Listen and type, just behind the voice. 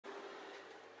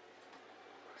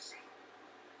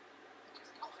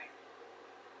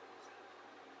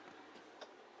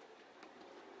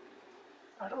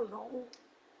I don't know.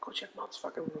 Go check Mom's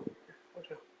fucking room.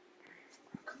 Watch out.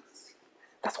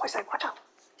 That's why I said watch out.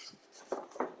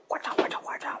 Watch out, watch out,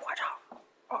 watch out, watch out.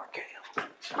 Okay.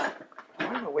 Why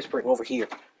am I whispering over here?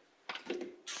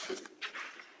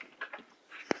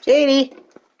 Sadie!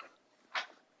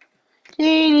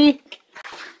 Sadie!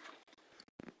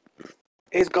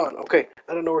 It's gone. Okay.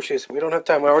 I don't know where she is. We don't have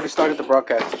time. We already started the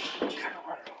broadcast.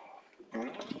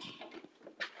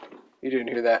 You didn't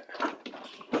hear that.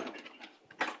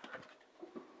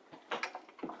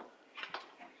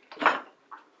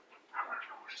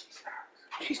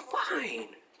 She's fine.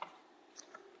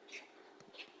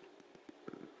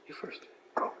 You first.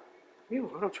 Go.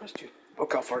 You, I don't trust you.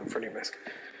 Okay, I'll fart in front of your mask.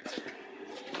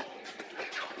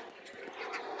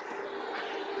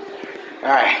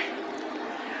 Alright.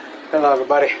 Hello,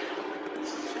 everybody.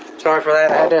 Sorry for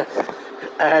that.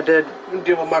 I had to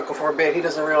deal with Michael for a bit. He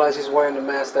doesn't realize he's wearing the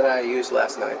mask that I used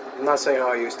last night. I'm not saying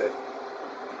how I used it.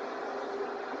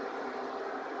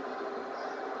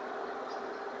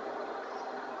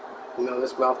 You know,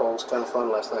 this mouth hole was kind of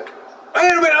fun last night.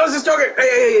 Wait a minute, I was just joking!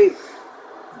 Hey!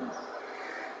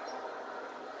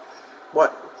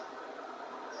 What?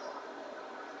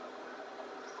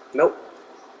 Nope.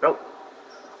 Nope.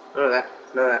 None of that.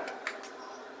 None of that.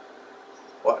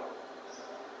 What?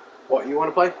 What, you want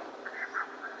to play?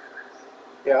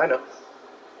 Yeah, I know.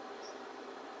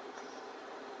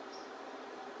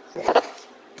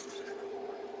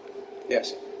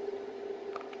 Yes.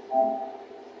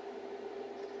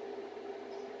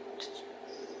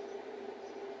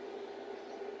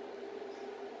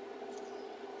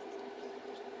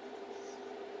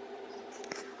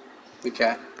 We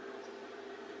can.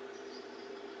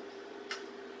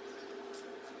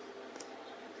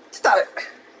 Stop it!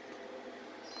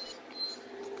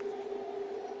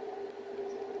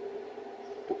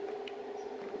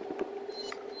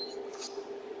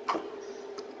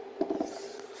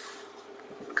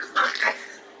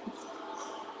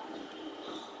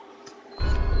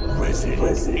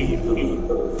 Resident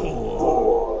Evil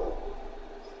 4.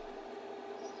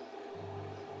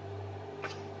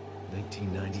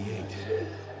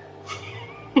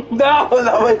 1998. No,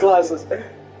 not my glasses.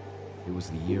 It was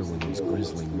the year when those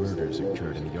grisly murders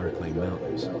occurred in the Yarkley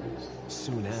Mountains.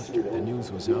 Soon after, the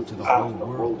news was out to the whole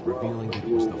world, revealing that it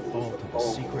was the fault of a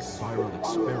secret viral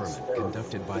experiment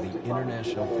conducted by the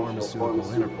international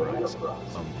pharmaceutical enterprise,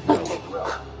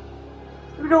 Umbrella.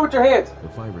 What are you doing with your hands? The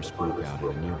virus broke out in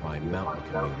a nearby mountain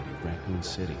community, Raccoon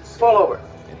City. Fall over.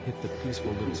 And hit the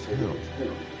peaceful little town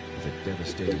with a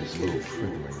devastating blow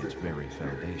crippling its very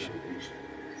foundation.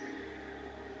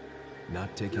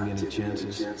 Not taking any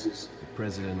chances, the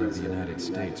President of the United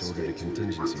States ordered a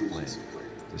contingency plan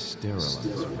to sterilize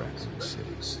Raccoon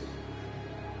City.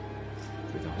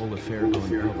 With the whole affair gone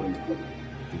public,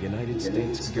 the United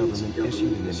States government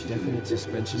issued an indefinite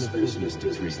suspension of business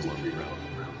decree to Umbrella.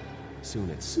 Soon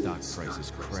its stock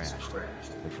prices crashed,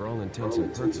 and for all intents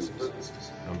and purposes,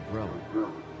 Umbrella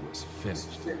was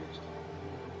finished.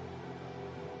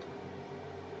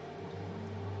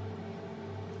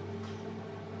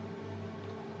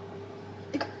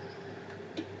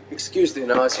 Excuse the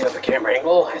annoying of the camera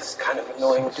angle. It's kind of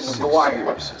annoying to move the wire. I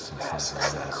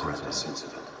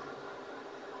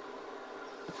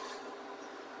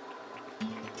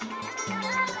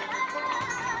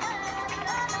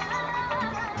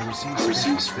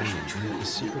received training that the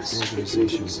secret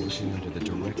organization working under the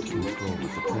direct control of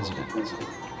the president.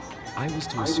 I was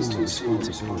to assume the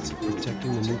responsibility of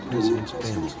protecting the new president's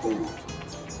family.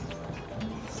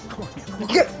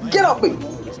 Get off me!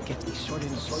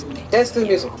 Dance to the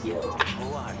music. Who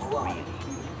are you really?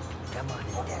 Come on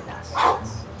and tell us.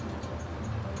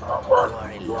 You are a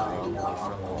long way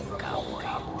from home,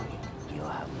 cowboy. You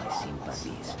have my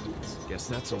sympathies. Guess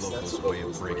that's a local's way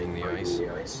of breaking the ice.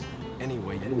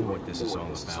 Anyway, you know what this is all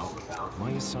about.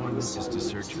 My assignment is to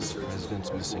search for the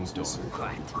president's missing daughter.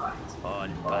 What? All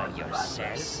by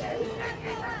yourself?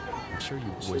 I'm sure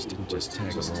you boys didn't just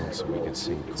tag along so we could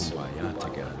sing Kumbaya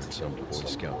together at some Boy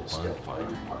Scout bonfire.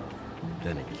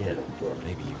 Then again,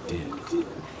 maybe you did.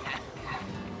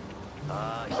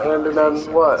 I didn't do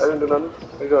nothing. What? I didn't do nothing.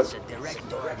 What are you doing? It's a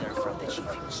direct order from the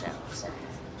chief himself.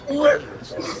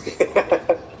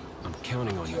 I'm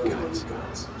counting on you guys.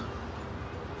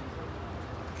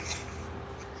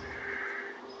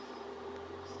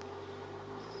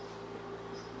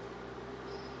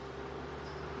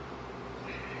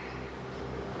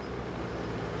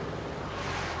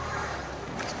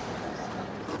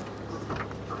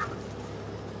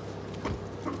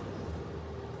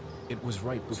 It was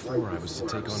right before I was to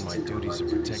take on my duties of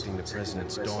protecting the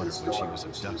president's daughter when she was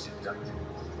abducted.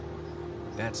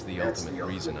 That's the ultimate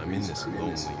reason I'm in this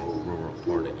lonely, rural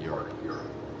part of Europe.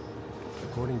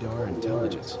 According to our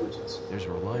intelligence, there's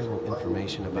reliable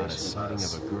information about a sighting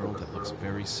of a girl that looks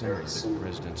very similar to the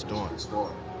President's daughter.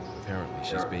 Apparently,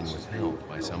 she's being withheld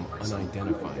by some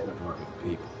unidentified group of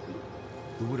people.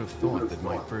 Who would have thought that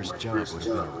my first job would have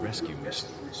been a rescue mission?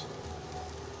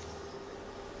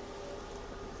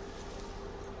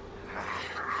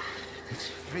 It's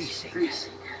freezing.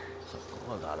 So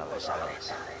cold all of a sudden.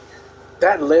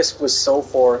 That lisp was so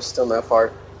forced on that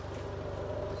part.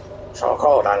 So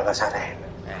cold out of the sudden.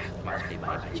 Must be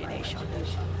my imagination.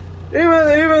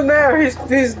 Even there, he's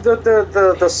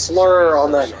the slur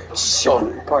on the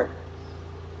shun part.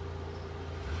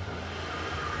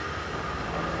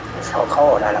 So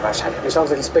cold out of a sudden. It sounds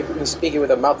like he's speaking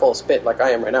with a mouthful of spit, like I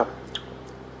am right now.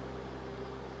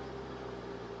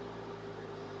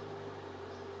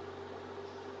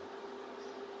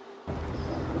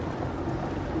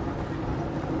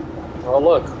 Oh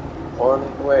look,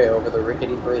 one way over the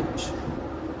rickety bridge.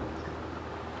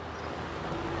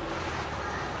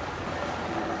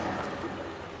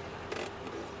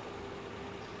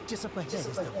 Just up ahead is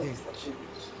the village.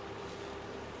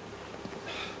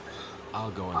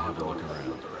 I'll go and have a look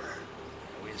around.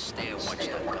 We'll stay and watch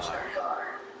the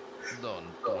car. Don't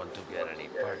want to get any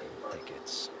parking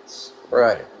tickets.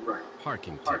 Right.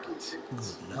 Parking tickets.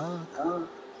 Good luck.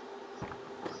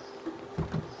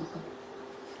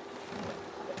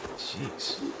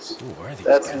 Jeez, who are these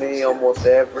That's guys? me almost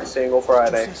every single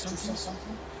Friday.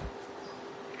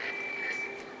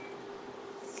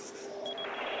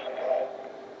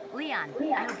 Leon,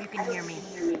 I hope you can hear me.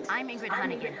 I'm Ingrid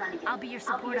Hunnigan. I'll be your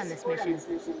support on this mission.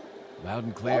 Loud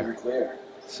and clear.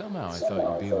 Somehow I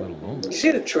thought you'd be a little lonely. You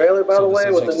see the trailer, by So the the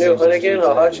way, with the subject new seems Hunnigan,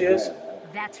 how hot she interested. is?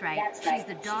 That's right. She's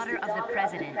the daughter of the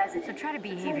president. So try to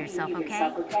behave yourself,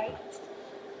 okay?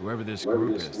 Whoever this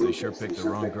group is, they sure picked the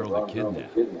wrong girl to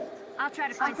kidnap. I'll try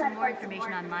to find some more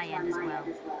information on my end as well.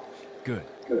 Good.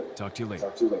 Talk to you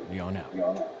later. Leon out.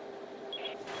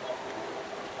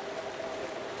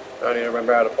 I don't even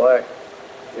remember how to play.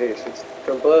 Jeez, it's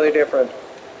completely different.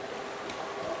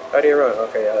 How do you run?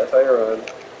 Okay, yeah, that's how you run.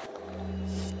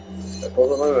 I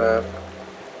pulled up my map.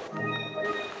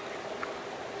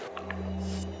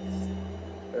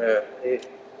 Yeah, you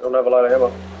don't have a lot of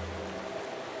ammo.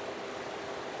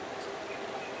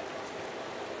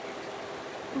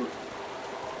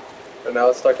 And now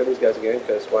let's talk to these guys again,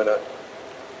 because why not?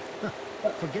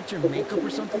 Forget your makeup or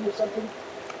something?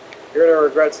 You're gonna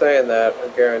regret saying that, I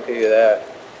guarantee you that.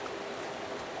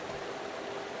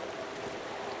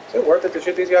 Is it worth it to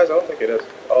shoot these guys? I don't think it is.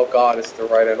 Oh god, it's the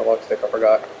right analog stick, I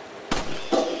forgot.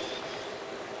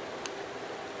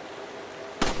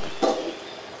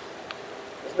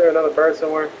 Is there another bird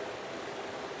somewhere?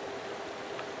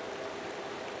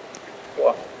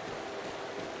 What?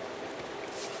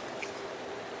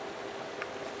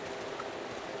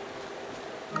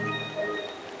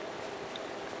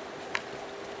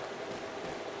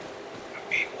 I'm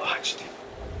being watched.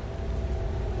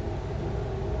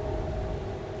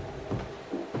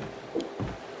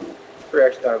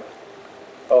 Reaction time.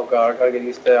 Oh god, I gotta get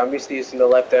used to it. I'm used to using the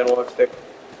left analog stick.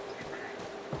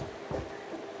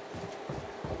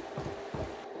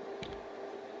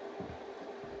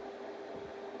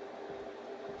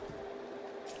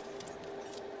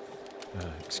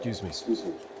 Excuse me.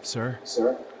 Sir?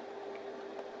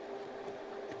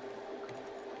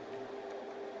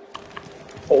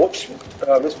 Oh, whoops.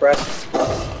 Miss Brass.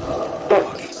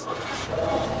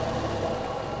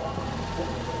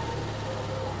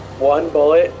 One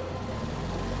bullet.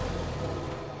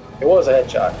 It was a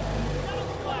headshot.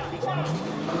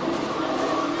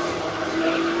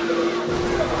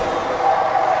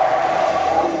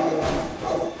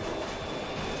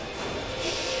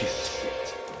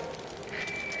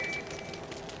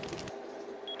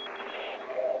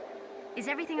 Is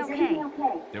everything okay?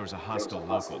 There was a hostile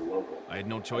local. I had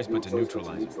no choice but to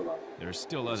neutralize him. There are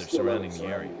still others surrounding the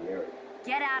area.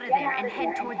 Get out of there and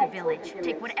head toward the village.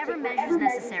 Take whatever measures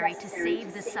necessary to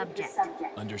save the subject.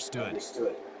 Understood.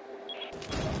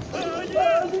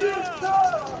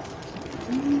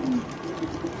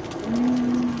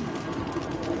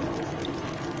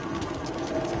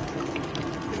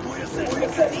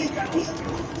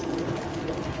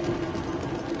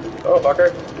 Oh,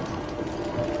 fucker.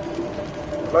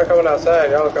 I'm not coming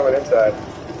outside, y'all are coming inside.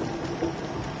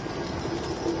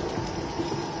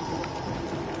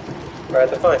 Alright,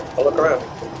 then fine. I'll look around.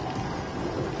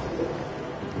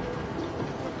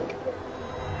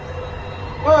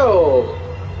 Whoa!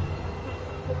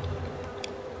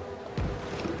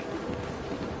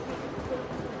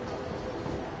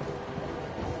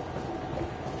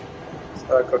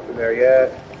 Not cooked in there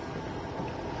yet.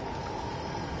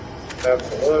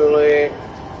 Absolutely.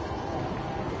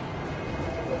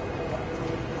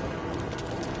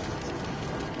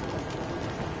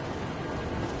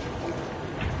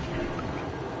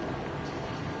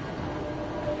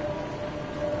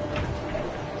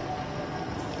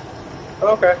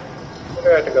 Okay. Maybe I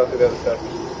have to go through the other stuff.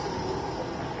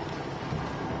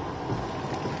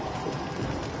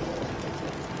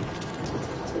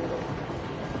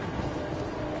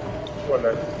 One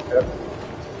there. Yep.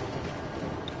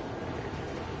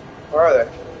 Where are they?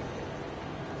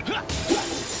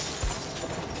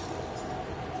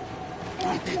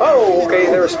 Oh, okay,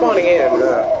 they're spawning in.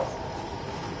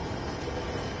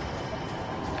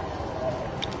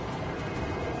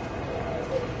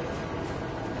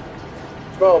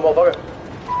 Come on, motherfucker.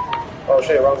 Oh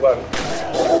shit, wrong button.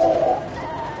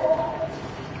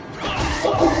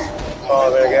 Oh,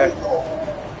 there you go.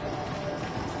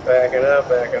 Backing up,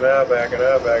 backing up, backing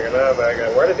up, backing up, backing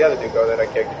up. Where did the other dude go that I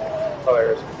kicked? Oh,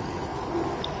 there it is.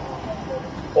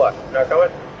 What? Not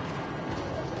coming?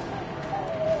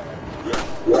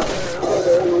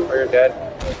 Or you're dead?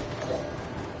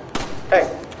 Hey!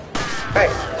 Hey!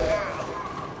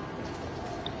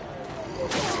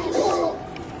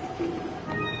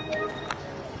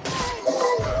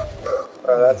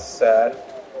 Oh, that's sad.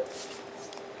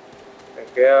 There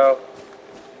you go.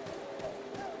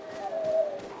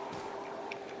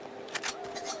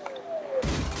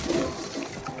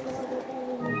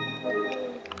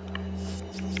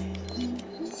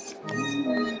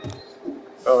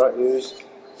 Oh, not used.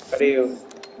 How do you...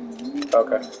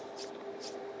 Okay.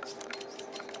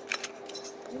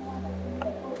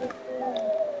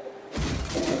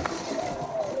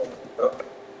 Oh.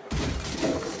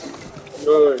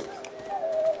 Good.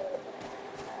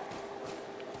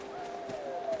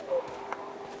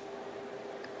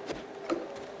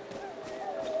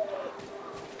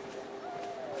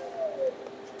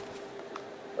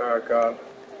 Oh, God.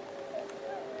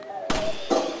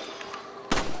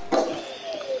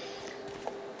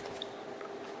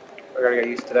 I gotta get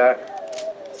used to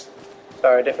that.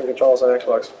 Sorry, different controls on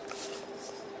Xbox.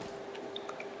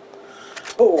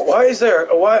 Oh, why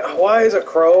is a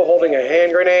crow holding a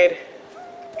hand grenade?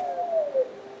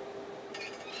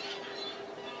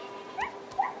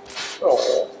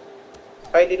 Oh,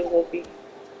 hi little wolfie.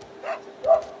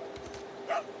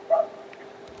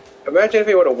 Imagine if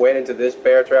he would have went into this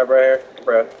bear trap right here,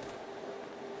 bruh.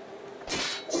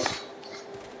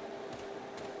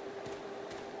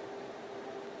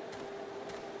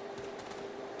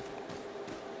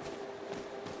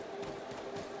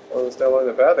 Well, it's not along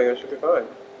the path, I think I should be fine.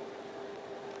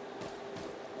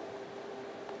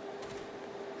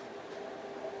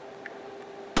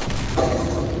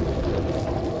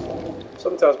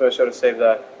 Something tells me I should have saved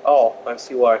that. Oh, I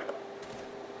see why.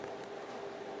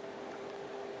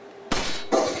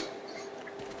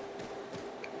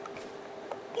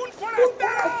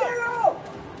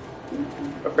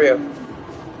 Good for you.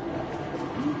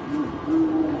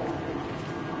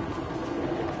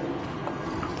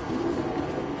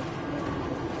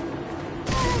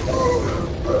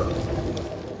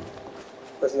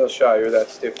 There's no shot, you're that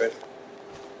stupid.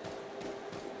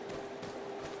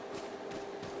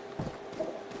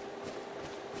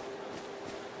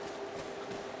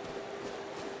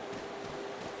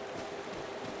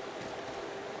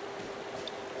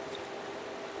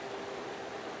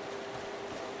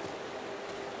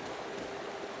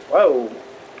 Whoa.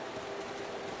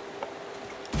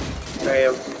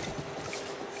 Damn.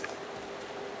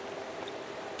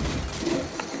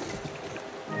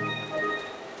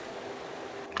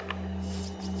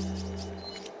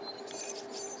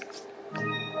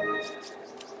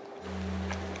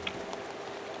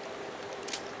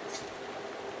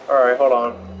 Alright, hold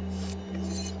on.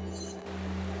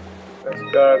 There's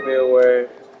gotta be a way.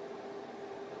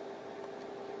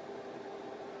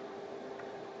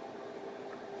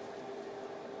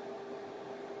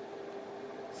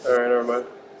 Alright, never mind.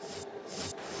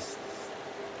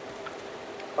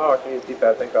 Oh, I can use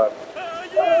D-pad, thank God.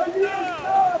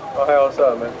 Oh, hey, what's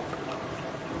up, man?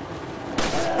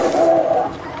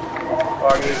 Oh,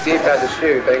 I can use D-pad to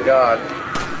shoot, thank God.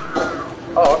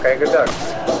 Oh, okay, good duck.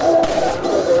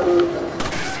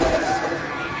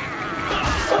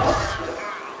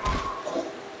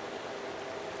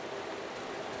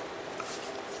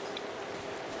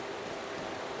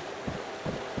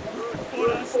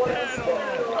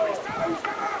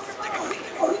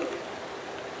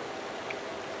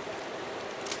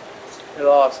 You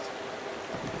lost.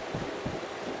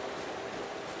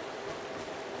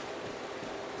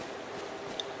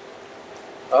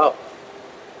 Oh.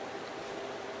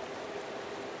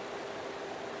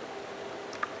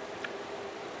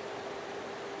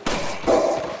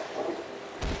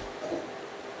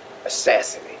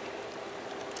 assassinated.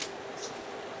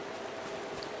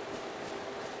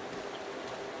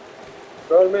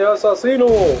 Dame assassino!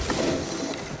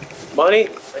 Money?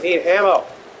 I need ammo.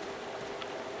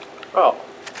 Oh.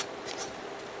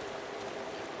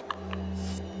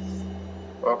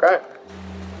 Okay.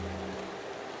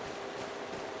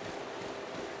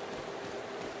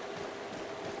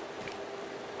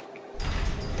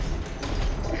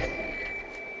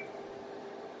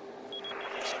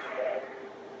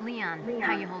 Leon,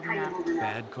 how you holding up?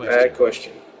 Bad question. Bad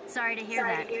question. Sorry to hear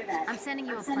that. I'm sending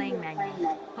you a playing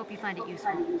manual. Hope you find it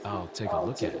useful. I'll take a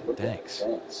look at it. Thanks.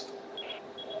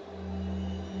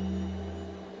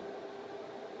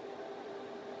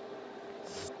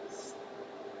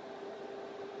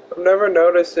 I'm never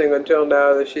noticing until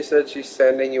now that she said she's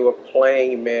sending you a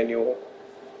playing manual.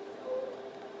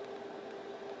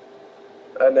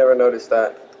 I never noticed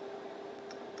that.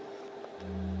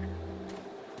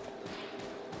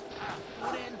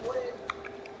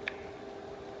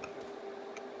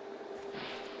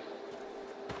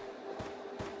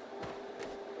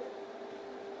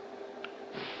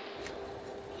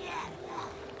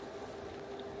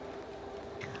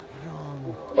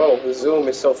 Oh, the zoom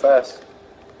is so fast.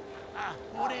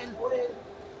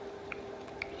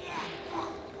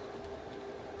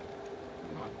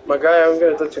 My guy, I'm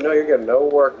gonna let you know you're getting no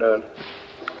work done.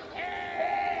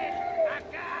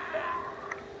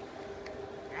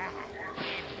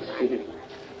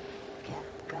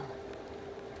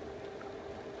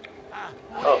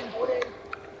 Oh.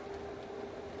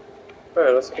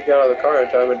 Alright, let's get out of the car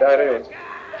in time and died anyways.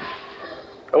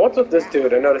 And what's with this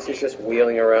dude? I noticed he's just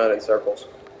wheeling around in circles.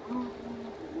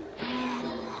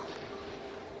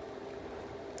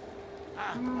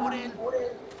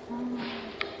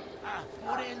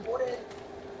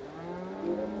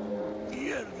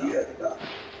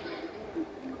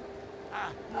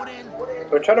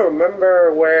 I'm trying to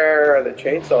remember where the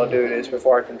chainsaw dude is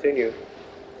before I continue.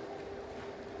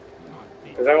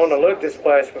 Because I want to loot this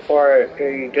place before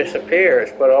he disappears,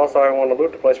 but also I want to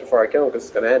loot the place before I kill him because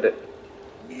it's going to end it.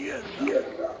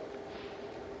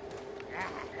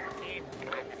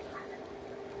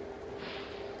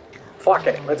 Fuck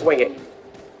it, let's wing it.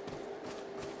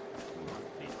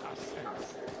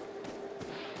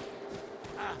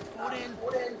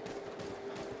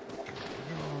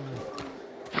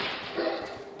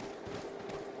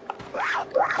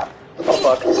 Oh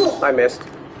fuck, I missed.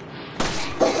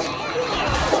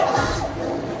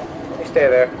 You stay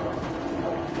there.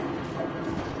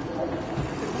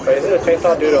 Wait, is it a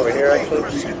chainsaw dude over here actually?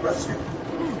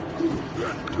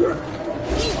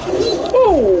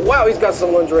 Oh, wow, he's got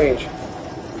some lunge range. Is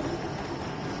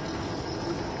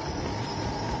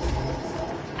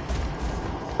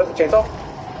that the chainsaw?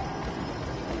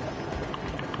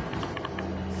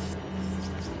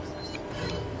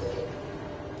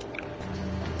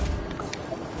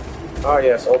 Oh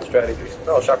yes, old strategies.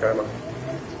 Oh, shotgun ammo.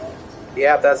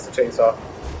 Yeah, that's the chainsaw.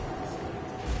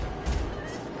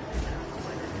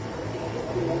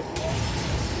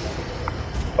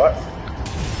 What?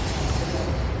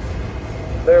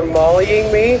 They're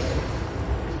mollying me?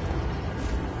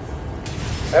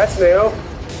 That's new. I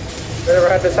never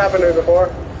had this happen to me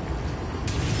before.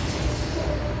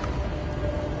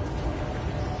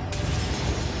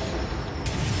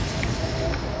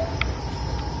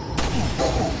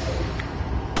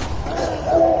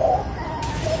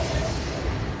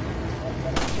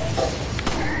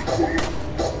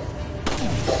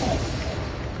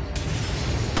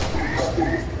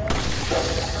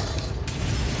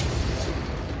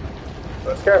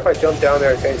 I'm scared if I jump down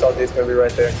there, chainsaw dude's gonna be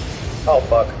right there. Oh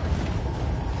fuck.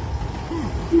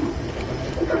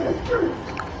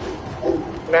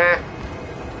 Nah.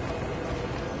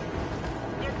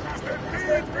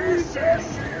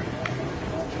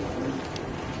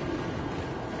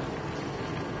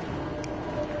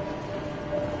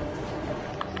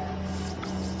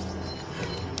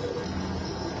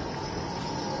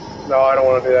 No, I don't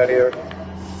want to do that either.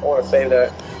 I want to save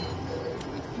that.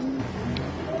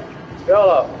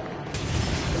 YOLO.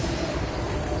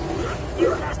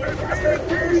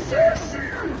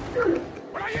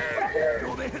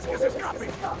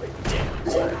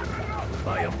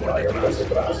 Vaya por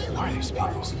detrás. Who are these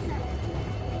people?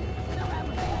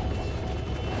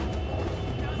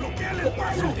 What are they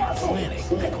planning?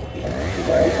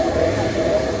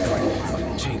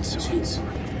 Chainsaw.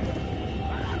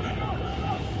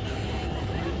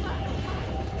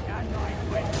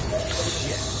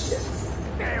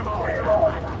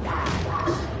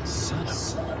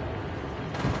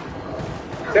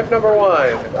 Tip number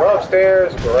 1, go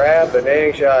upstairs, grab the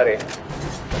dang shotty.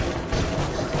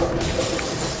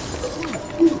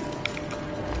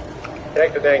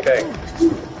 Take the dang thing.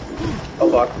 Oh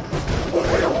fuck.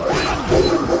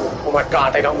 Oh my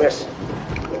god, they don't miss.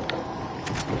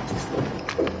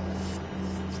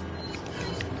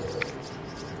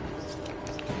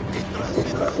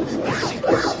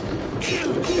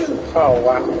 Oh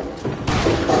wow.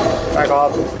 Back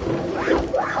off.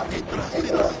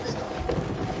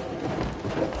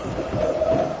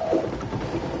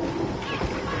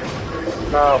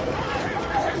 No.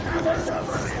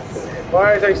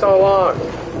 Why did it take so long?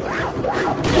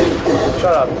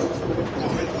 Shut up.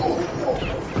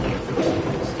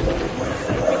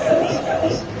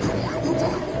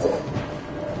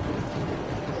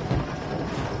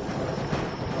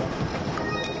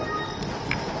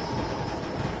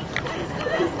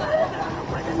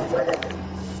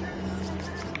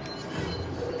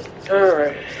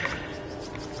 Alright.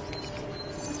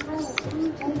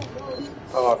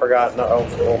 Oh, I forgot. No.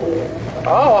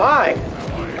 Oh, hi!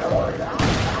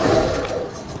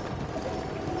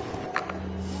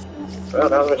 Well,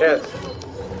 now's my chance.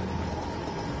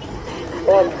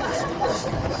 Oh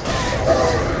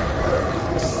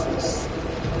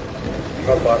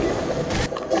fuck.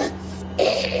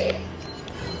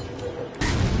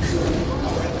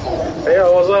 Hey, yo,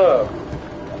 what's up?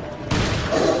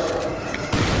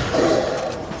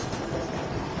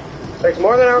 Takes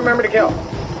more than I remember to kill.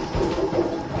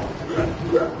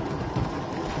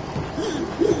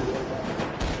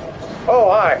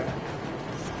 Oh, hi.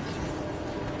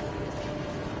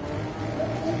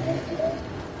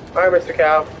 Hi, Mr.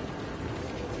 Cow.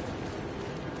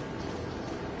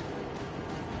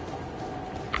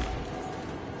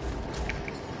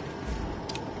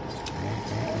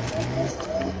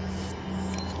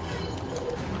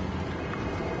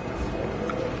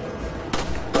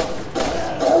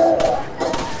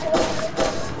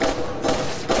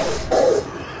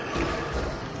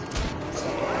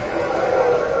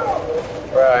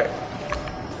 Right.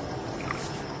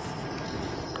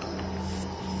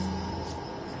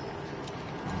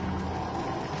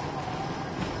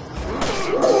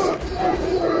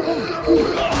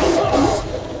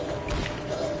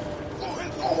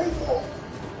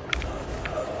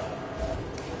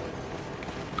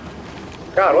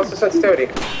 God, what's the sensitivity?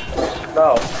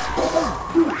 No.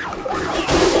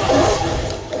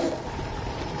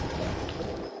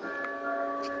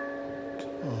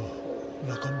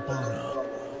 La campana.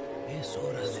 Es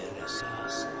hora de rezar.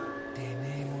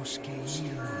 Tenemos que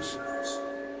irnos.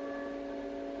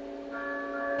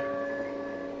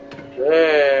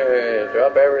 Hey,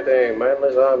 drop everything.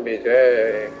 Mindless zombies,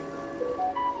 hey.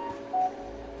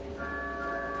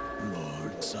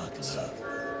 Lord Sattler.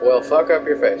 Well, fuck up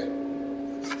your face.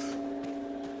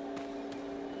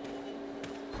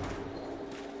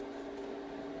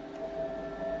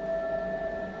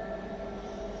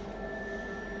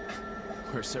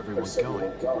 Where's everyone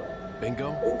going?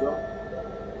 Bingo?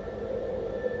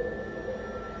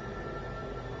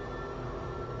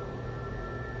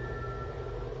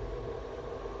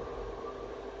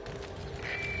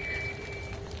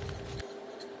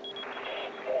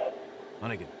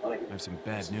 Hunnigan, I have some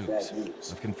bad news.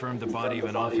 I've confirmed the body of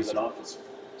an officer.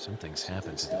 Something's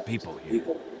happened to the people here.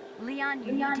 Leon,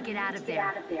 you need to get out of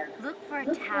there. Look for a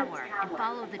tower and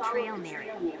follow the trail near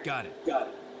it. Got it.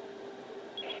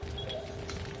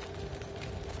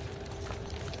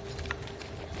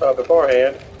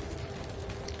 Beforehand.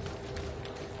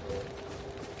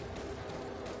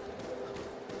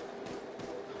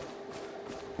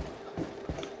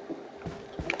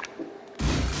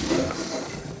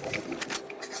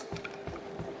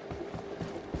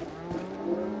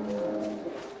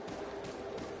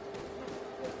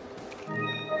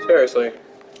 Seriously.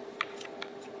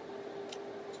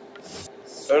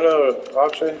 I don't know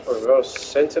option for how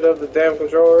sensitive the damn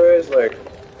controller is, like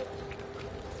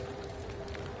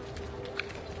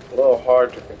a little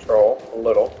hard to control, a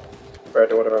little, compared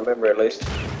to what I remember at least.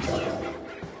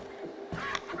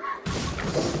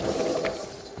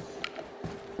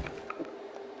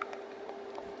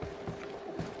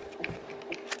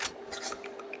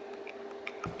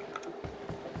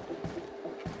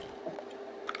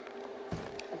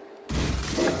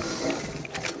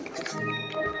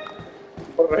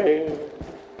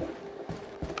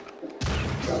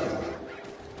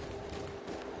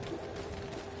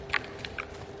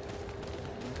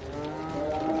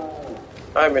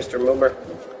 Hi, Mr. Moomer.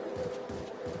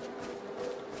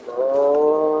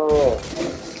 Oh.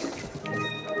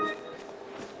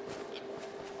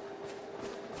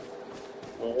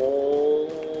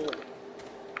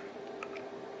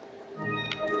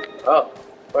 Oh,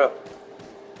 well.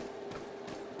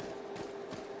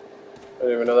 I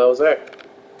didn't even know that was there.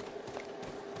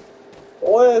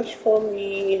 What's for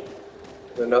me?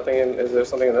 Is there nothing in? Is there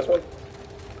something in this one?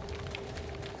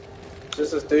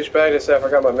 Is this douchebag that said I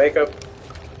forgot my makeup?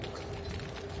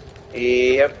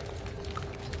 Yep.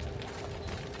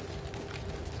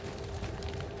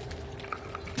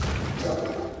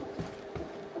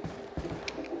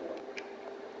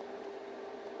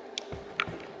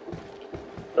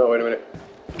 Oh, wait a minute.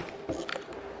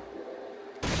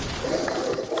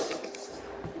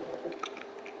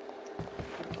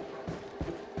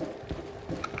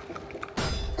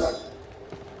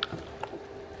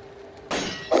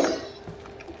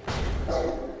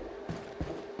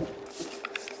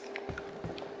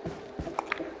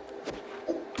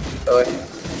 Really?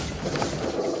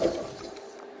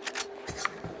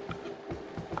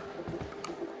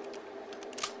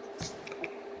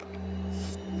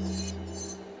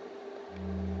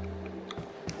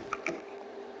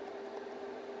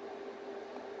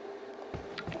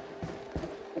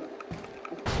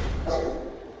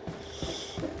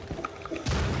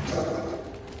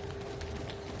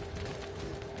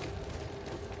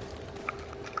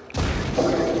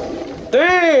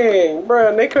 Dang, bro,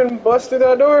 and they couldn't bust through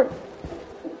that door?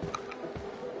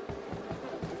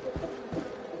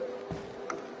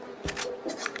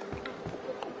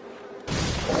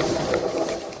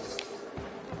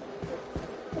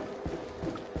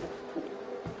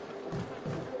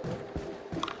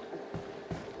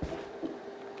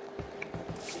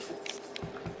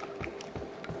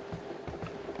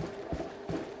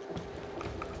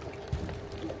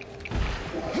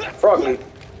 Frog leap.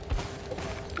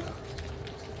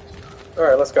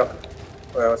 Alright, let's go.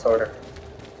 Alright, let's order.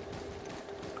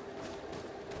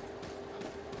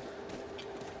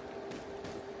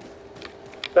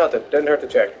 Nothing. Didn't hurt to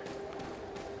check.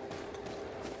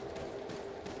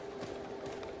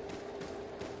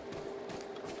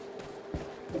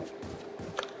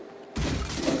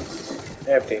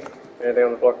 Empty. Anything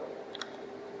on the floor?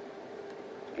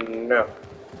 No.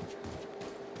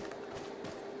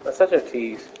 That's such a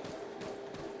tease.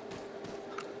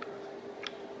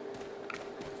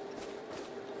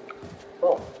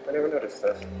 Oh, I never noticed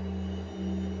this.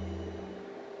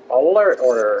 Alert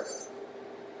order.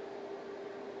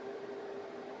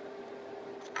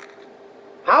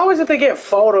 How is it they get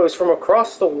photos from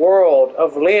across the world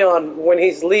of Leon when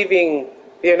he's leaving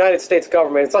the United States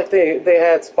government? It's like they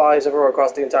had spies everywhere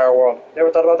across the entire world.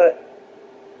 Never thought about that?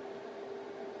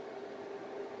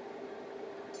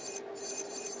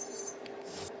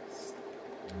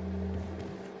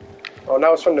 Oh,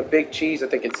 now it's from the Big Cheese, I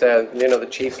think it said. You know, the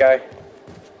chief guy?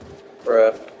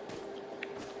 Bruh.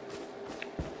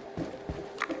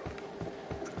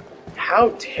 How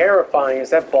terrifying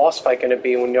is that boss fight going to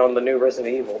be when you're on the new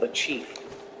Resident Evil, the Chief?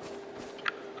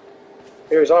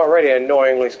 He was already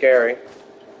annoyingly scary.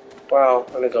 Wow,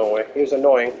 in his own way. He was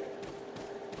annoying.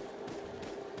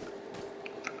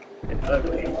 And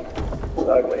ugly.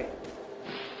 Ugly.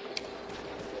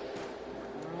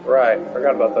 Right,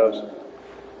 forgot about those.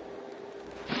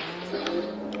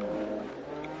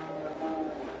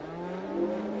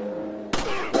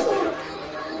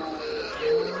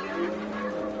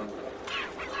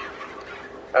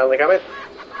 Finally coming.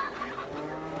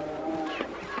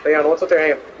 Leon, what's with your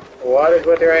aim? What is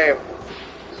with your aim?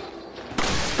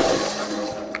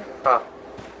 Ah.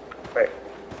 Wait.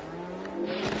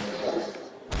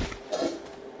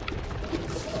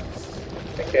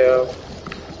 Thank you.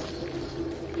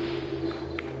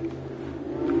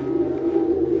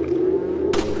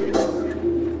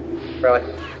 Really?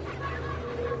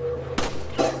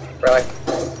 Really?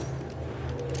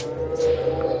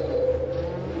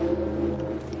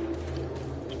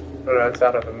 Oh no, it's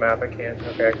out of the map, I can't.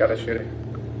 Okay, I gotta shoot it.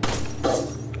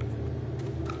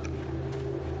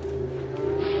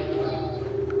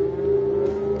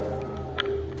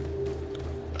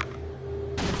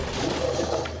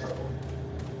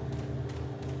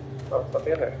 Oh, it's up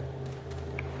in there.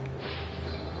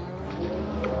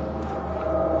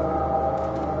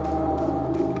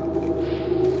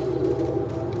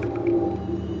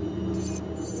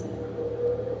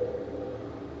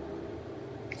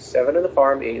 Seven in the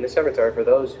farm, 8 in the cemetery. For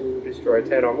those who destroy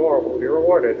 10 or more will be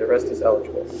rewarded. The rest is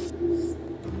eligible.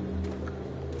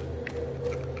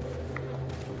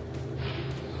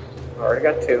 I already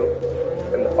got 2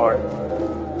 in the farm.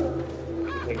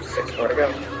 Need 6 more to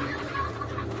go.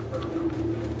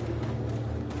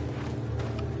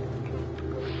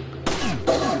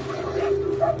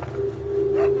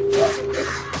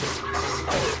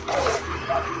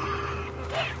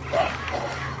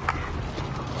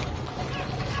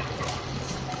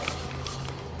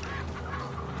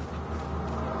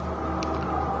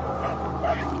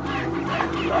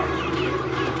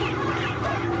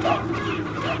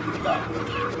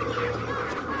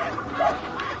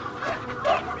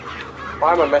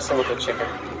 Why am I messing with the chicken?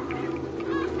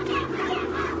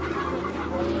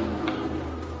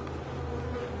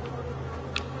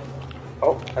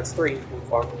 Oh, that's 3.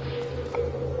 Move on.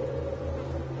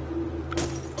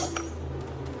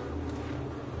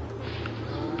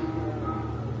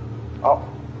 Oh,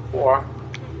 4.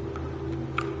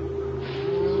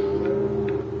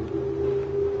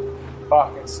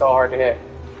 Fuck, it's so hard to hit.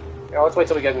 You know, let's wait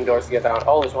till we get indoors to get down.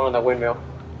 Oh, there's one on that windmill.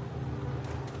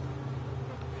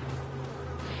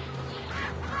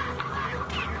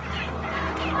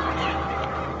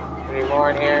 Any more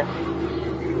in here?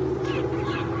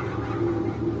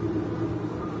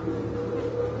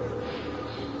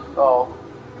 Oh,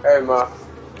 hey Ma,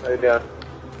 how you doing?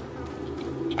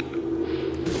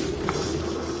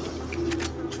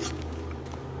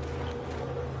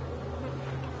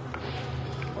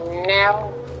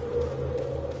 No.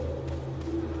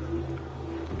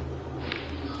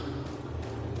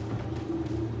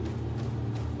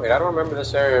 Wait, I don't remember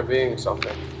this area being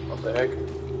something. What the heck?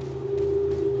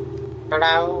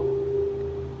 Hello?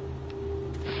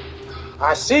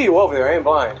 I see you over there, I ain't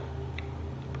blind.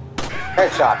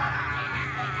 Headshot.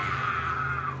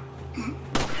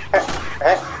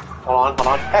 Hold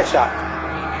on. Headshot.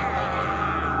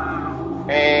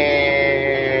 And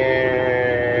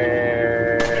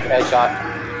headshot.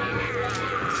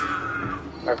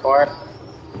 Wait for it.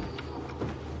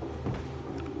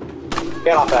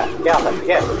 Get off that.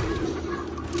 Get.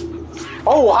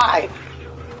 Oh, hi!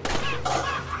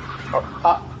 Oh,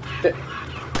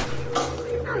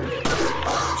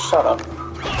 shut up.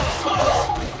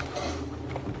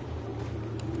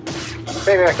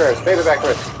 Baby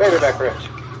back ribs.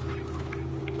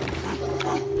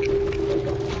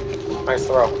 Nice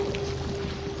throw.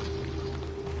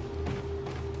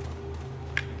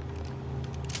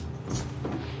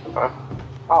 Huh?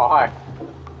 Oh, hi.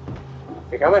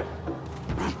 You coming?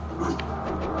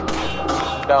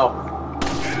 No.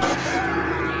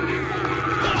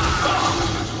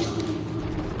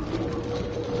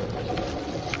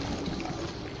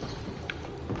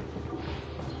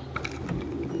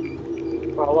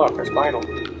 Oh, look, there's Spinal.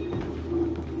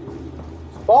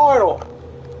 Spinal!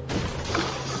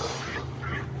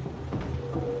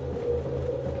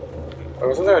 Oh,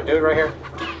 wasn't there a dude right here?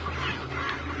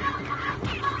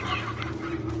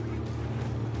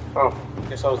 Oh, I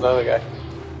guess that was the other guy.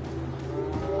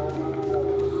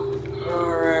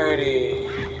 Alrighty.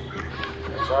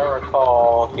 As I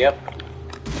recall, yep.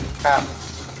 Half.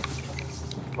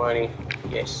 Money.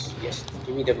 Yes.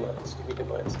 Give me the bloods.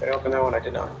 Did I open that one? I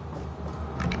did not.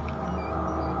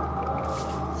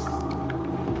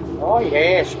 Oh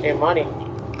yes, get money.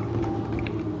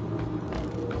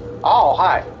 Oh,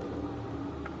 hi.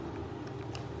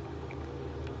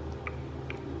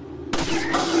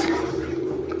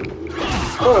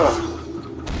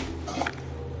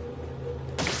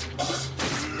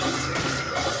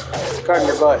 Cut in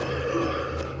your butt.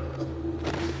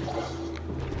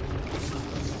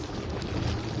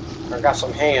 I got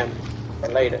some ham for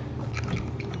later.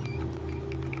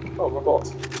 Oh, more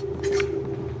bullets.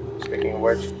 Speaking of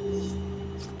which,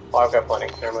 oh, I've got plenty.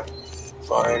 Never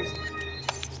mind.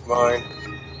 Mine.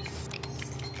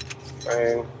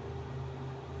 Bang.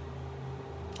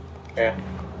 Yeah.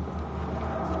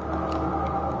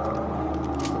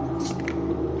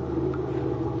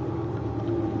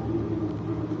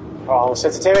 Oh, the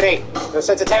sensitivity!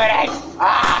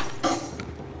 Ah!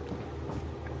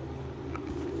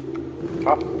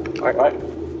 Oh, what?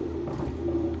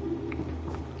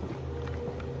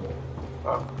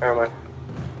 Oh, never mind.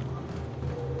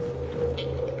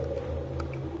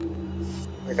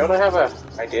 Wait, don't I have a...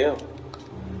 I do.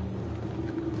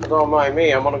 Don't mind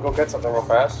me, I'm gonna go get something real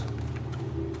fast.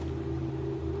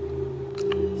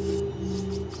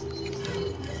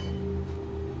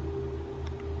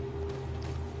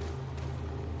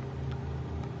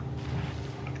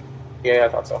 Yeah, I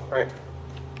thought so. Right.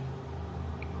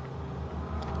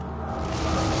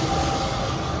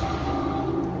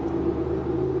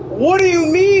 What do you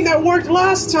mean? That worked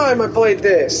last time I played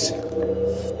this.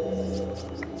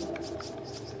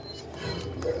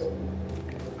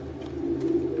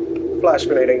 Flash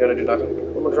grenade ain't gonna do nothing.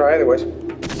 I'm gonna try anyways.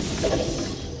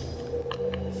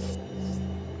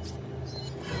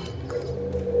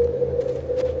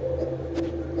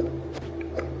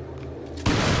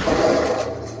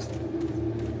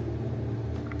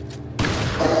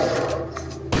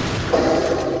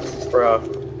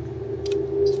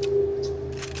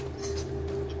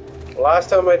 Last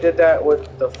time I did that with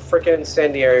the frickin'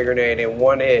 incendiary grenade in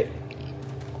one hit.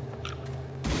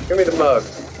 Give me the mug.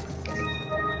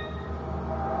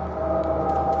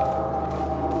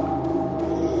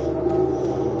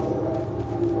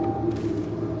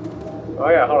 Oh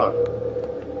yeah, hold on.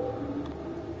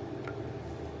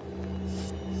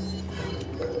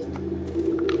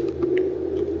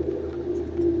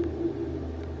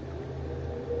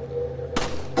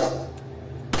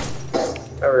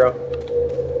 There we go.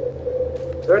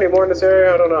 Is there any more in this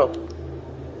area? I don't know.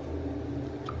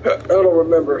 I don't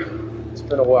remember. It's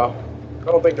been a while. I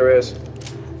don't think there is.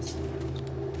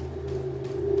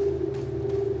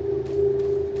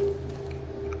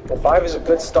 Well, 5 is a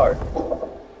good start.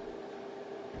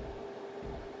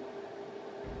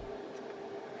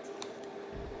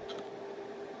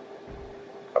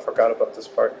 I forgot about this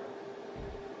part.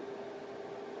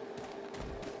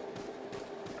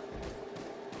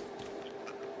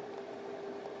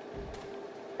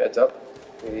 Heads up.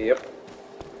 Yep.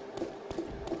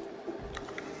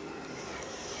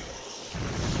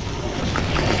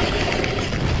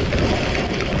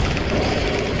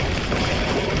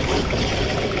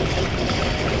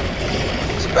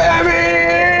 Spammy!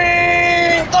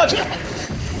 Dodge!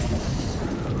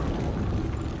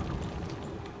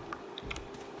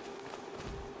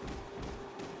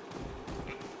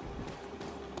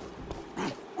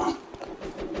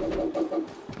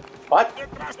 What?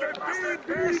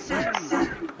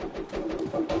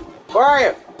 Where are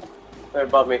you? They're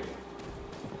above me.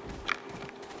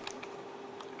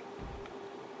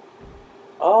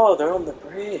 Oh, they're on the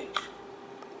bridge.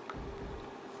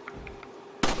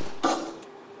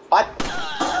 What?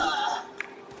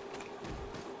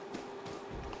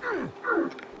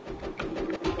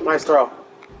 Nice throw.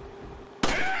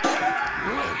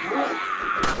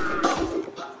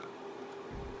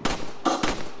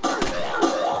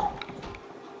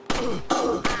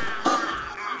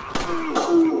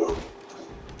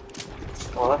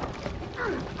 What?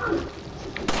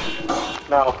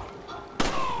 No.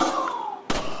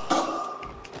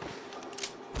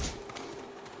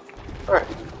 Alright.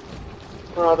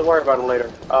 I don't have to worry about him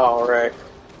later. Oh, alright.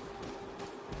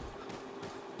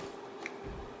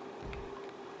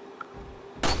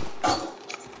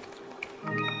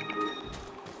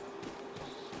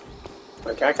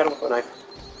 I can't cut him with a knife.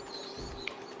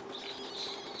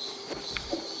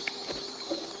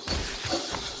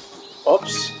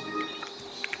 Oops.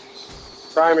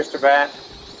 Sorry, Mr. Bat.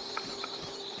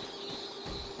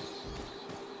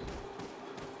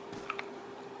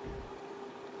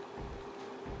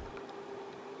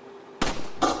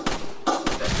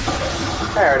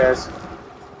 There it is.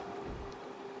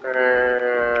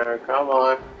 Come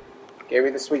on. Give me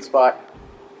the sweet spot.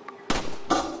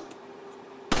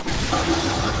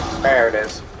 There it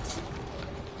is.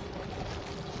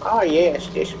 Oh yes,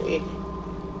 this way.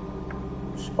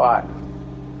 Spot.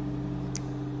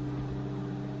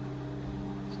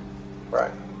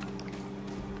 Right.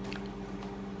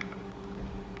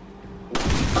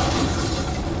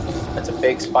 That's a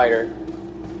big spider.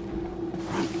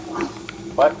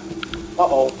 What?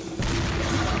 Uh-oh.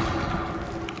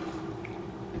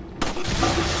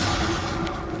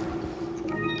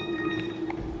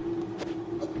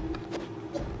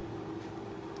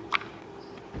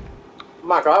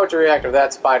 Michael, how would you react if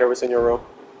that spider was in your room?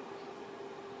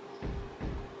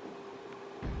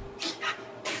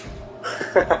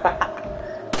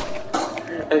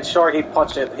 In short, he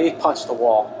punched it. He punched the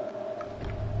wall.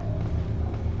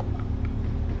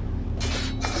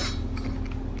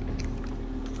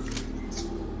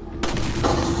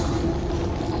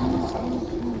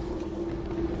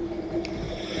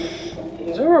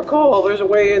 As I recall, there's a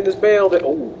way in this building.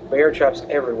 Oh, bear traps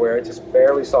everywhere. I just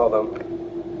barely saw them.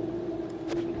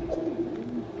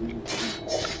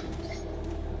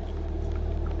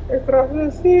 I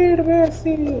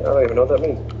don't even know what that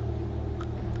means.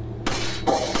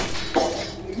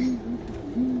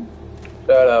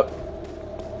 Shut up.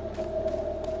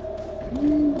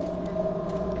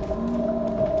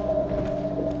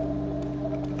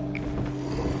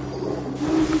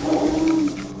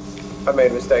 I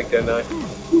made a mistake, didn't I?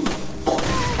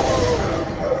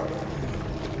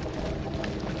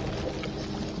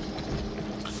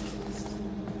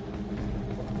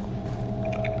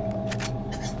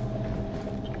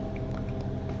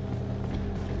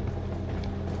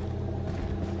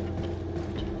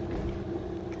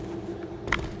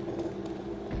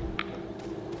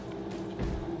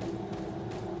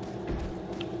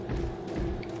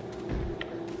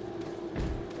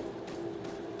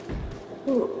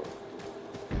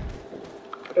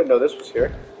 I didn't know this was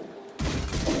here.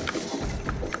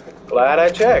 Glad I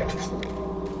checked.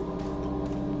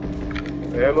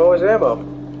 Ammo is ammo.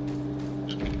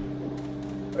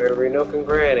 Every nook and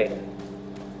granny.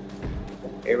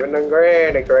 Even the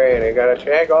granny. Gotta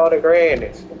check all the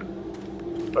grannies.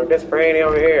 Look, this granny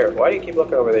over here. Why do you keep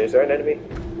looking over there? Is there an enemy?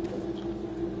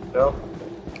 No?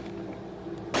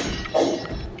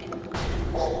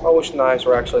 I wish knives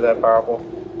were actually that powerful.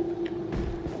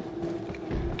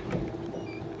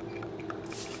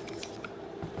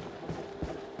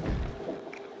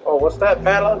 Oh, what's that,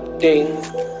 padlock? Ding.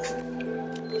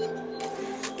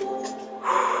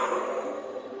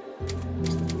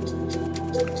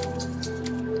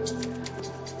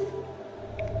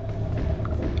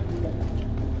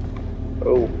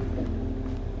 Oh.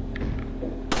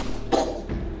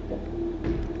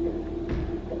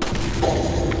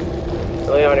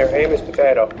 Leon, your aim is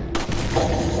potato.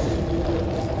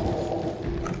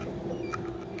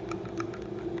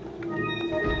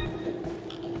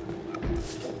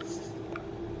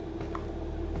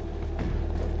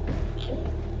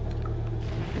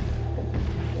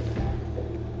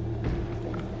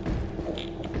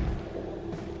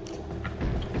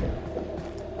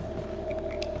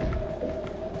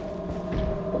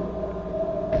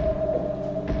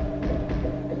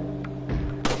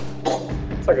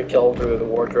 I could kill him through the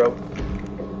wardrobe.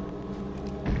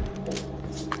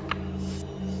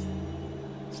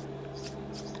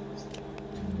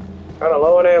 Kinda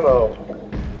low on ammo.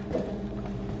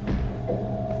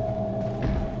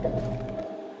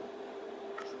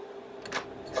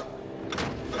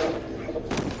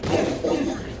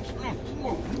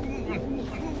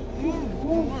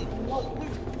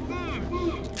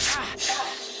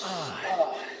 A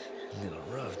little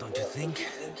rough, don't you think?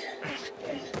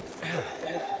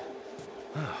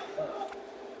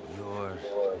 You're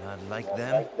not like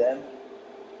them?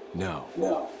 No.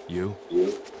 You?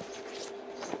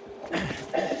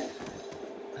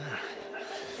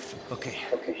 Okay.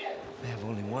 I have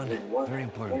only one very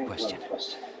important question.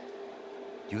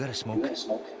 You got a smoke?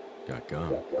 Got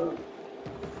gum.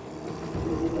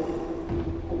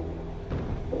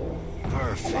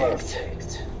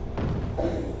 Perfect.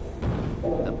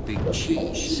 The big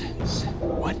cheese.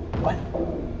 What?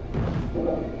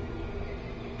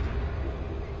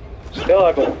 Still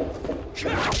ugly.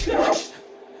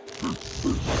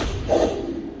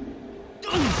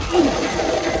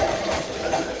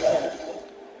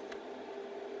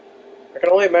 I can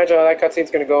only imagine how that cutscene's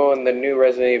gonna go in the new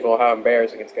Resident Evil, how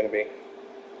embarrassing it's gonna be.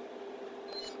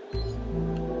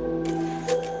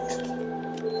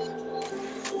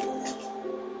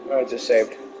 I just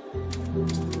saved.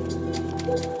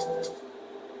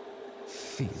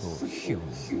 Feeble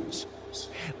humans.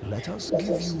 Let us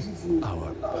give you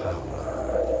our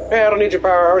power. Hey, I don't need your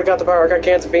power. I already got the power. I got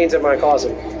cans of beans in my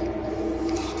closet.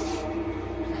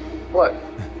 What?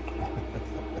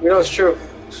 You know it's true.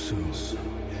 Soon,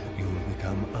 you will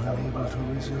become unable to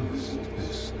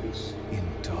resist this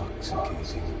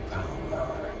intoxicating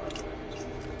power.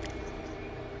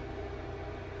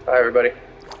 Hi, everybody.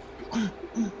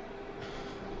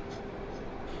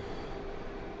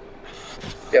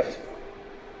 Yep.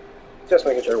 Just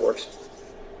making sure it works.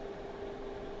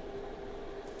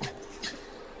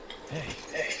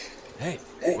 Hey,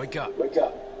 wake up.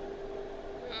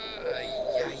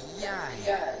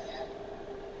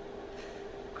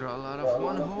 Crawl out of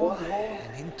one hole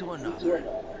and into another.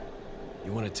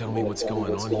 You want to tell me what's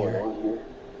going on here?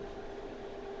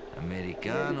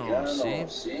 Americano,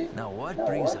 see? Now what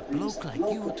brings a bloke like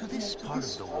you to this part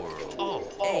of the world? Oh,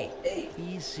 hey,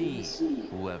 easy,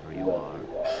 whoever you are.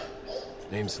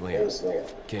 Name's Leon.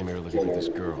 Came here looking for this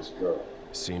girl.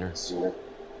 Seen her?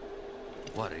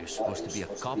 What, are you supposed to be a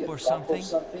cop or something?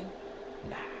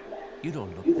 Nah, you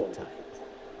don't look the type.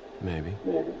 Maybe.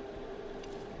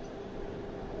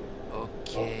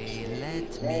 Okay,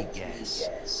 let me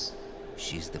guess.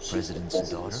 She's the president's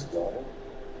daughter?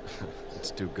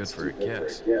 It's too good for a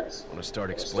guess. Want to start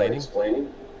explaining?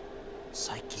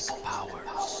 Psychic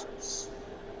powers.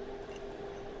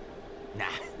 Nah,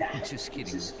 I'm just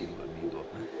kidding with you, amigo.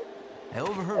 I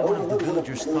overheard one of the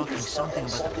villagers talking something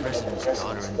about the president's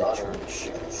daughter in the church.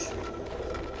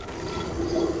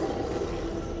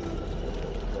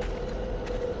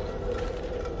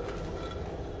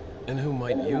 And who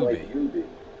might you be?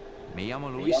 Me llamo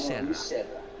Luis Serra.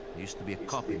 I used to be a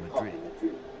cop in Madrid.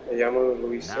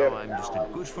 Now I'm just a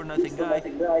good-for-nothing guy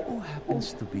who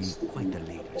happens to be quite a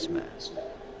ladies' man.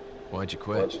 Why'd you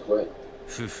quit?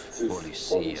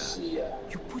 Policia.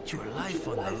 You put your life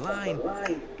on the line.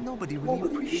 Nobody really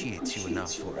appreciates you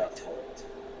enough for it.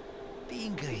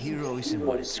 Being a hero isn't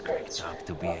what it's cracked up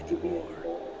to be anymore.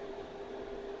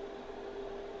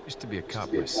 Used to be a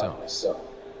cop myself.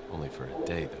 Only for a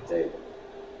day, though.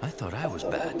 I thought I was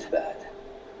bad.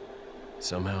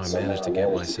 Somehow I managed to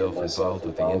get myself involved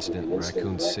with the incident in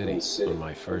Raccoon City on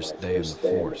my first day in the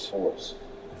force.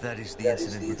 That is the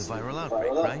incident with the viral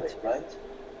outbreak, right?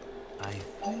 I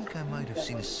think I might have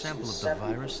seen a sample of the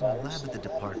virus in a lab at the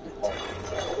department.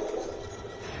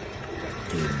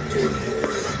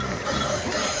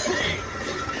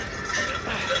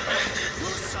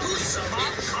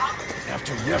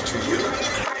 After you.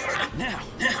 Now.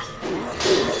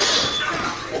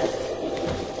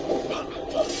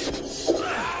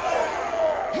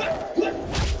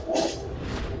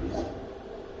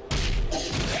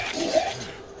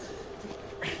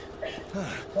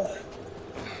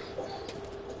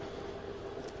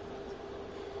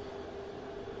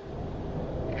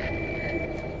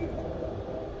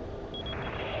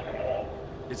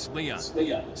 It's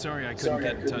Leon. Sorry I couldn't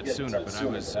get in touch sooner, but I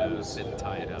was a bit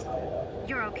tied up.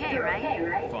 You're okay,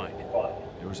 right? Fine.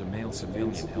 There was a male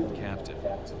civilian held captive.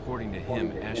 According to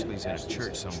him, Ashley's in a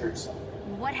church somewhere.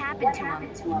 What happened to him?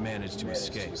 He managed to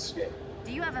escape.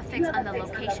 Do you have a fix on the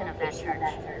location of that church?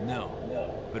 No.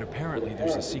 But apparently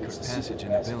there's a secret passage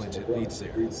in the village that leads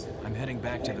there. I'm heading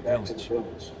back to the village.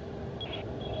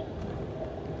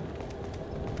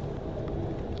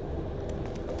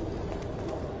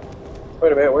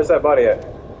 Wait a minute, where's that body at?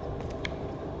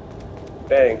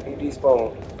 Dang, he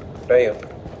despawned. Damn.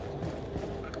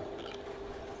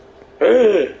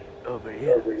 Over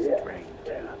here,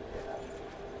 stranger.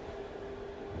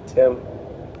 Tim.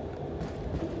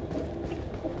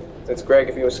 It's Greg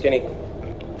if he was skinny.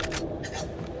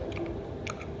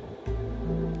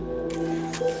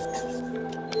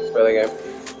 Play the game.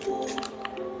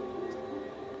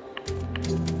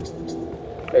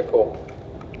 Okay, cool.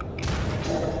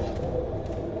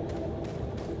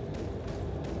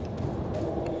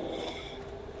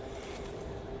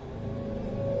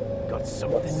 Got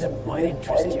something that might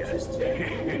interest you.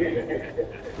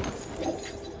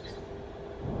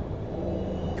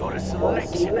 Got a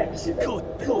selection. Good.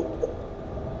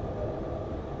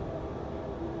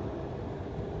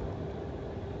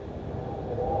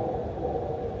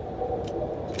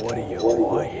 What are you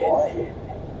buying?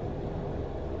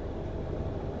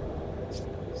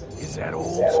 Is that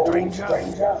all, stranger?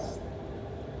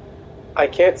 I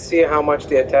can't see how much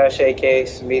the attaché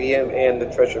case, medium, and the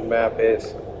treasure map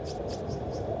is.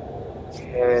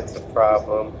 And it's a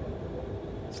problem.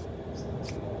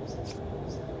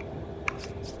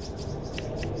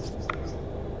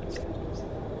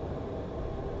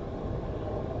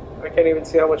 I can't even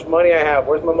see how much money I have.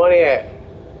 Where's my money at?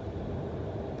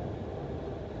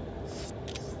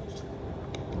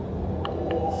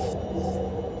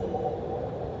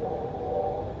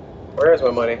 Where is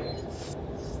my money?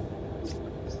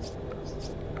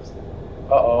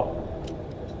 Uh-oh.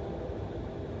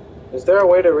 Is there a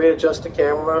way to readjust the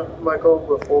camera, Michael,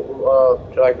 before,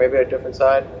 to like maybe a different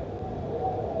side?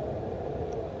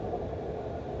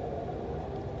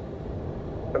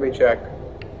 Let me check.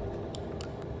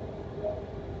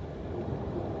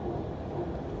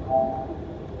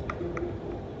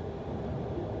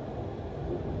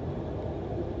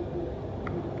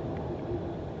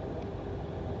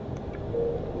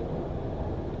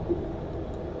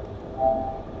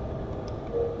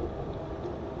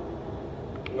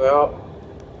 Well,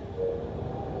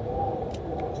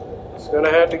 it's gonna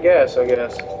have to guess, I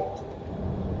guess.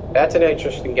 That's an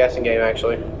interesting guessing game,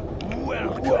 actually.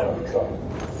 Welcome.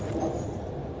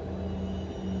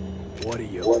 What are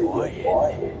you buying?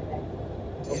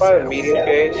 I'll buy the medium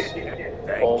case.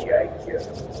 Thank you.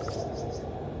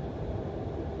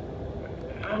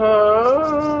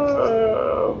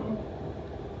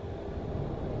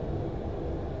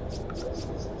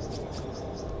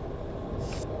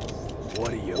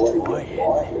 What are you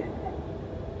buying?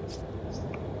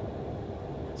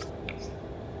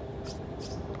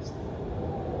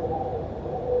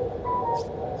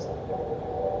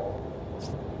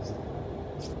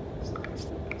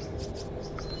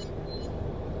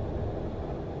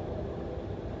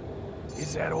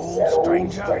 Is that all,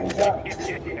 stranger?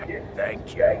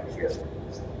 Thank you.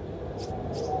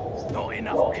 Not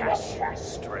enough cash,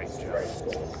 stranger.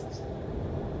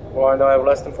 Well, I know I have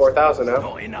less than 4,000 now.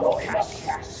 Not enough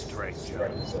cash,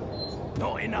 stranger.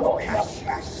 Not enough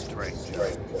cash, stranger.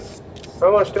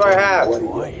 How much do I have?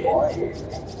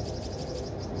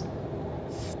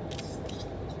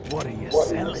 What are you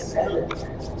selling?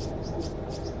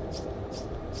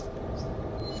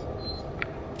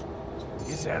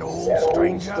 Is that all,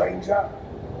 stranger?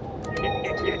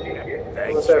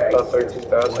 Let's have about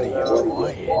 13,000 now.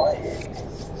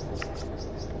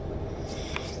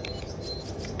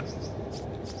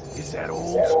 Is that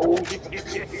all?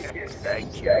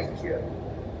 Thank you.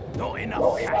 Not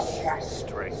enough cash,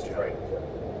 stranger.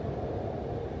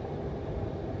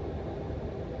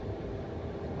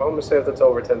 I'm gonna say if that's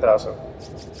over 10,000.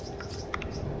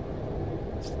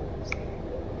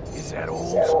 Is that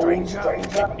all, stranger?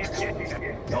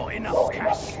 Not enough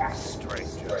cash,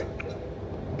 stranger.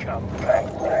 Come back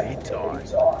anytime.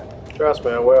 Trust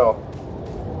me, I will.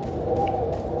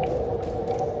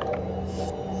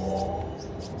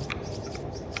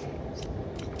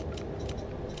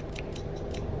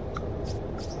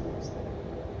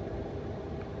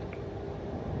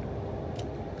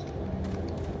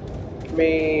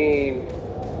 mean,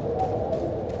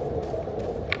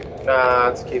 nah,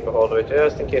 let's keep a hold of it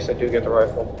just in case I do get the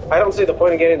rifle. I don't see the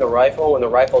point of getting the rifle when the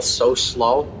rifle's so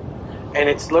slow, and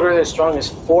it's literally as strong as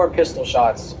 4 pistol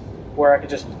shots, where I could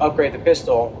just upgrade the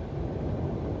pistol,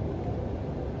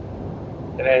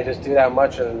 and I just do that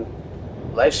much, and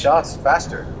less shots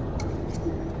faster.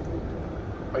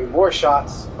 I mean, more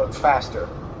shots, but faster.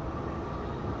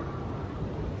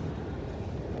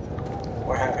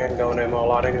 Or have handgun ammo a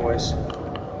lot anyways.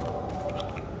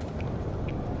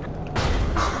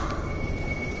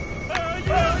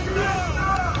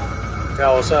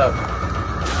 Yeah, what's up?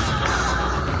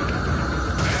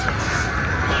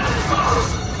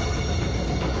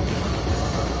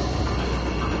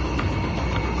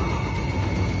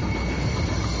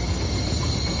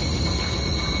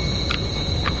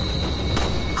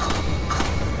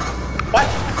 What?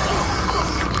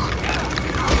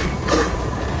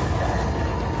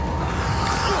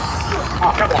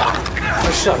 Oh, come on.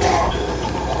 Oh, shut up.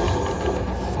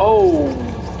 Oh.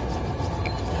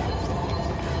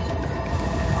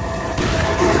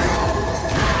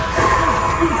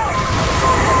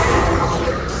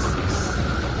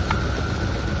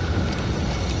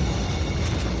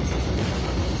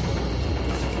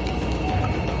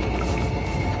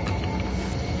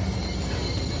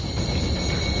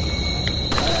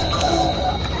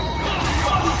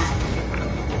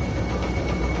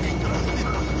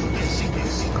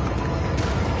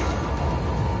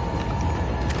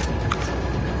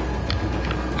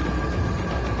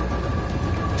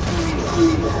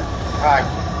 Alright.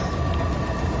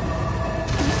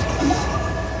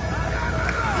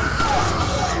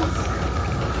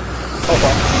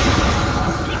 Okay.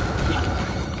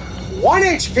 1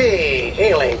 HP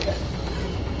healing.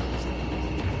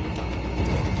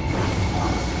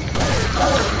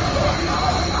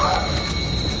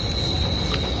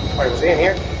 Wait, was he in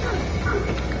here?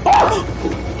 Oh!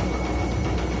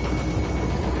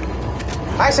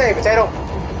 I say, potato.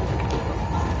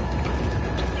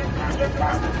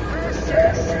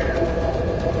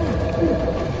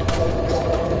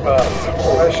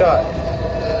 Nice shot.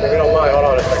 Maybe don't mind. Hold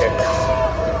on a second.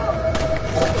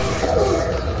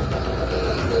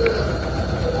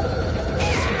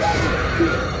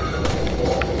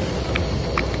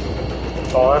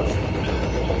 Hold on.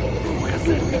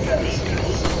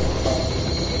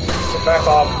 Back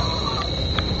off.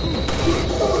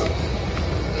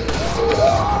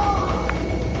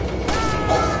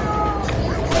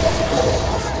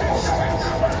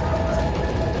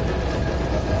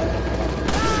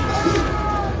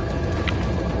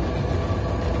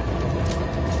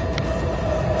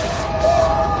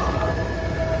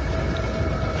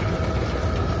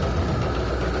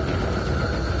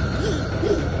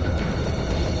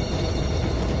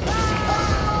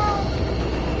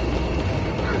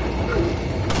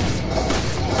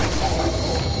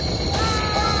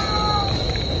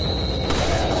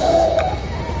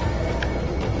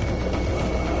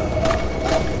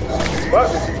 What?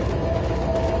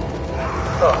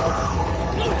 Oh.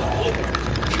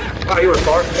 Oh, you were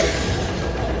far.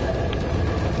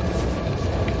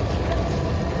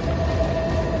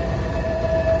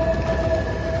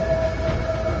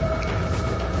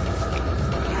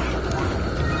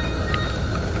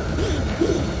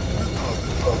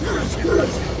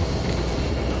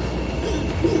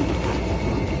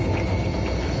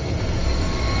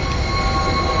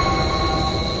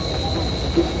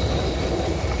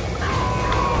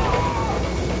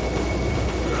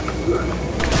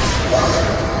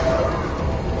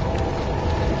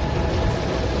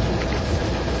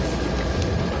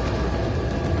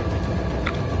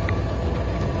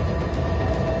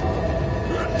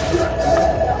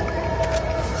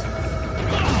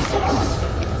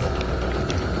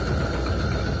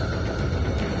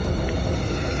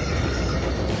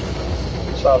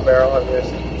 Saw a barrel on this.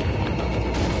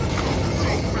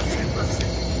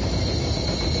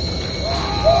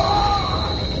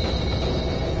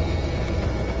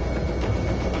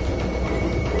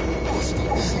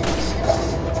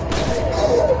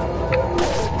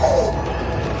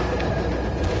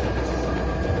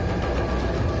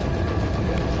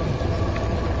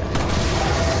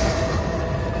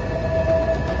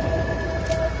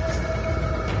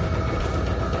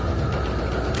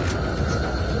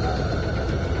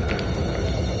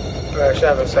 I should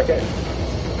have a second.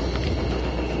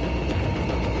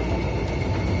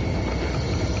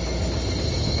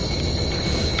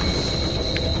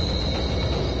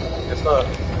 It's not.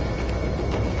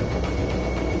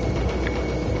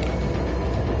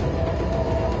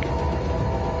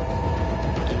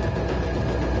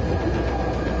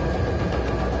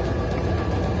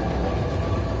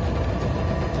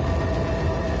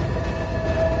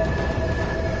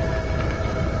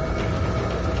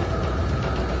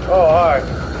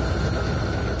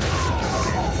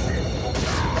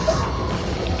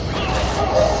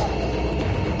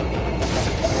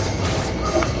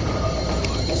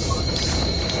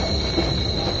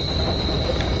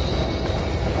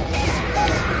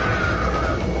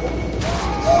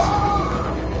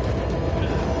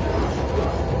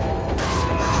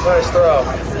 Nice throw.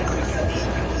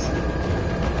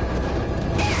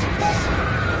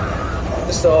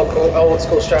 This is the old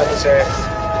school strat in this area.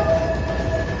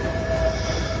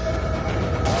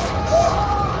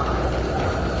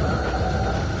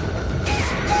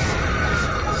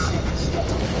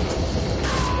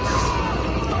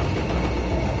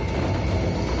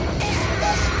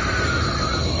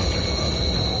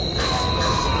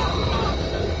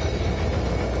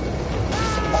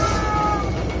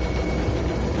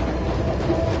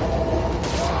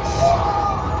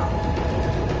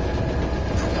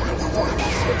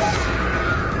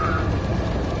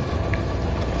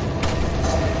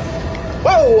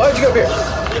 Whoa, how'd you get up here?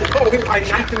 Oh, I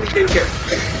actively didn't care.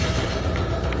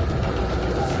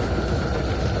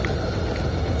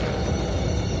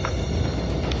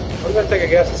 I'm gonna take a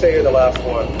guess and say you're the last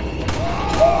one.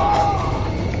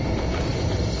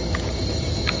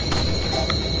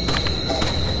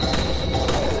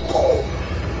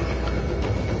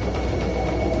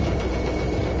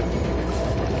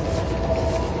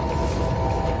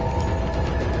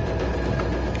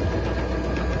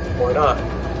 Why not?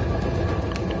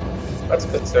 That's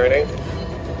concerning.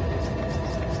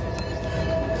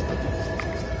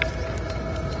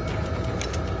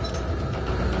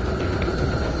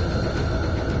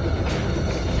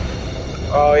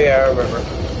 Oh yeah, I remember.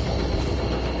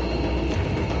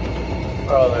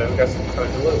 Oh, then we got some time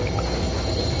to loot.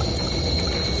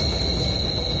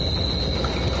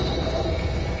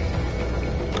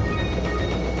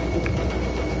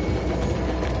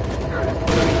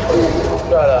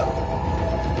 Shut up.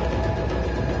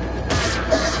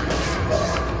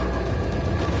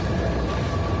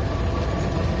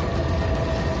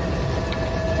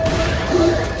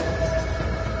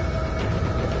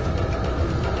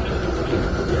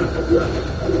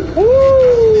 Woo!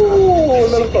 A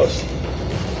little close.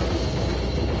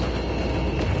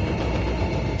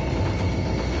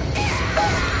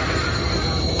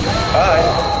 Bye.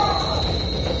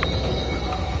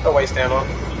 Don't waste ammo.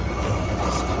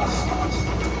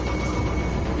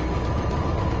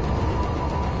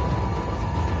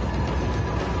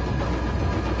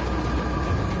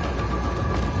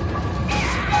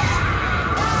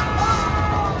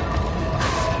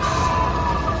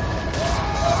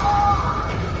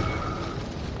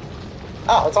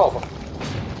 Oh, that's awful.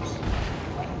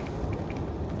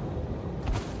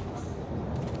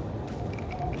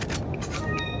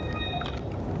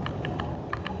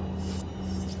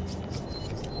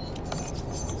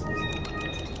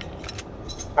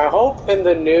 I hope in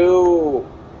the new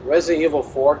Resident Evil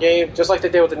 4 game, just like they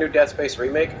did with the new Dead Space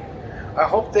remake, I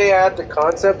hope they add the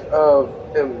concept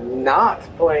of them not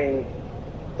playing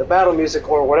the battle music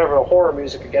or whatever the horror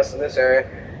music, I guess, in this area,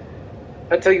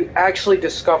 until you actually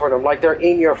discover them, like they're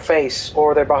in your face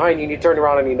or they're behind you and you turn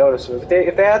around and you notice them. If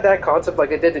they had that concept like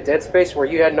they did to Dead Space where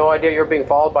you had no idea you're being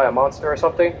followed by a monster or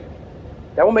something,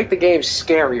 that will make the game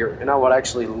scarier and I would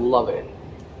actually love it.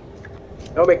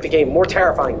 That will make the game more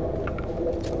terrifying.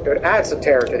 It would add some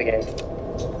terror to the game.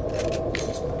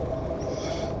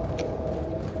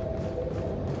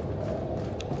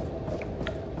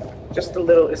 Just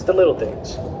it's the little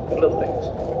things. The little things.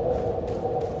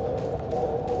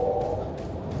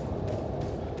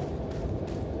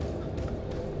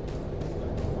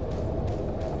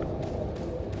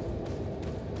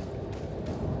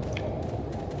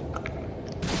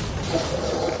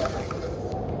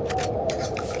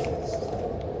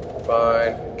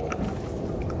 Fine.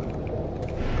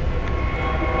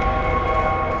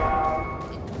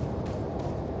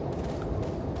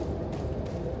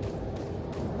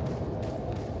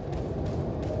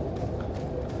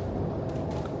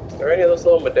 Is there any of those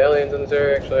little medallions in this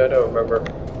area? Actually, I don't remember.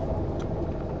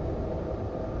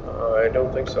 I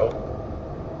don't think so.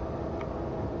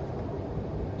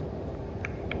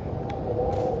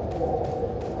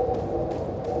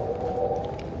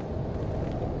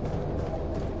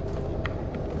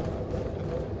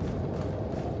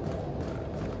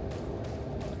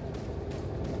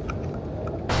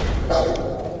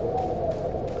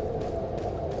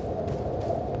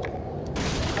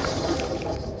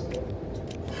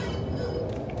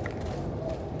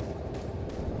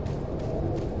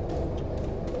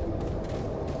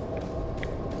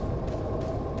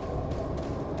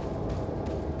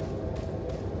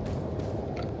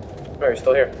 Oh, you're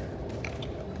still here.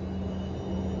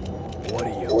 What are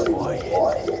you buying?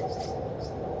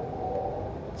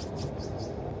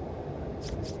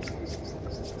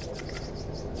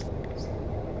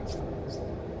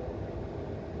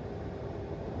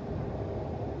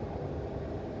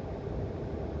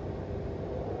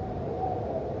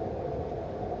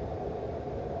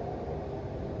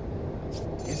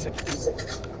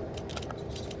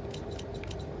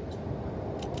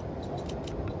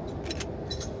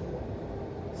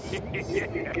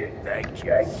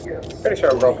 Thank you. Pretty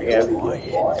sure I'm broke again.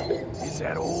 Quiet. Is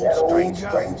that all,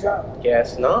 stranger?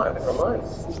 Guess not. Never mind.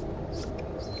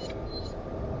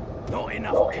 Not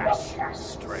enough cash,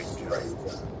 stranger.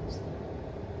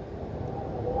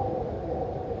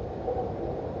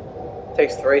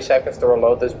 Takes 3 seconds to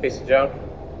reload this piece of junk.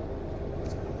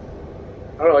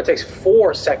 I don't know, it takes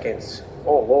 4 seconds.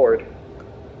 Oh, Lord.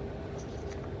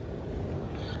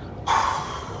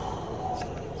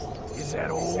 Is that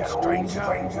all, stranger?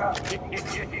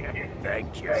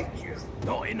 Thank you.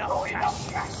 Not enough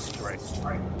cash,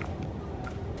 stranger.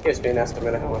 Gives me an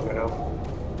estimate of how much I know.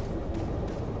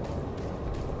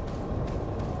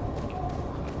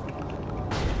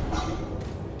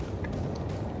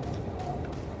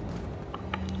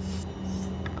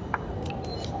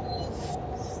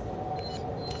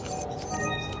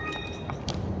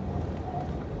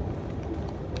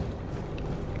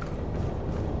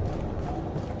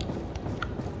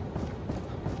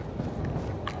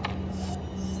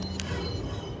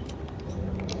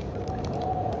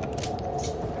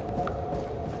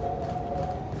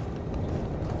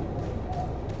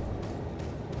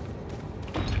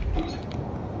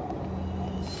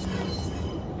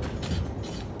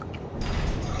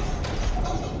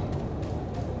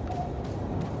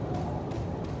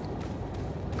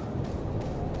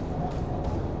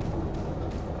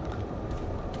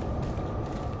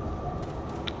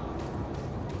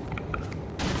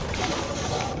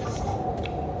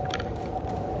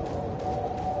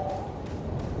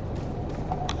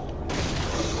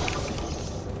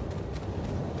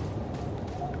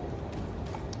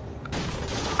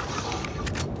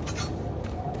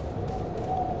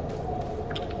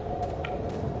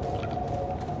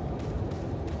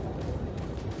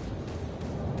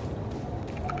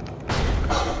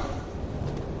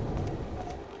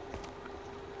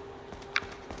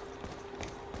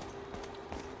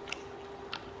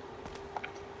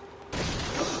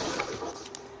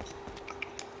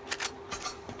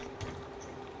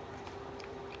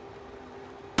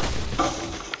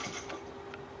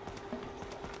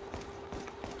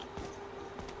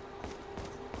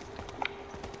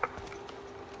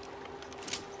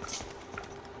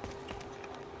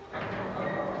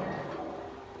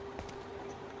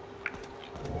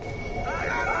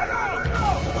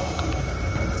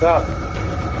 What's up?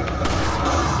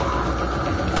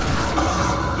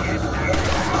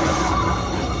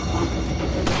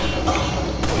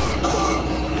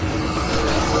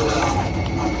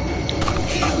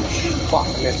 Fuck, I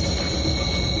missed.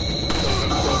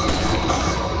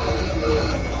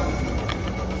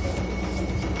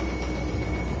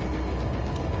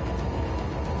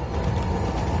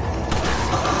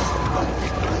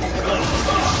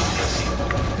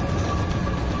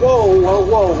 Whoa, whoa,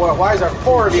 whoa, whoa, why is there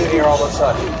 4 of you here all of a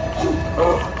sudden?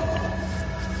 Ugh.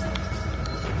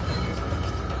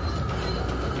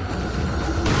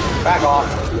 Back off.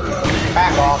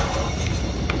 Back off.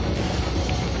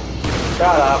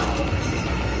 Shut up.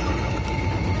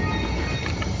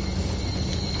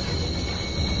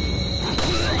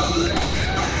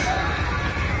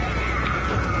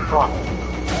 Come on.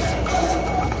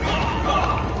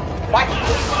 What?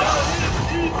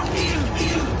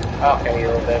 Okay, you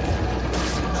little bitch.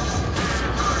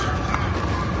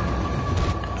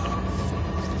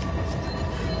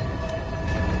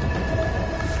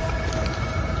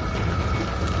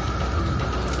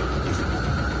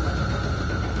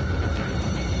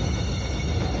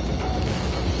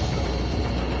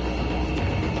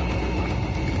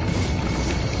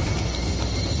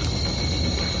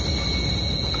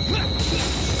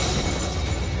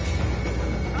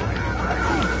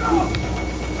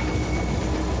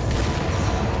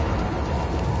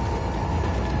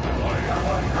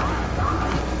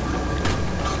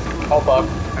 Oh fuck,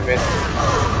 I missed.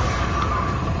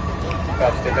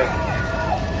 Got stupid.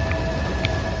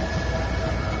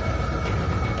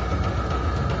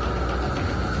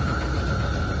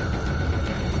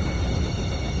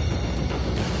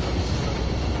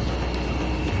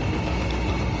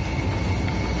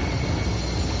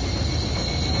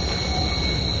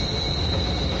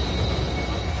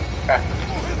 Okay.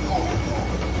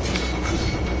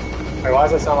 Wait, why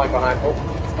does it sound like behind? Oh,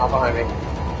 it's not behind me.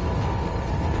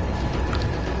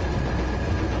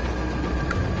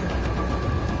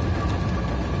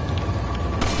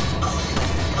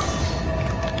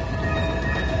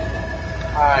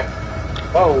 Alright.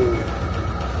 Whoa.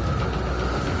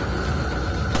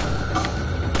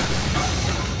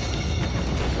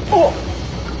 Oh!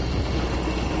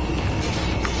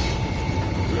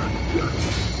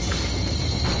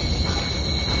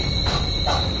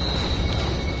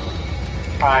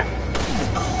 Alright.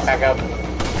 Back up.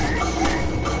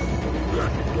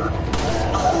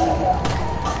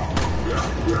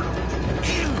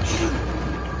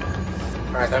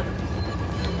 Alright then.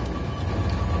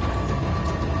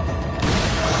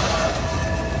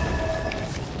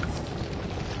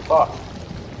 Fuck.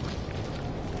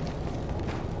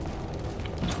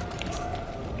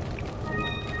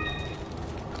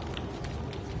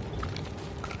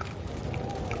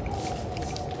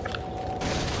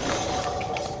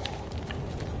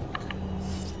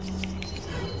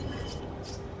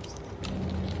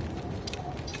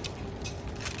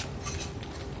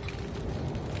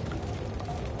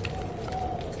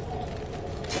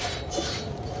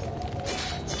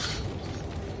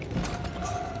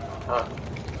 Huh.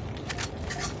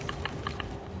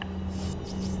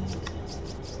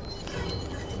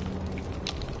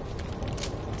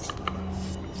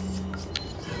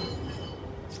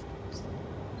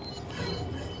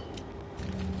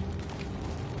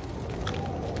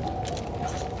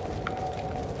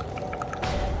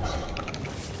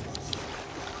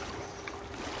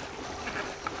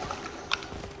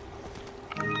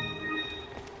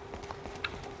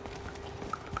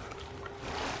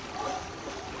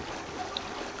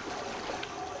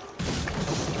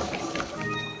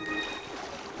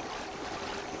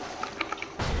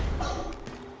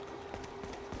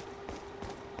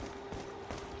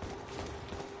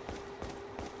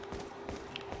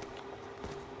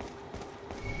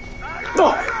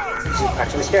 Oh!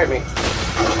 Actually scared me.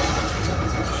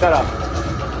 Shut up.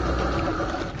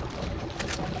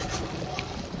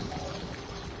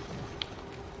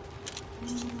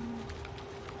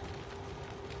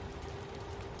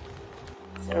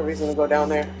 Is there a reason to go down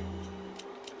there?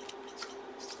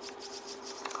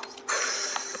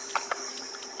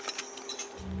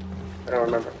 I don't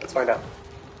remember. Let's find out.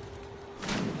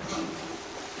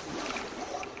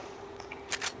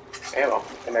 Ammo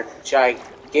and a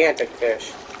gigantic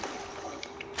fish.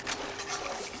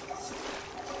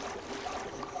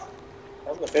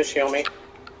 Doesn't the fish heal me?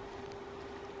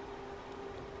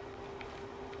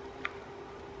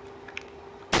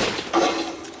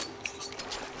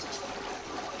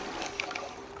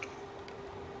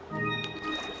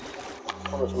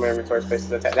 How much of my inventory space does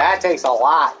that take? That takes a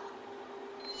lot.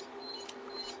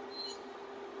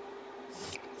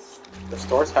 The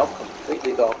store's help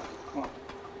completely though.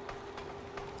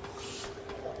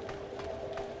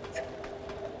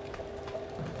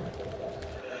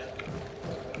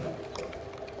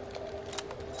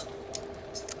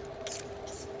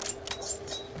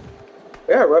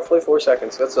 Yeah, roughly 4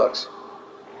 seconds. That sucks.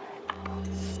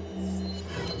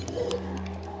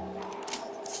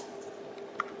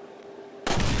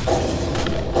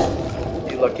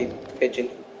 You lucky pigeon.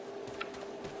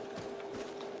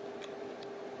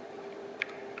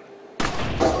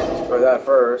 Try that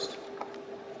first.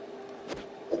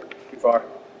 Too far.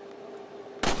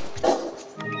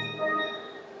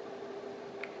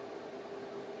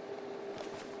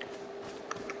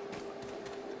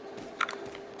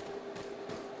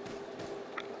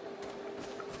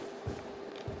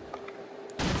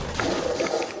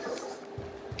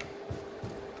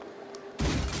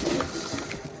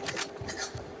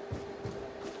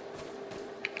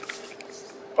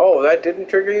 Oh, that didn't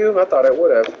trigger you? I thought it would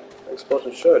have. The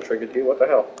explosion should have triggered you. What the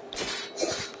hell?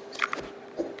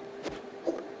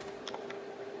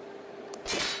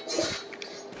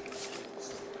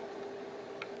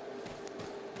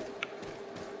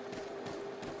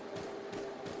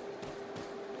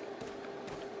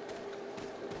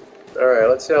 Alright,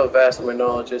 let's see how vast my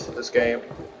knowledge is of this game.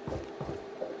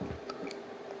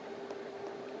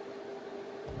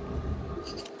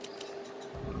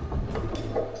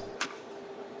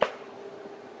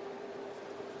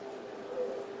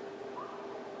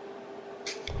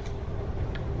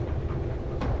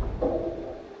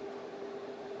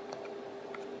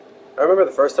 I remember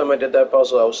the first time I did that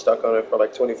puzzle, I was stuck on it for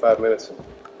like 25 minutes.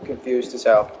 Confused as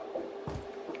hell.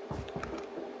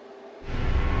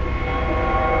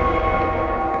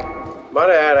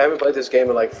 Might add, I haven't played this game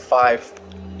in like 5,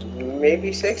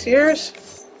 maybe 6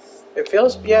 years? It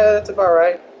feels, yeah, that's about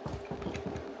right.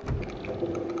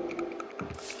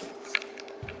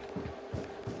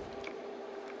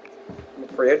 I'm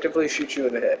gonna preemptively shoot you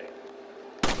in the head.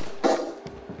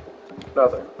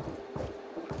 Nothing.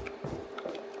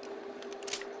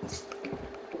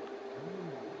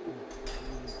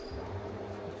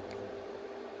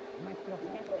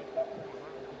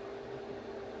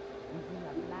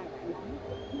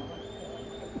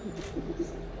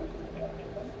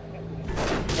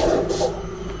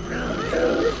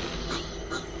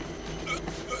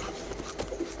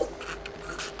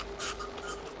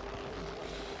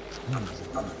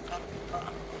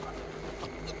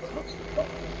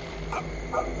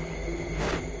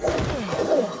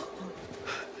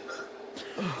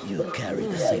 You carry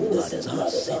the same blood as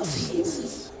us, it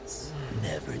seems.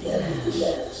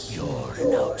 Nevertheless, you're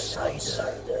an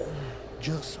outsider.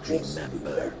 Just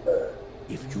remember,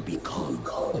 if you become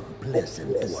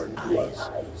unpleasant to our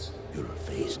eyes, you'll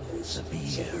face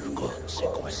severe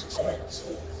consequences.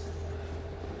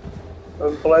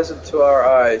 Unpleasant to our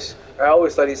eyes. I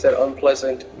always thought he said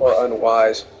unpleasant or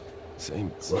unwise.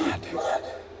 Same blood.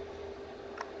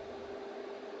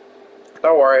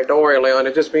 Don't worry, Leon.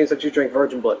 It just means that you drink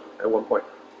virgin blood at one point.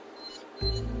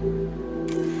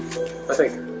 I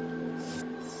think.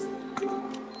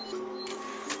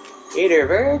 Either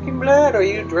virgin blood or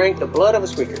you drank the blood of a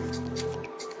squeaker.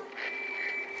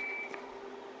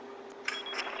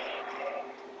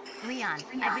 Leon,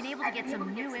 I've been able to get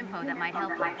some new info that might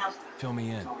help you. Fill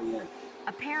me in.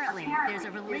 Apparently, there's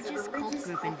a religious cult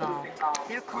group involved.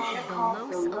 They're called the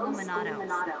Los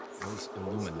Illuminados. Those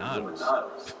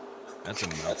Illuminados. That's a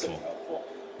mouthful.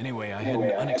 Anyway, I had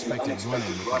an unexpected run-in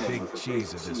with the big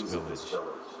cheese of this village.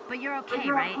 But you're okay,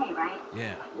 right?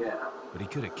 Yeah. But he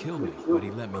could have killed me, but he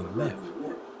let me live.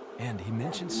 And he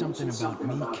mentioned something about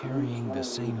me carrying the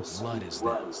same blood as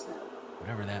them.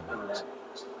 Whatever that means.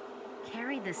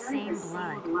 Carry the same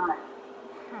blood.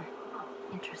 Huh.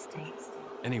 Interesting.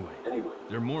 Anyway,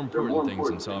 there are more important things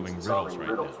than solving riddles right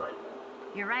now.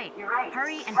 You're right.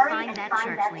 Hurry and find that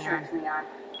church, Leon.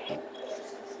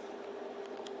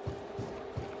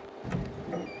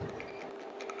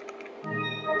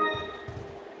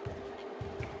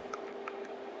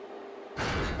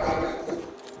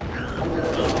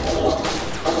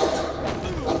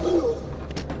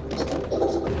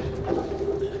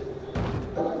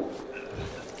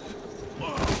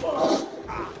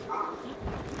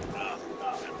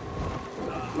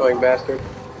 Annoying bastard.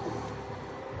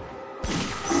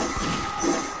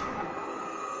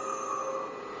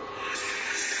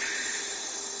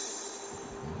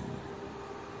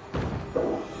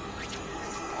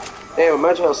 Damn,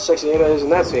 imagine how sexy Ada is in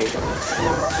that scene.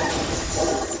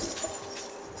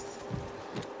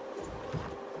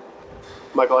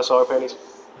 Michael, I saw her panties.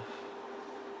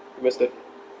 You missed it.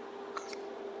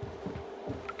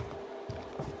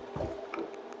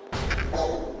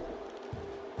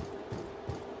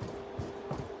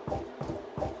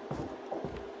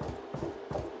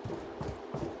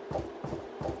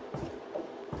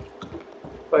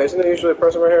 Wait, isn't there usually a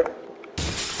person right here?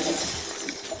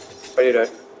 Why do you die?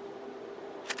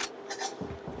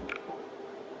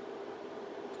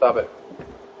 Stop it.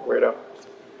 Weirdo.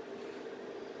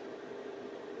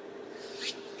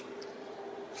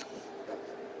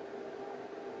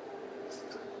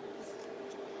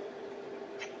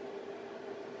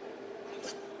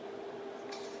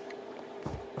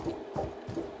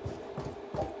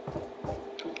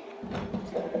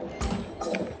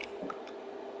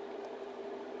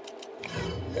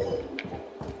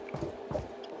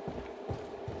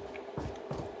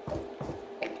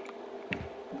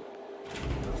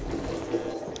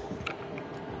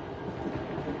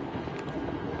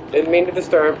 Didn't mean to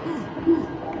disturb.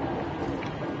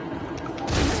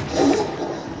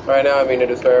 Right now I mean to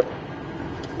disturb.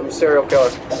 I'm a serial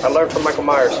killer. I learned from Michael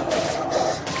Myers.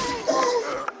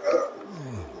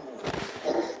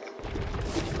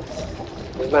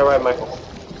 Isn't that right, Michael?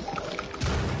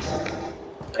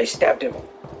 I stabbed him.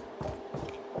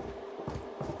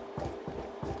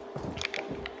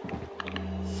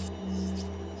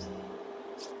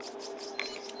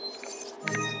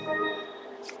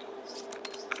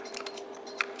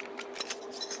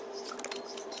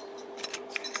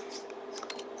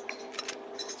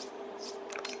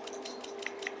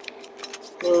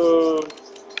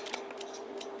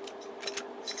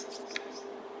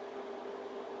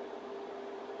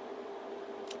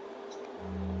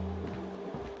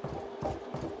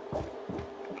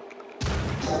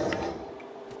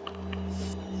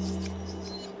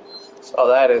 Saw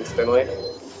that instantly.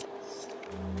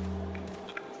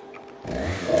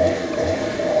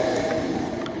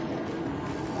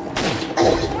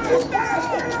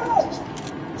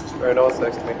 Alright, no one's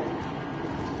next to me.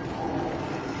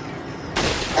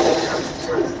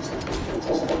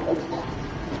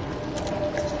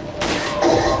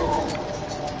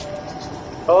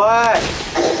 What?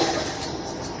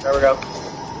 There we go.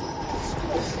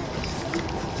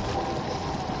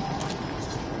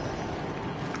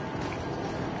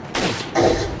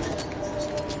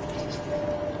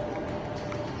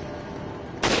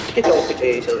 Potato,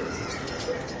 potato.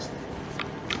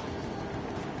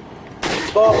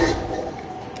 Bob,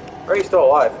 are you still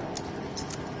alive?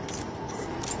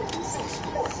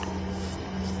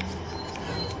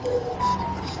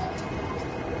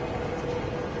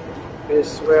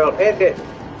 This will hit it.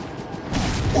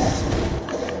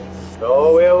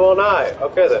 No, we will not.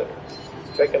 Okay then.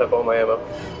 It's picking up all my ammo.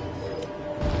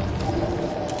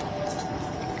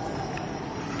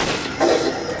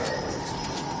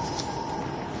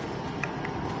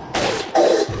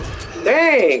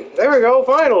 Dang! There we go,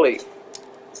 finally!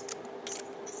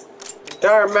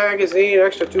 Entire magazine,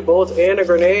 extra 2 bullets, and a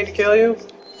grenade to kill you?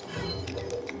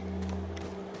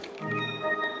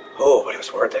 Oh, but it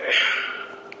was worth it.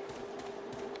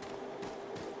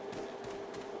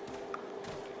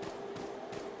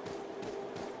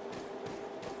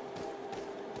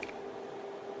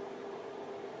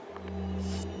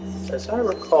 As I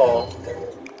recall...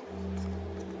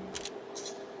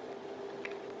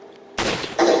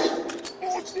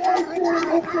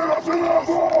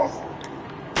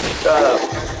 Shut up.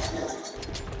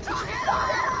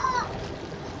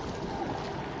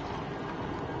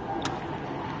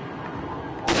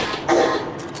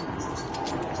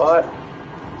 What?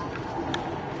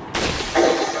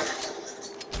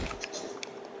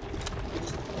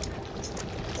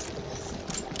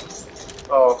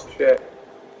 Oh, shit.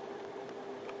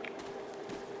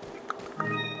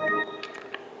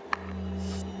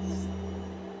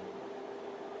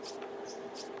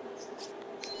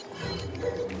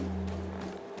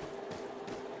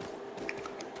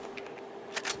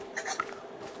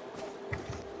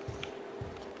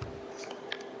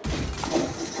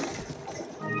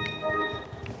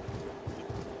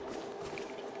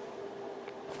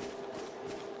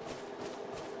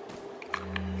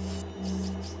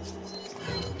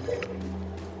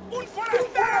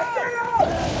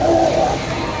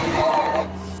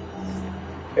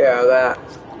 Yeah, that.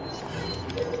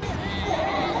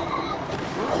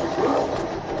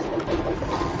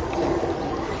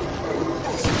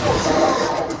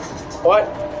 What?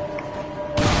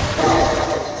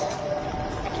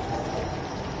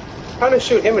 Trying to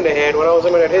shoot him in the head when I was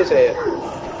aiming at his head.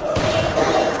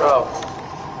 Oh.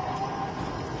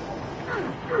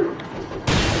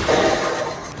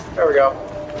 There we go.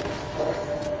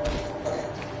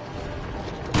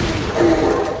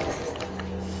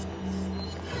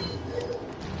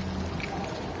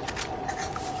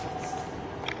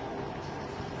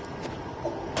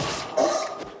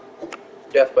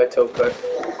 Death by toe cut.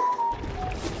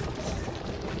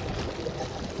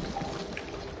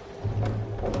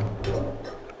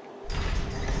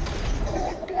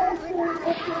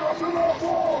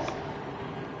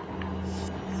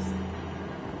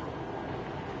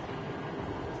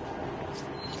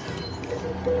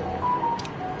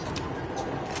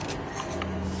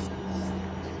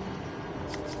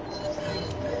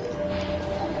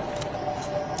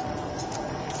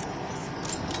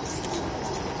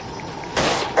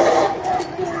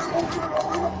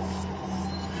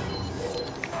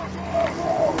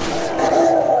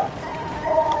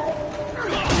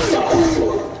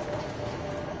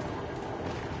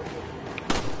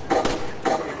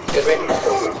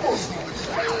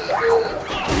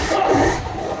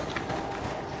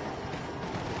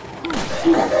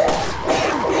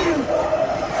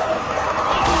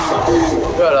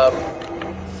 Shut up.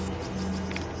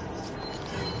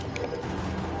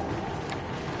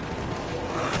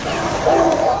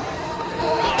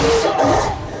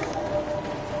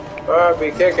 I'll be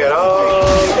kicking all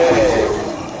day.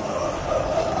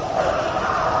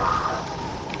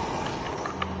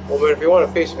 Well, but if you want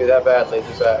to piece me that badly,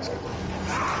 just ask.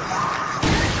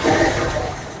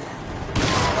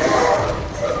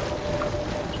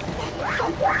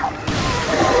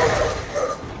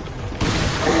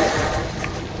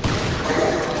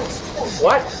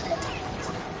 What?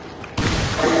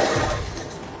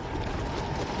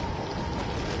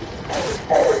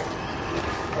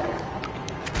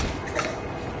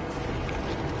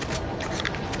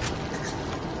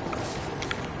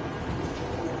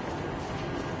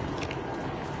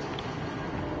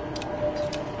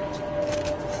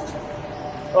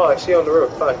 Oh, I see you on the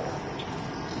roof. Fine.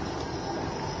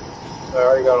 I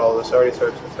already got all this. I already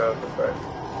searched this out. That's right.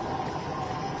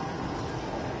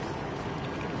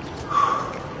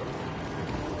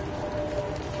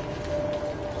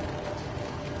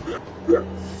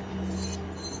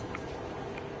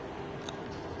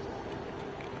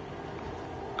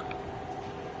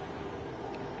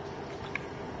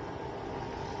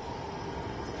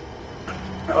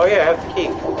 Oh yeah, I have the key.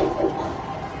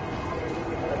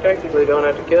 I technically don't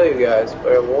have to kill you guys,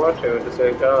 but I want to at the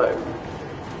same time.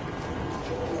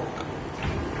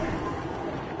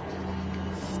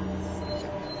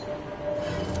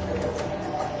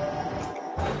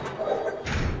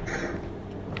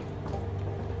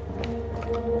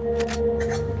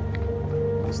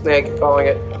 Snake, calling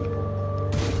it.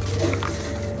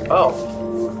 Oh.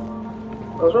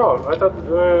 I was wrong. I thought...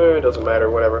 it doesn't matter,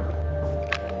 whatever.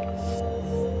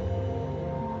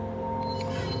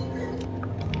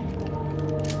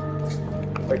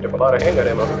 Picked up a lot of handgun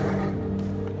ammo.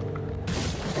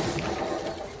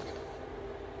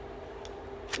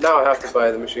 Now I have to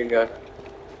buy the machine gun.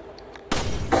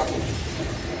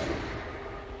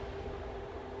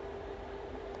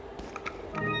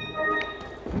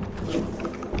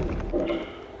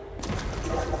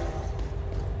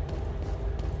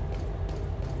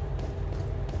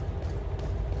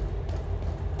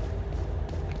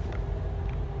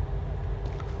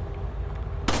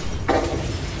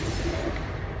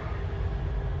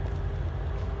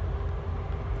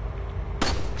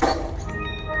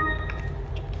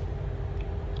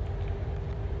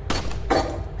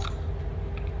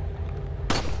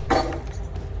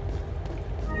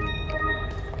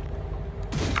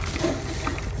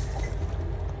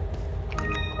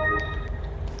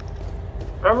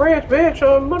 I'm rich, bitch.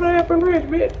 I'm mother effing rich,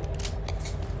 bitch.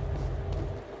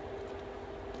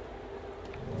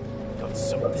 Got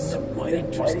something that might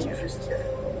interest you.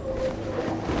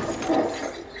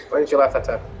 Why didn't you laugh that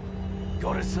time?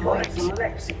 Got a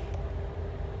selection.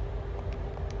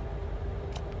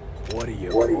 What are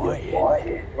you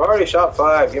buying? I've already shot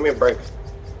 5. Give me a break.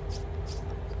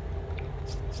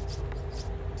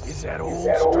 Is that old,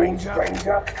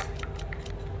 stranger?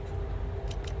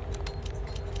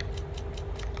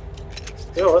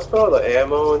 You know, let's put all the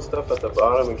ammo and stuff at the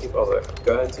bottom and keep all the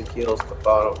guns and heals at the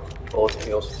bottom. Bullets and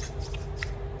heals.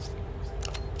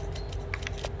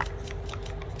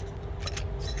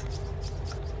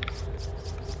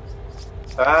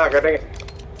 Ah, god dang it.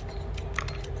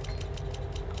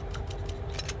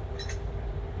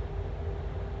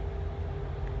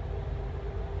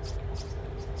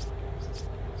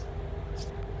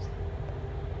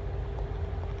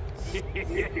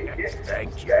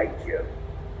 Thank you.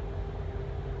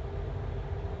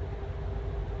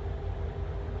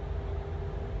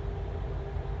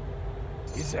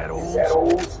 Is that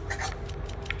old?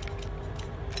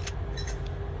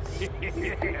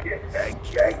 Thank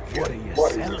you.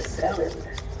 What are you selling?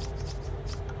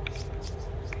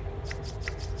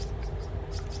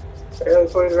 Yeah,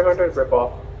 2300 rip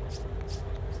off.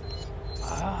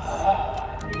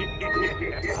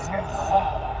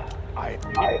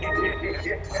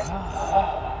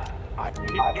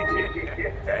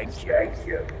 Thank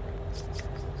you.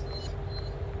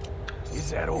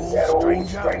 Is that old,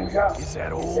 stranger? Is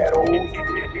that old?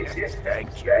 Thank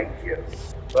you.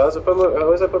 Well,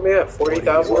 what does that put me at?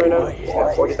 40,000 right now?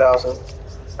 Yeah, 40,000.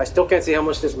 I still can't see how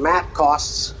much this map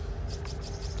costs.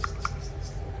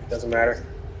 Doesn't matter.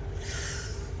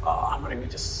 Oh, I'm gonna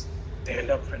need to stand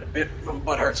up for a bit. My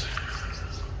butt hurts.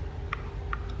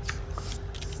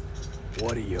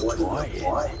 What are you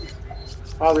buying?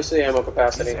 Obviously, ammo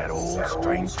capacity. Is that old,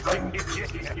 stranger?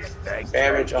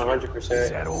 Damage 100%. Is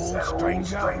that old,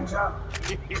 stranger?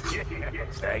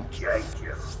 Thank you.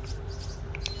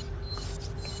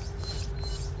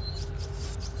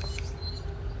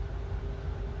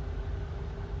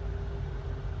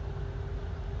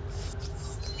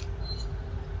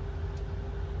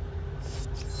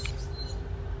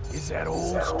 Is that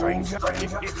old, stranger?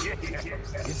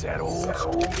 Is that old?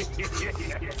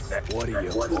 What are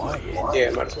you buying?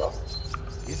 Yeah, might as well.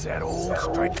 Is that old,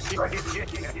 stranger?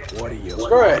 What are you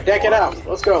Screw it, deck it out.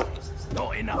 Let's go.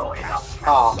 Not enough cash.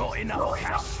 Ah, Not enough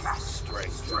cash.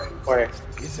 Stranger. wait.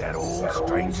 Is that old,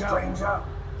 stranger?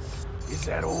 Is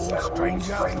that old,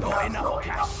 stranger? Not enough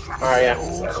cash. Alright, yeah.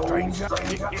 Old stranger.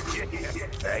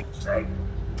 Thank you.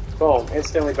 Boom,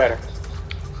 instantly better.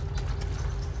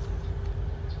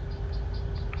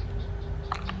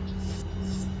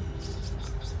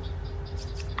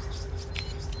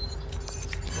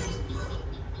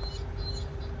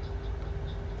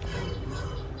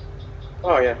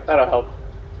 Oh yeah, that'll help.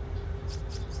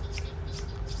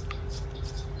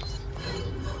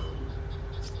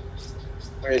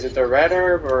 Wait, is it the red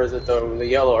herb or is it the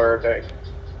yellow herb that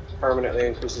permanently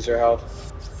increases your health?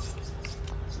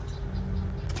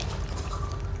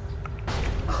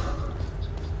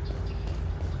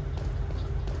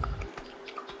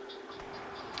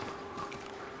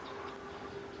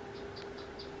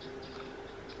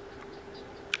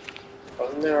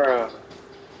 Wasn't there a...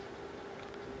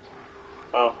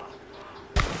 Oh.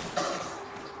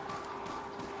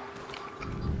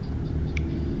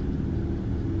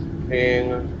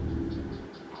 Being...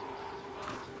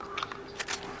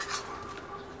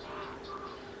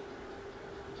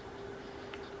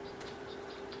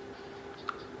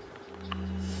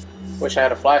 Wish I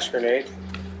had a flash grenade.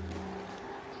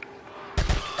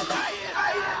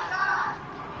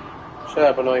 Shut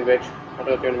up, annoying bitch. I'll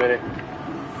do it in a minute.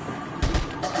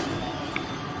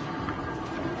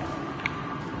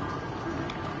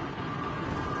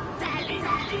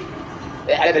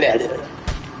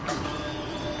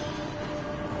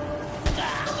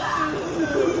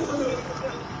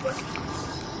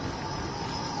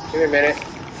 Give me a minute.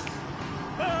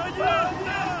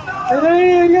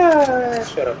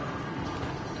 Shut up.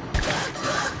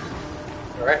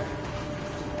 Alright.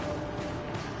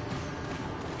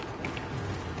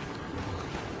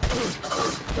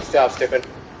 Good job, Stupid.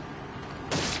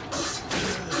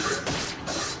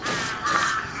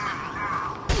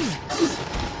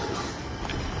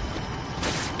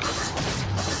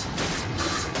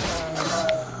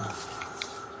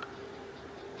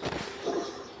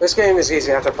 This game is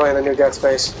easy after playing the new Dead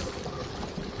Space.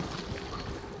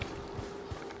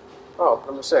 Oh,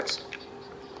 number 6.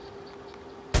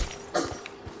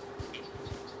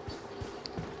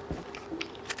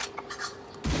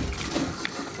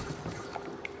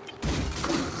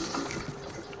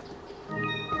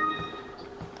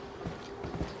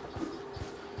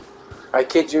 I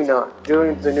kid you not.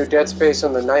 Doing the new Dead Space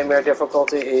on the Nightmare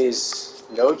difficulty is,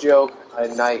 no joke, a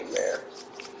nightmare.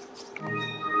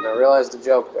 And I realized the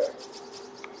joke there.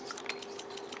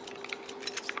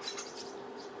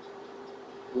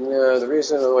 No, the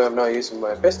reason why I'm not using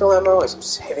my pistol ammo is I'm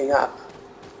saving up.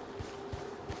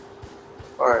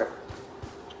 Alright.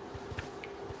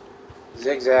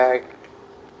 Zigzag.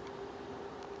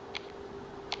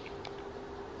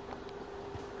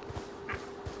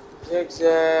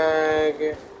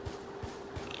 Zigzag.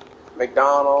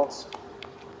 McDonald's.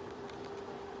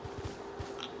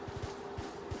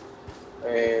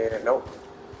 And nope.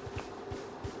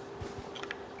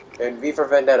 And V for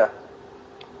Vendetta.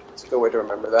 That's a good way to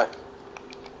remember that.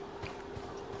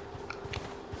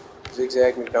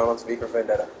 Zigzag, McDonald's, V for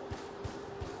Vendetta.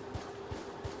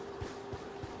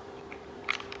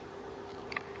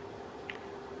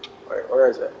 Wait, where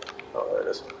is it? Oh, there it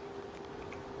is.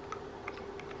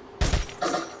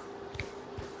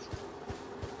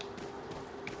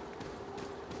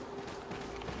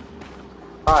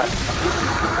 Hi.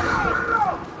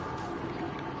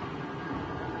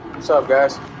 What's up,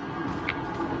 guys?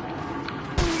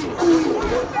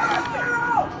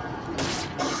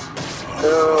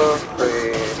 2,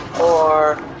 3,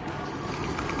 4.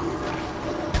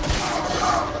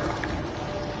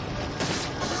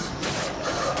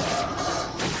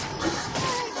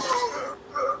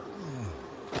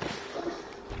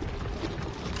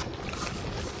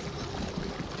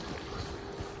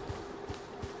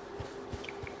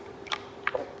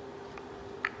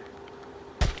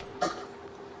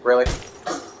 Really?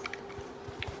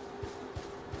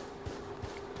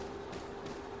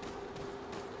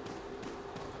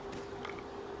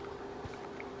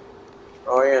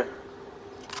 Oh yeah.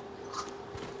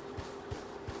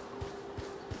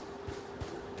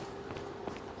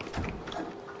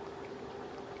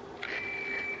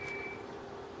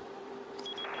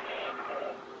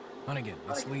 Hunnigan,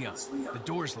 it's Leon. The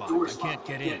door's locked. I can't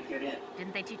get in.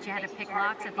 Didn't they teach you how to pick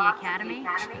locks at the academy?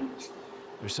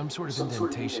 There's some sort of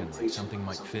indentation, like something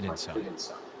might fit inside.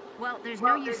 Well, there's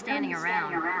no use standing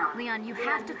around. Leon, you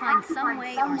have to find some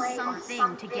way or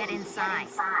something to get inside.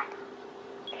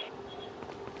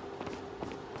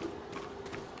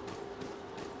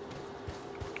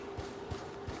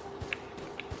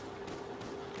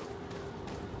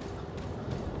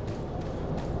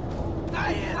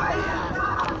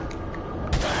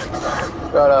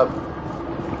 Shut up.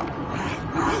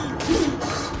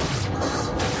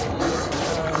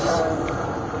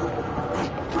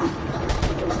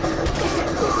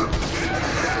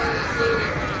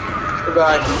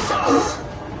 Goodbye.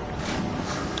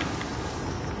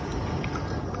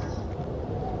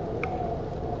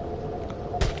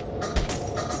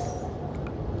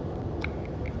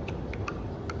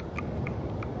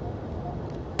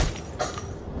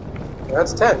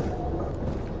 That's 10.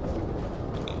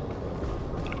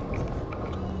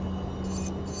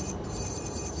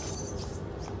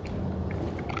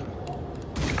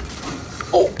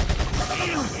 Oh!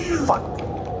 Fuck.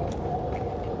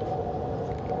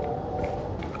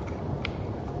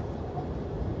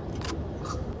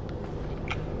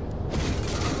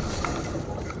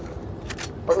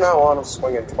 From now on, I'm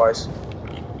swinging twice.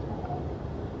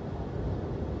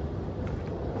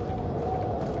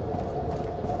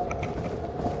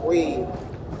 Wee.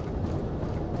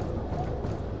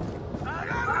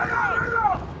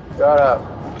 Shut up.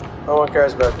 No one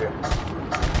cares about you.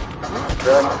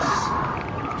 Really?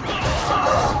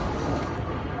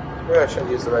 Maybe I should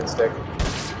use the red stick.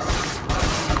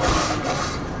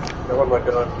 Okay, what am I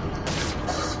doing?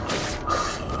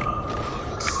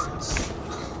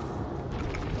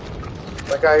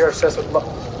 that guy, you're obsessed with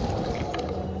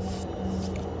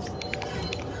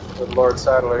Lord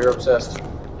Sadler, you're obsessed.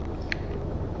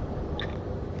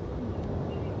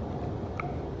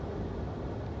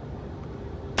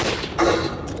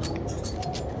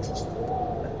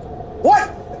 What?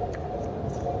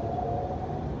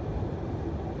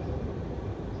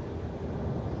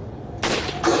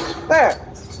 There.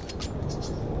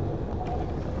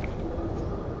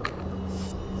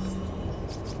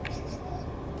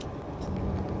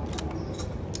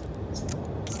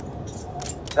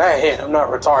 Hey, I'm not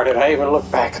retarded. I even look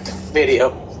back at the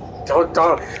video. Don't,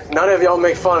 none of y'all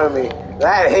make fun of me.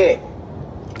 That hit.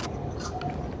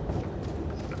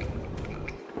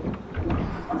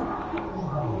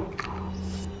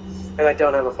 And I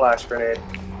don't have a flash grenade.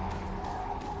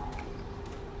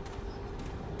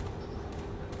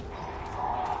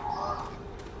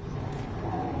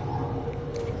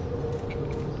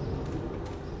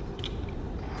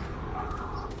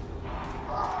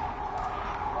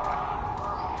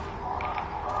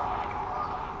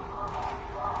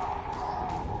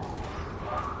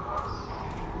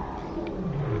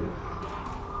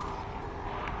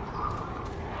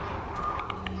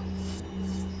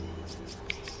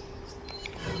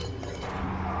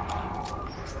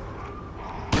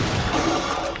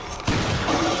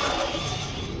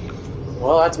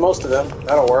 Well, that's most of them.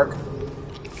 That'll work.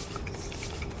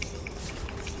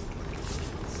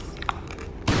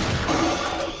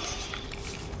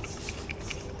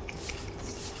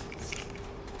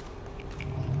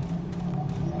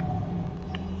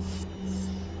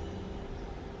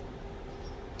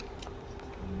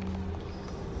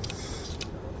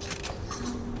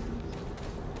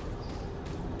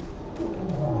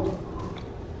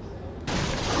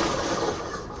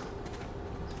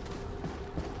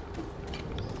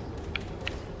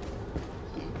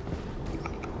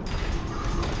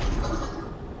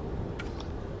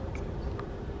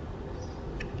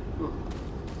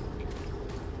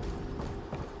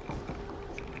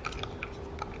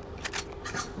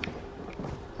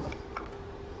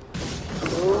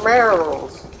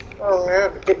 Barrels. Oh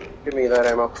man, give me that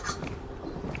ammo.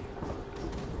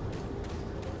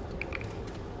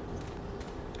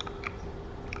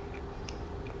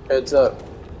 Heads up.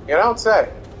 You don't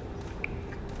say.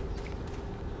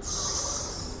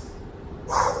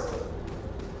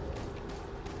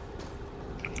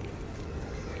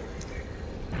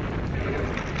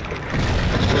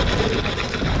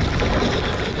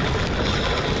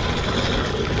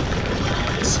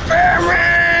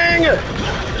 Spamming!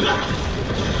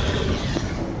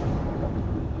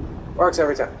 Works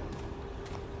every time.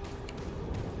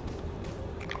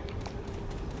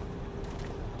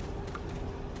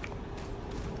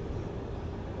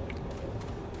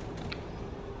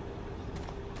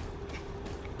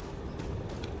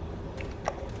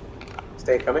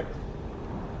 Stay coming.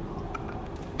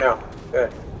 No,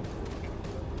 good.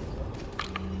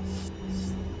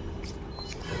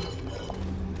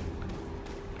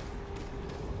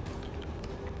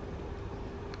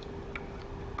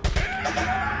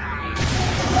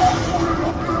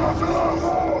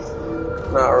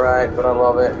 Not right, but I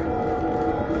love it.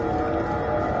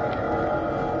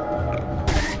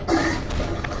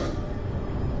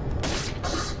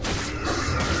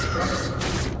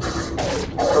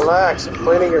 Relax, I'm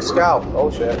cleaning your scalp. Oh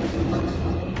shit.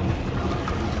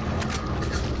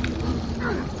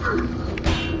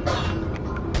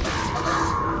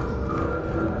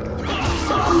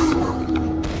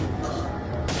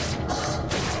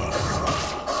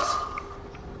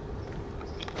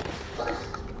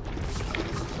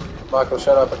 Michael,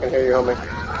 shut up, I can hear you, homie.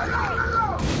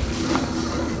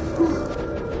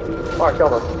 Oh, I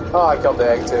killed him. Oh, I killed the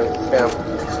egg too. Damn.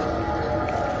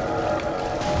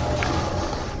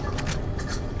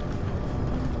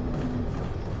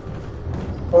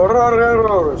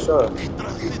 Shut up.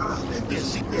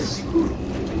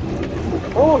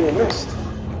 Oh, you missed.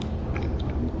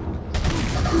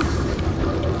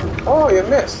 Oh, you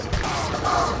missed.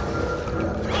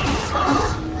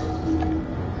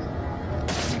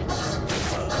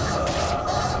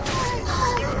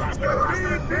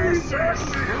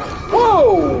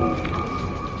 Whoa!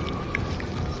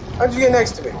 How'd you get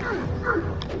next to me?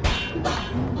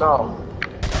 No.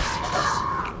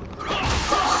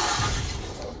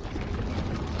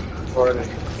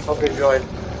 Hope you enjoyed.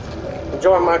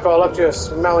 Enjoy, Michael. I left you a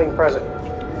smelling present.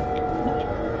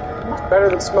 It's better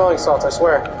than smelling salts, I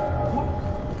swear.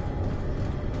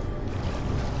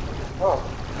 Oh.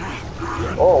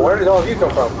 Oh, where did all of you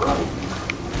come from?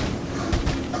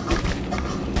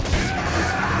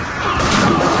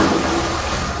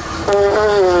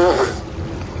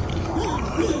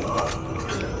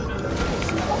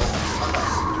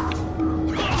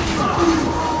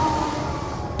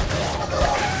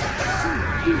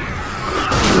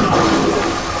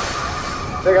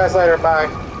 See you guys later. Bye.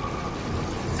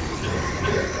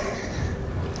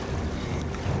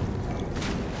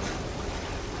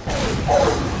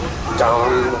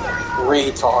 Dumb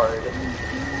retard.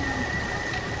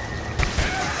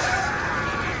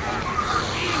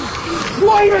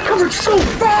 Why you recovered so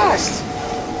fast?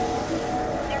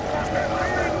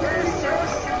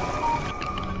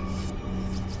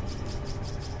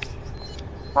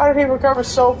 How did he recover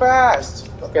so fast?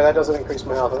 Okay, that doesn't increase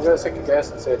my health. I'm gonna take a guess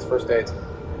and say it's first aid.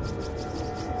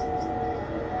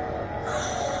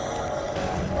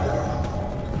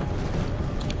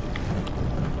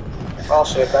 Oh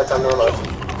shit, that's on their left.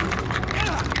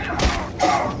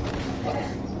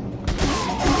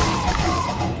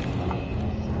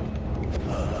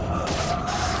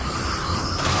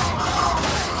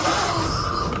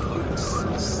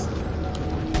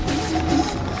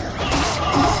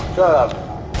 Shut up.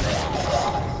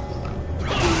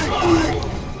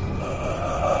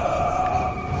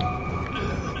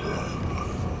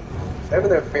 Maybe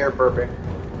they're fear burping.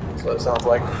 That's what it sounds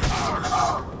like.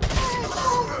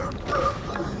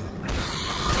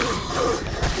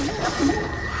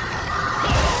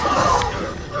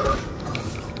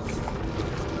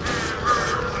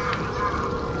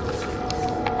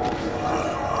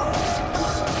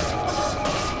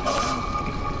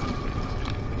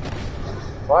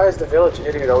 Why is the village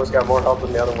idiot always got more health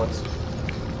than the other ones?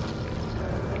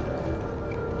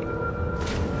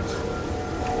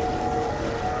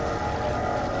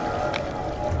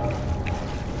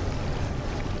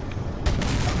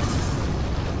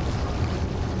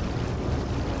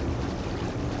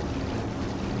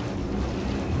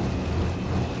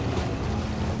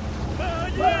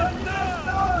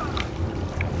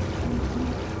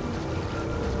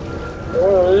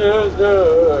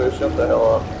 Shut the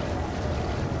hell up.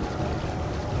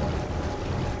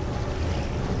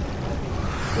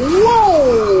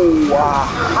 Whoa!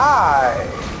 Hi!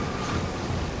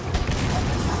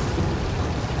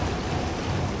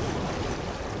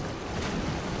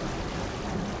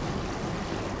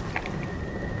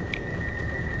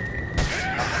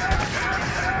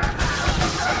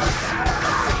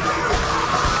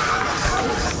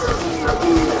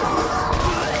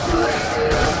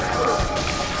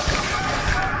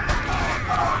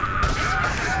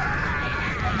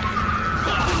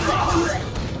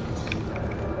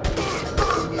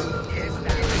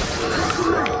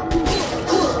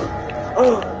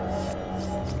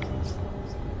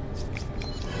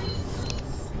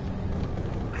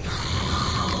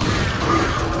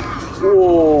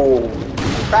 Whoa!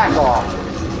 Back off!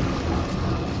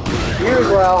 You as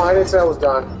well, I didn't say I was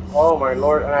done. Oh my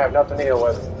lord, and I have nothing to heal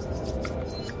with.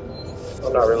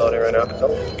 I'm not reloading right now.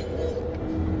 Nope.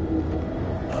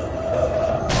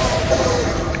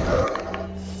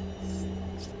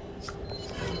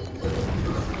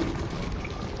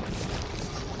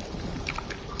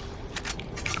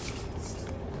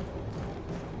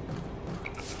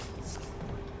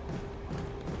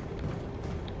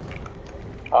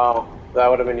 Oh, that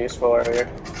would have been useful earlier.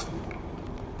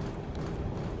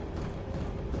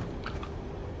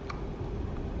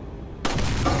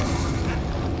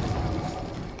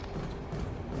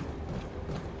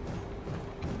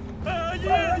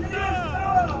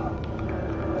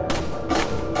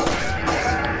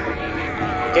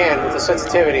 Again, with the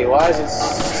sensitivity, why is it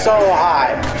so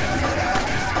high?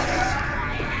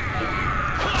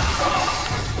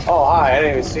 Oh, hi, I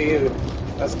didn't even see you.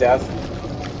 That's death.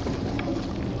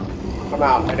 Come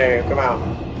out, I dare you, come out.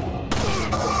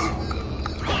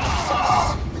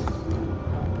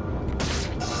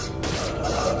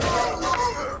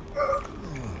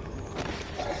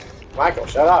 Michael,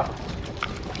 shut up.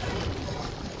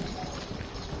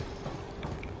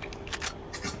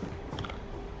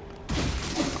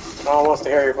 No one wants to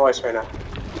hear your voice right now.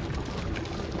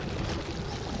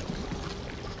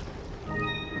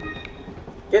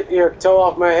 Get your toe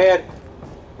off my head.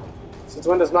 Since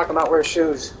when does knock him out wear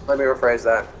shoes? Let me rephrase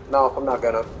that. No, I'm not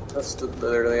gonna. That's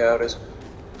literally how it is.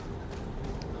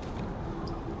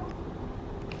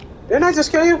 Didn't I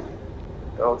just kill you?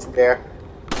 Don't you dare.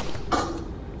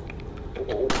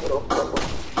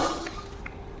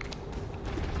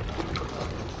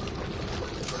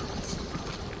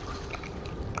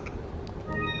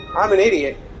 I'm an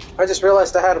idiot. I just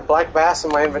realized I had a black bass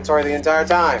in my inventory the entire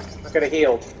time. I could have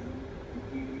healed.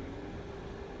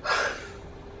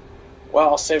 Well,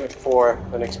 I'll save it for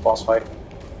the next boss fight.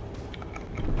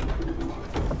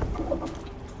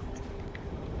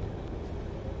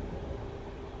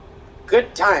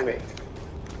 Good timing.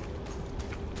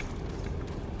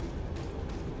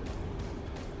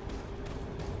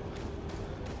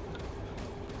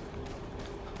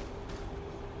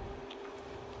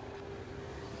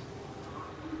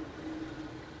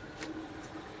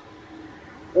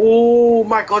 Oh,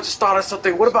 Michael, I just thought of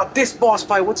something. What about this boss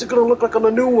fight? What's it gonna look like on the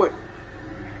new one?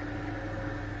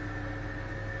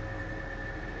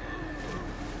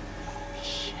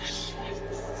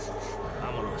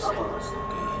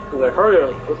 He's like, hurry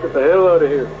up, let's get the hell out of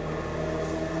here.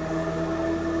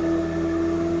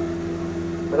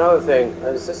 Another thing,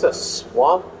 is this a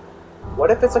swamp? What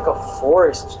if it's like a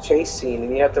forest chase scene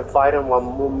and you have to fight him while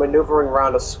maneuvering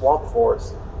around a swamp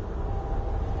forest?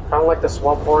 Kind of like the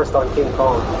swamp forest on King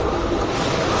Kong.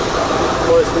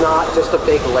 Where it's not just a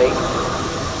big lake.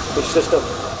 It's just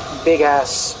a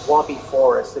big-ass swampy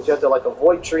forest that you have to like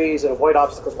avoid trees and avoid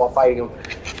obstacles while fighting them.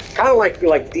 Kind of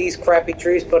like these crappy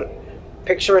trees, but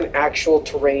picture an actual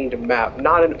terrained map,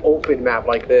 not an open map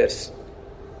like this.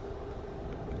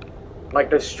 Like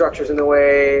there's structures in the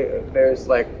way, there's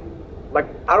like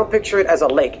I don't picture it as a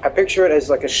lake. I picture it as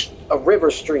like a river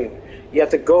stream. You have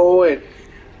to go and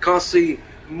constantly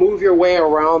move your way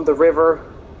around the river,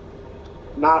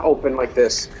 not open like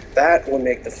this. That would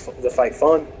make the fight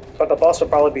fun, but the boss would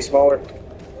probably be smaller.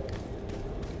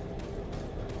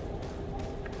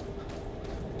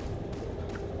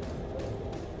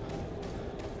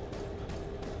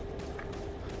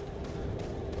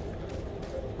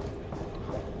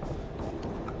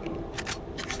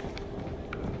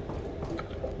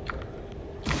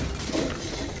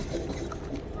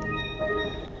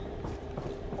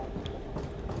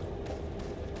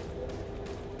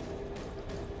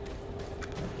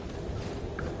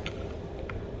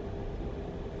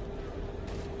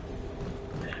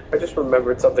 I just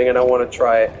remembered something and I want to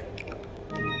try it.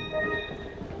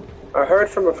 I heard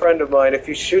from a friend of mine, if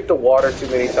you shoot the water too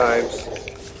many times,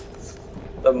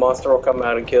 the monster will come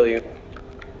out and kill you.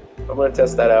 I'm going to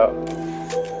test that out.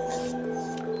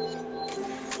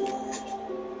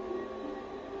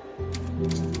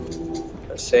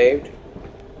 I saved.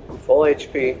 I'm full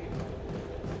HP.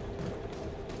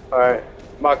 Alright.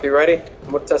 Mark, you ready?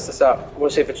 I'm going to test this out. I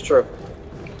want to see if it's true.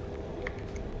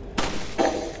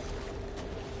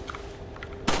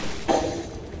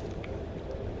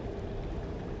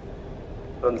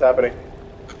 Nothing's happening.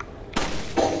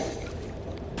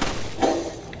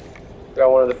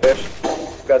 Got one of the fish.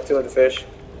 Got two of the fish.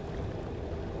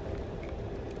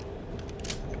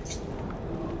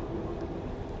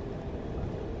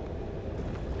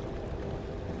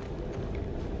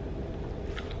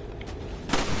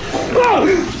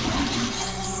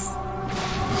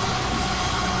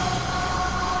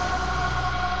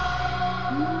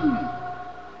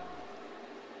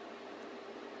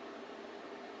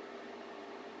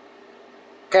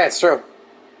 Okay, it's true.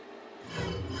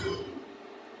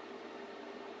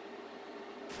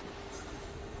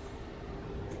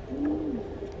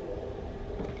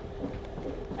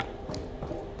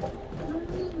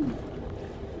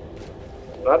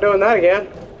 Not doing that again.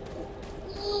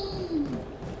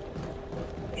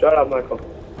 Shut up, Michael.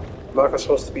 Michael's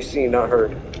supposed to be seen, not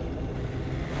heard.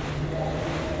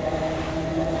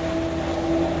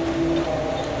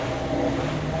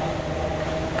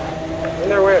 In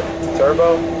there with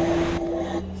turbo?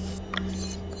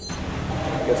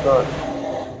 Guess not.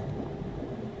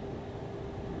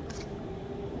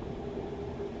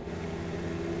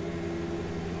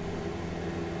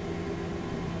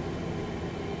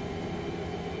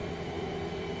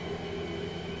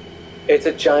 It's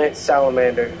a giant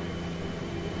salamander.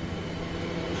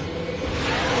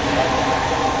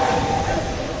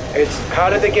 It's how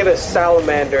did they get a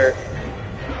salamander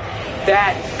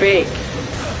that big?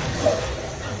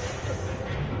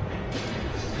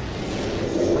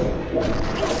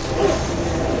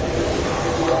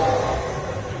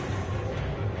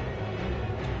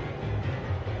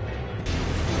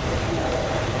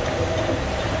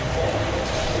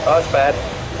 Oh, it's bad.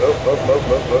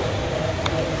 Move.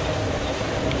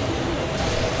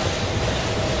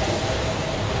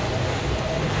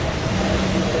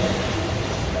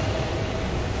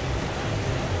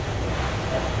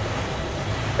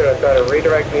 Gonna try to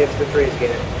redirect me into the trees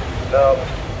again. No.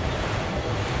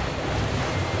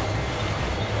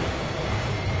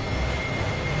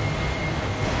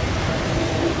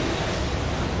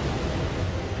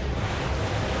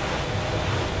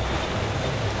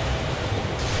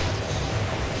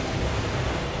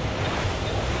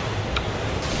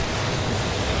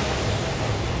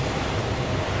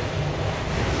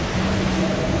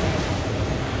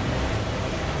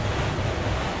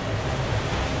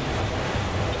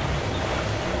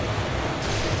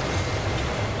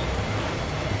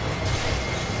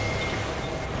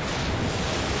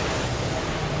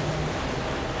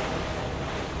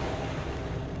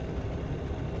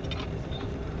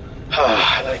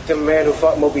 Like the man who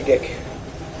fought Moby Dick.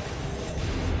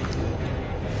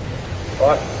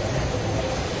 What?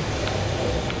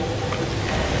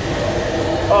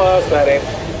 Oh, that's bad aim.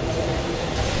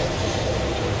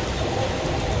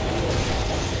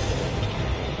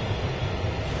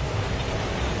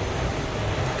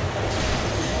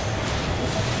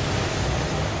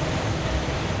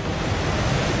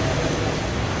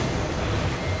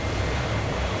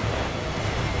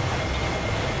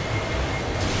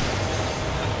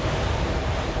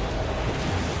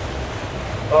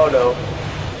 Oh no.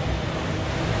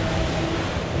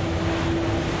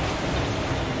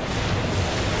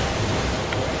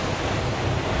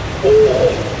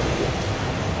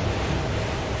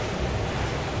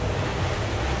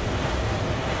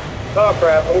 Oh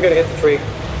crap, I'm gonna hit the tree.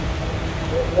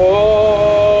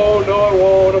 Oh, no I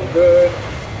won't, I'm good.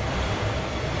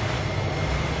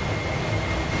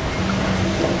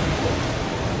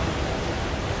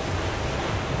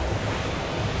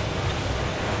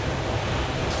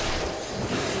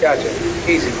 Gotcha,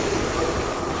 easy.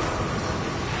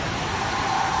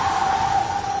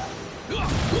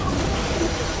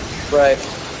 Right.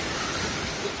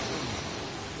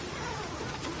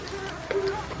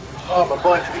 Oh, my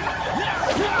butt.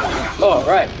 Oh,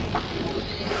 right.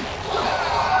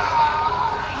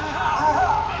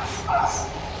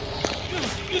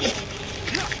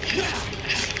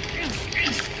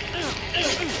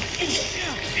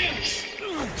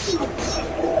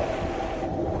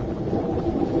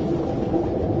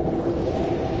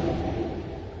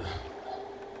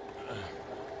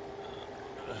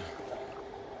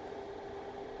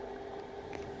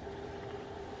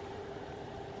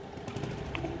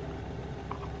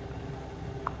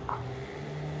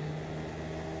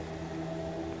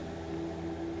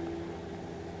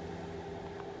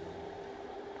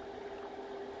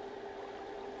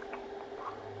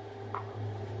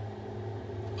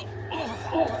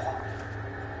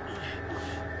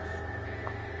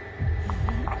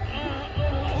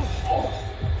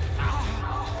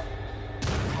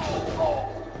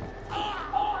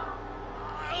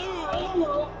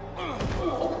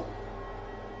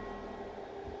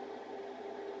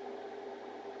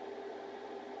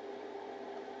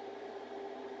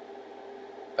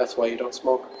 That's why you don't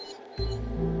smoke.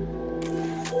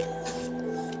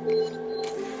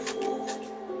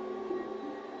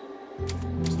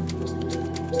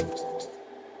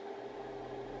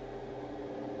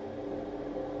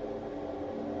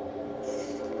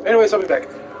 Anyways, I'll be back.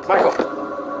 Michael,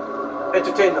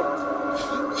 entertain them.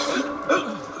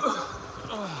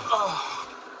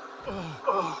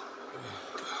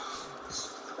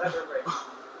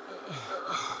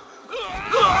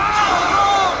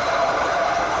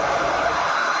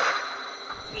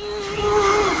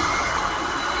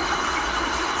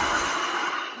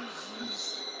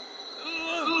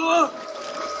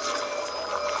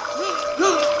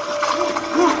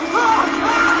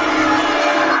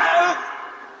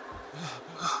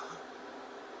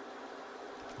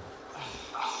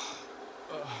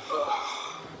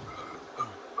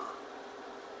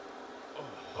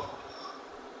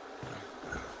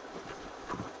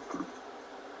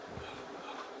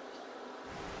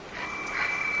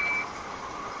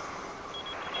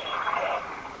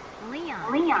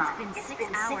 Leon, it's been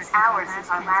 6 hours since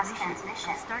our last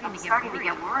transmission. I'm starting to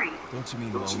get worried. Don't you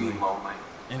mean lonely?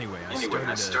 Anyway,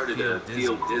 I started to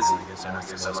feel dizzy. I guess I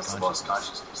must have lost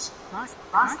consciousness. Lost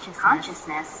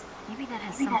consciousness? Maybe that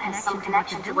has some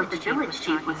connection to what the village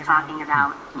chief was talking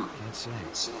about. Can't say.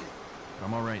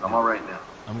 I'm all right now.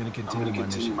 I'm going to I'm continue going to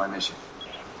continue my my mission.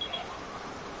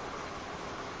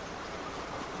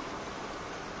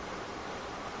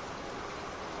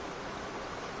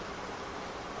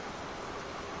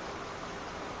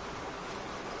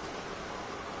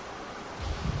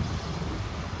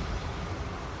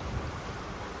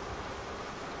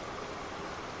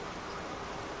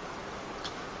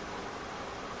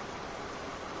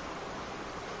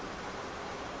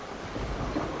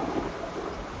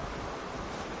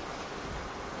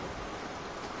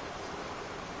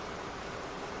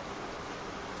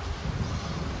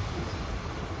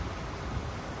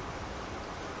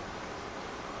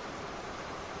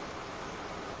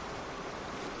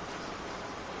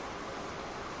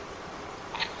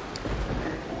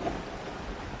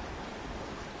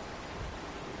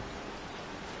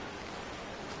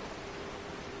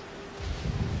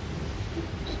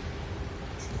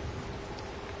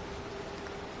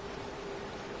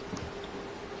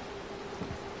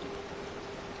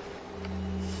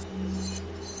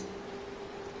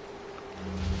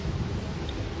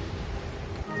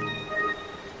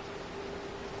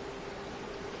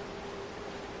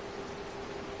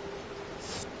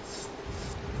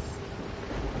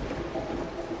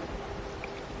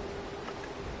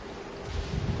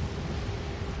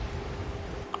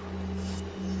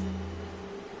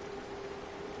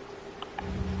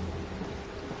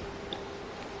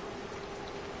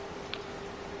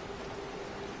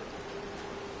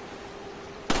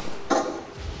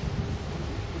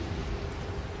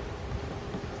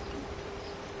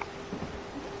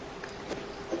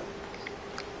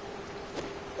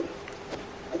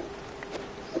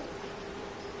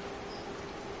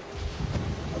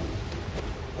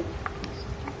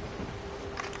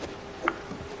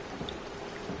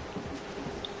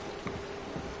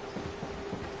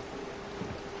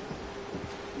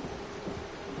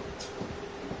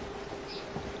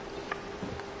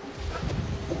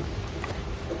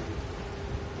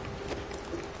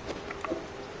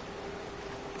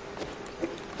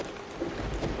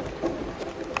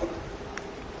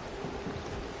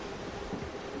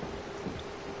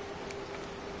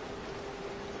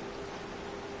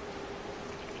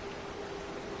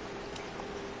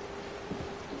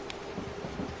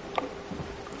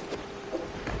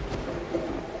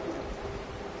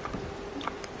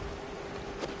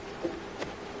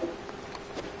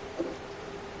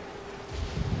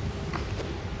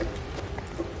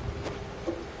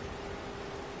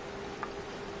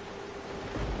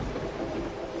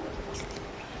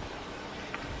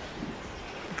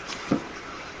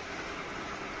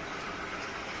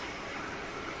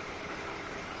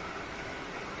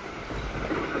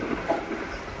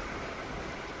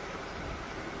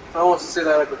 I want to see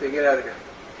that look with you. Get out of here.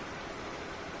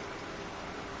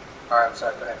 Alright, I'm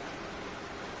sorry. Go ahead.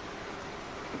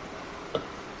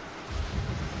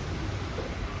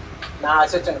 Nah, I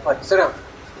sit you in the plate. Sit down.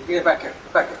 Get back here.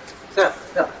 Back here. Sit down.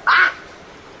 Sit down. Ah!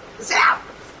 Sit down!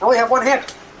 I only have one hand.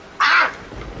 Ah!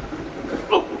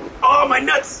 Oh, my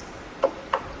nuts!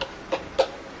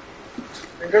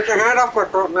 Get your hand off my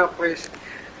throat now, please.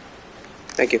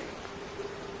 Thank you.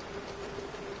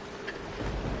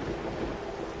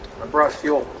 I brought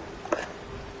fuel.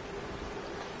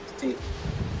 Steve.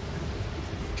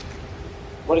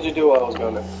 What did you do while I was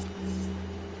gone there?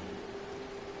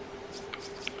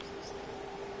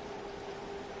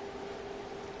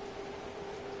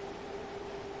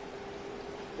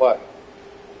 What?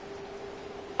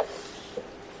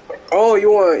 Oh,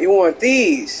 you want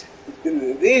these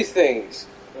things,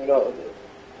 you know,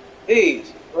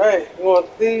 these, right? You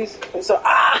want these? And so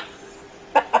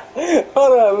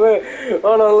hold on, man.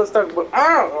 Hold on, let's talk about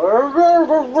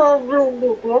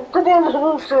come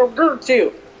on, I'll give it to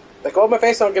you. Like, hold my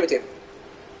face, I'll give it to you.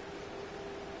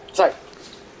 Sorry.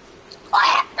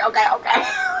 Okay.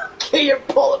 Okay, you're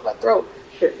pulling my throat.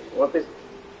 Here, you want this?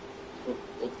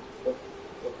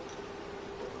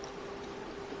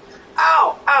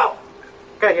 Ow!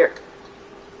 Okay, here.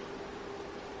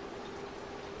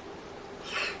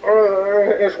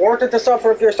 It's worth it to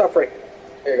suffer if you're suffering.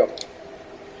 Here you go.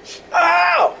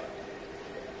 Ow!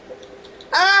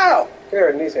 Here,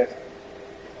 in these hands.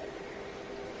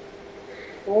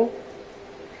 Oh,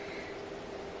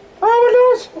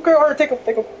 my nose! Okay, alright, take them.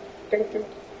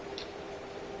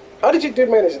 How did you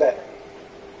manage that?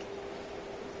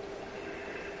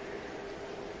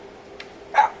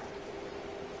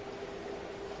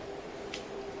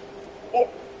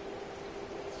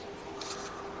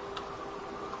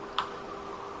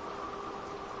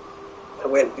 I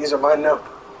win. These are mine now.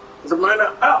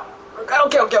 Ow!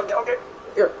 Okay.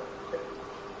 Here.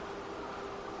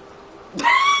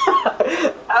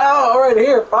 Ow! Alright,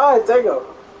 here. Fine, take them.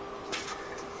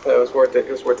 That was worth it.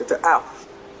 It was worth it to. Ow!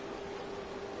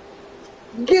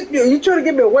 Get me! Are you trying to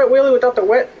give me a wet wheelie without the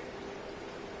wet?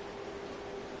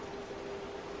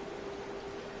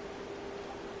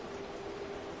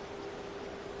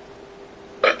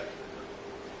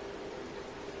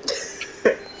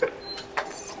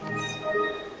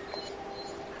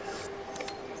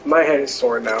 My head is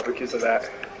sore now because of that.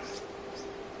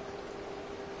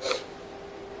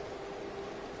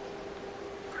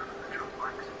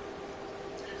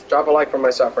 Drop a like for my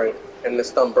suffering and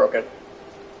this thumb broken.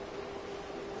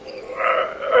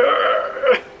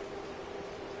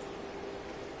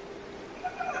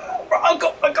 I'll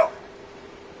go.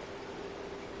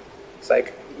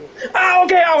 Psych. Oh,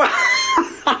 okay.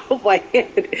 Oh, my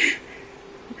head.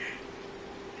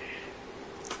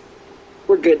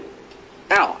 We're good.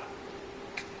 Ow.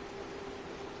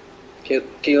 Can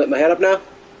you lift my head up now?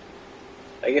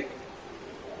 Thank you.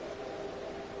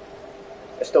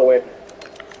 I still win.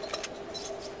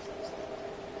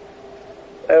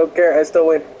 I don't care, I still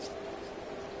win.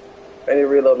 I need to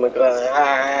reload my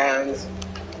guns.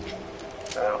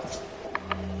 Ow.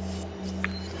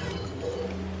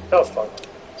 That was fun.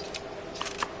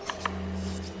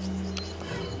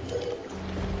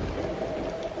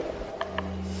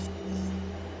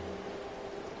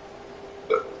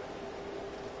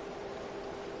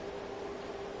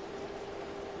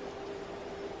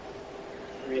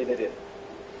 Created it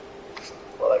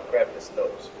while I grabbed his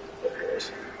nose.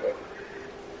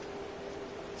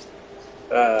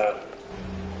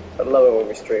 I love it when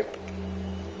we stream.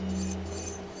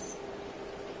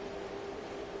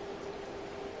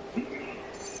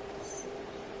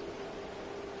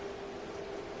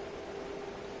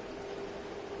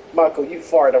 Michael, you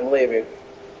fart, I'm leaving.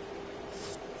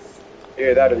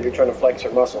 Either that or you're trying to flex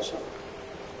your muscles.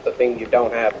 The thing you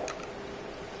don't have.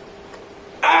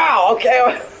 Ow!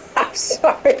 Okay, I'm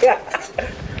sorry.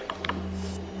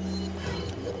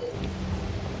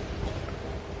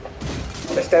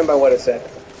 I stand by what it said.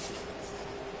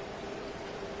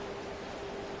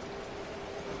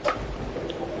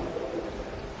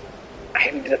 I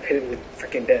ended up hitting the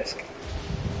freaking desk.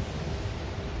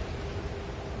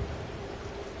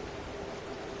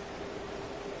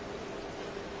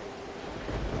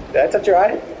 Did I touch your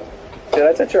eye?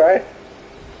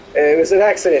 It was an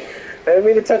accident. I didn't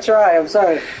mean to touch your eye. I'm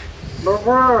sorry.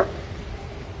 The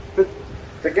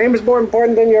game is more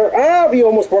important than your... Ah, you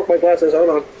almost broke my glasses. Hold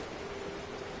on.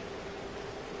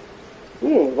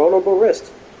 Vulnerable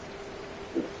wrist.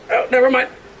 Oh, never mind.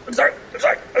 I'm sorry.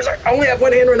 I only have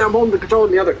one hand right now. I'm holding the control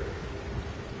in the other.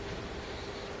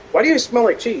 Why do you smell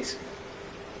like cheese?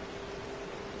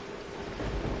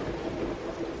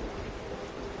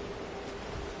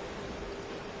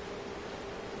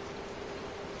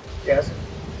 Yes.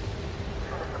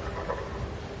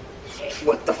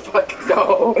 What the fuck?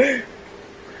 No.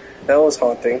 That was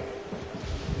haunting.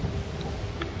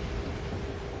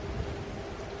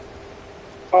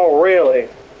 Oh, really?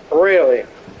 Really?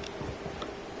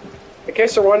 In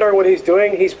case you're wondering what he's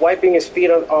doing, he's wiping his feet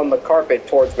on the carpet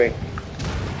towards me.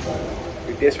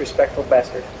 You disrespectful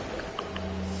bastard.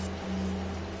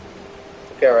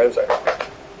 Okay, alright, I'm sorry.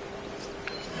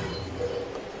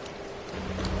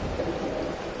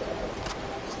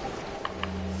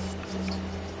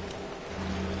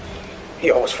 He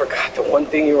almost forgot the one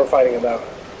thing you were fighting about.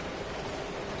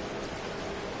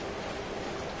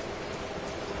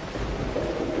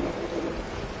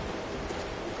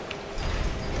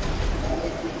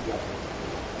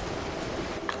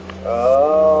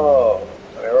 Oh,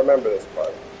 I remember this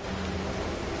part.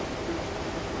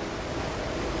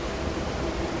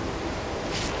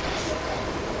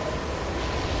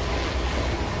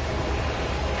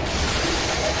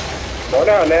 I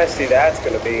wonder how nasty that's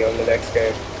going to be on the next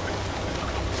game.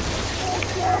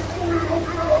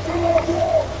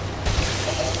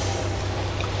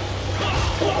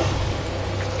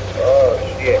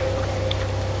 Oh, shit.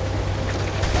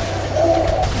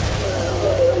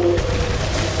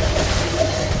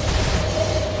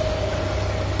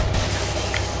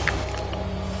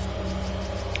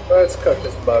 Let's cook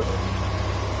this bug.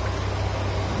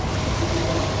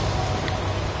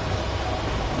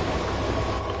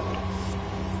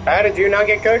 How did you not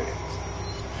get cooked?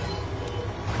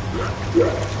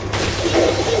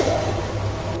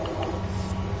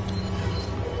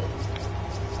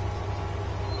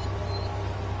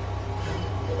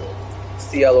 It's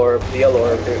the yellow orb. The yellow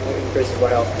orb increases my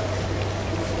health.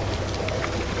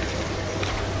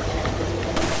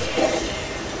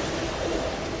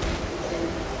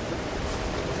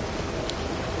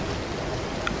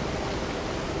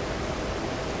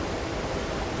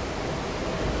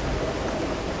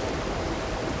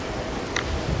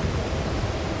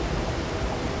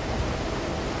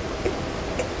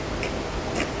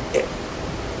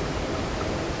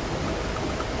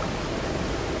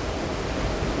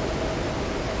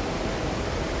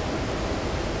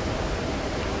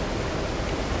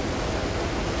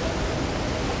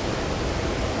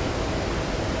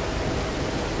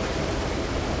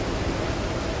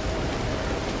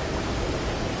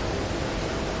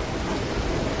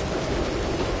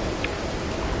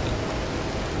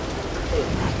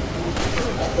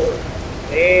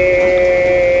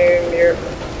 In your...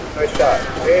 Nice shot.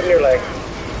 In your leg.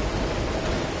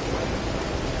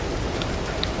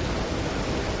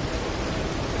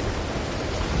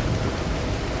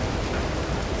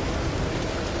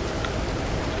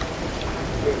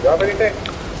 Did you drop anything?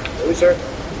 Loser.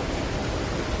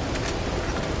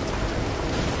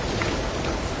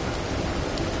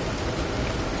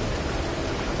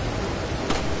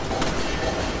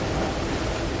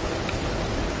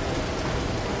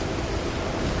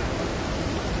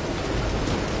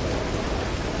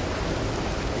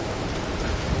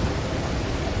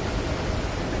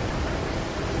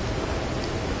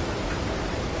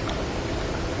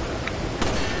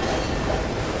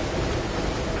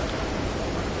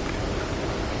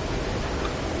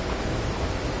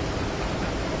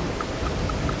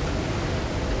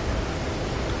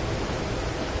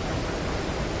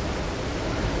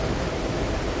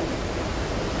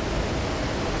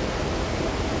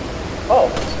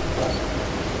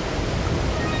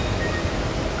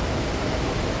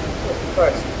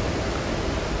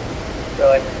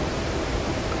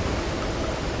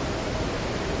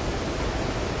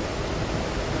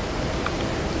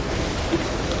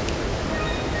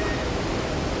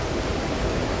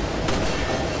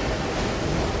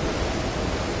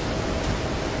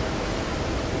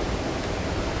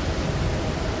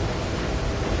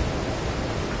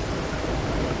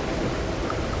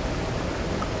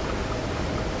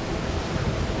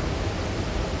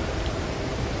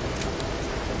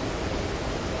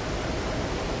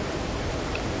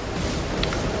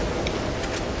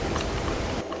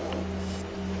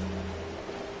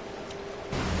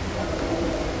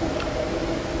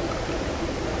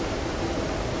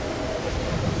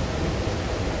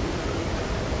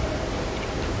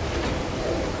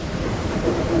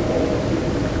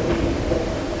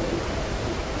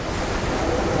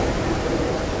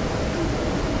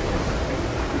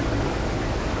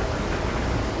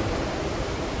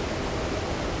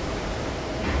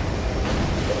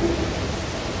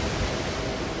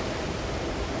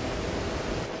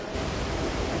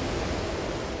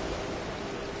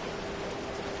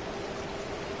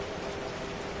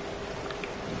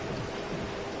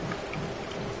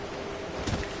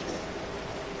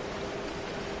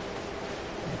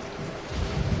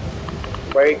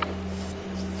 Wait.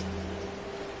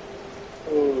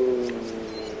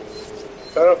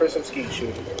 Sign up for some skeet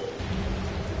shooting.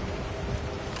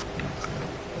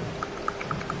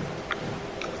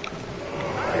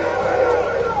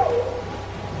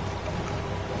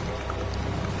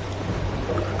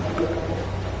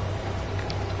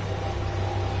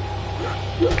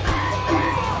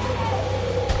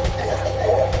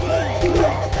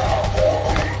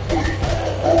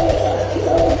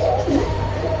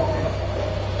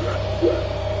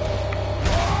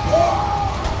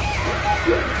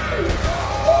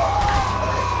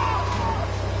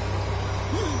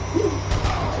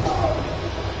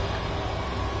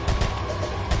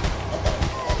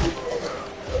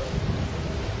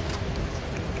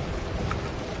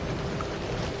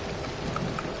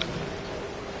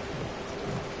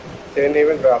 Didn't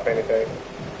even drop anything.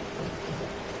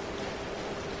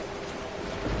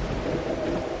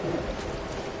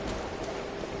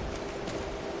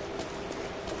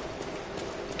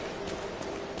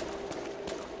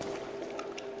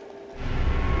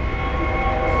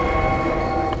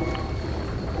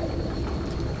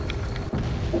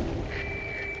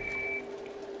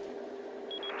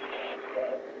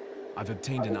 I've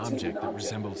obtained an object that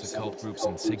resembles the cult group's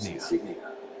insignia.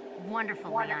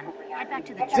 Wonderful, Leon. Head back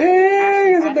to the church.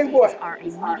 Dang, it's a Ashley's big safety boy. is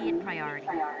our immediate priority.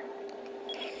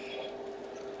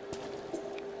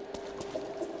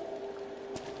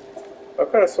 I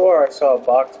could have swore I saw a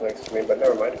box next to me, but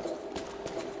never mind.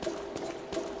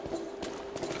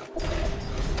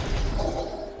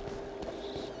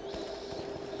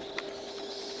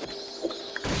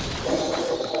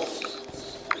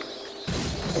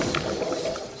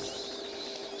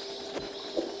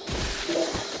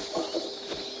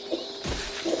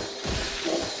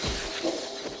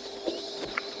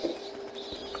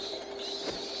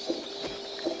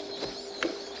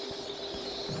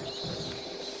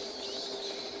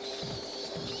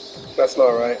 That's not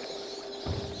right.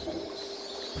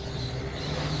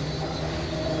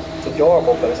 It's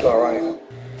adorable, but it's not right.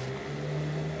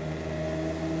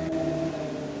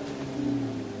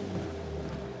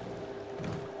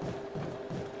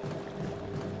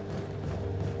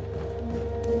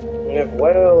 We have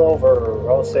well over,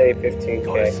 I'll say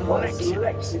 15K.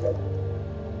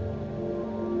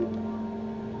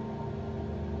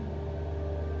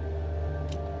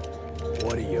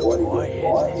 What are you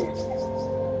quiet?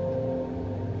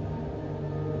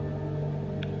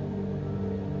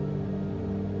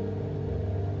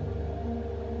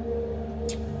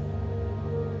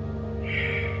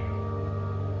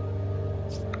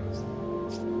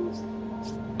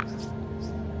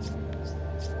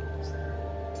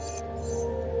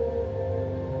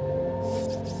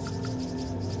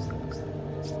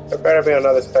 There better be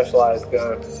another specialized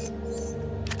gun.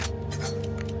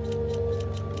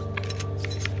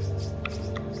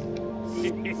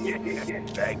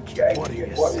 Thank you. What are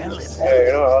you selling? Hey,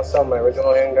 you know, I'll sell my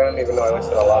original handgun, even though I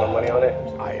wasted a lot of money on it.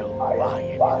 I'll buy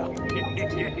it.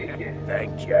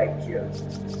 Thank you.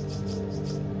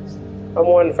 I'm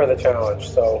one for the challenge,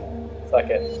 so fuck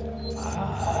it.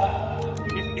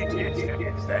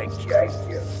 Thank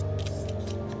you.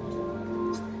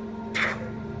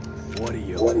 What are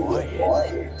you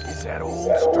quiet? Is that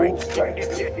all straight? Thank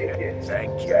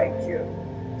you.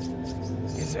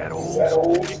 Is that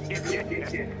all?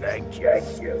 Thank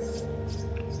you.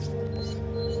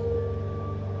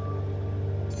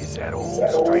 Is that all,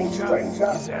 stranger?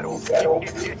 Is that all?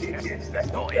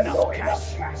 Not enough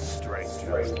cash,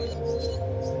 stranger.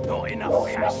 Not enough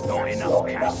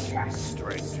cash,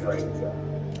 stranger.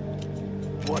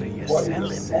 What are you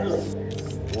selling?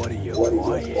 What are you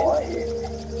quiet?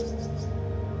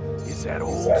 Is that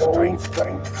all,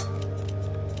 stranger?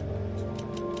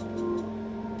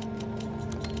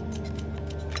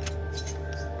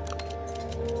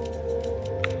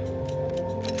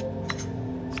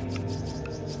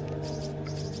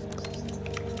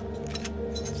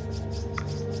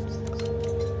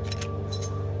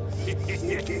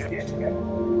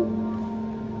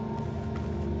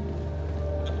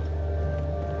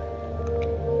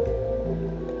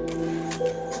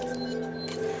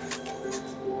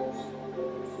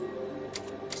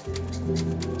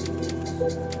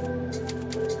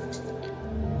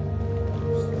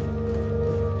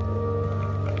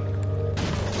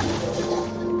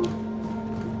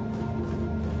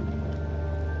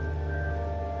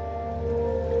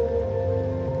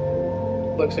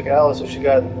 Looks like Alice if she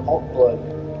got Hulk blood.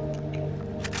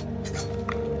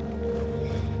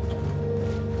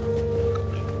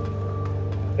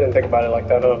 Didn't think about it like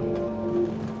that, huh?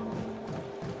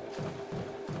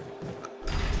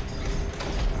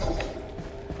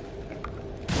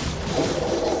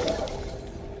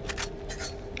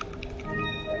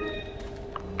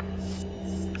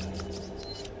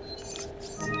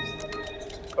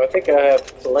 I think I have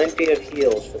plenty of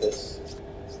heals for this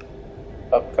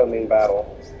upcoming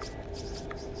battle.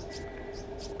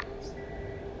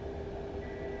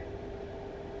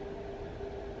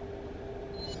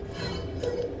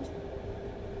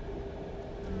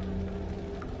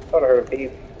 Thought I heard a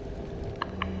beep.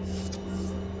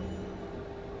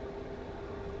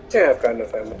 Yeah, I've got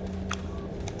enough ammo.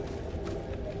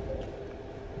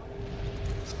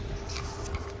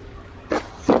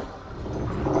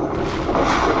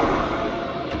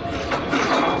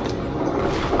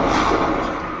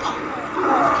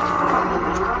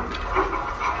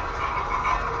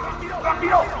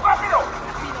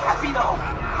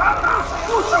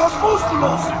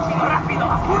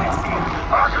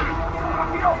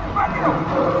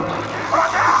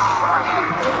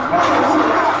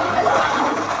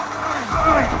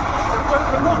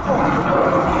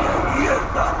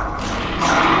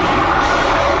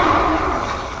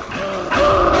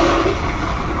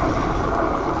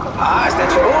 Ah, está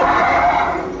chulo.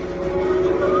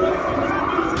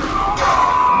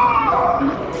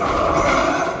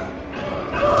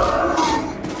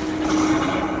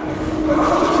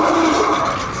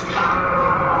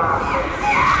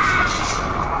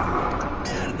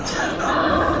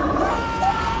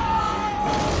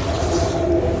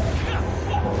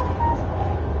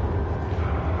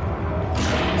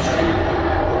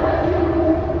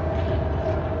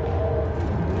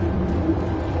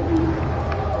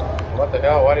 What the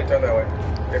hell? Why did he turn that way?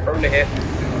 Wait for him to hit.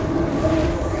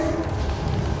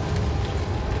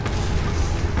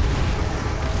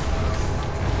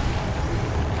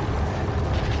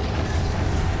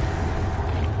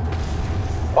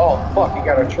 Oh, fuck, he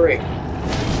got a tree.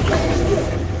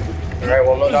 Alright,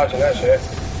 well, no dodging that shit.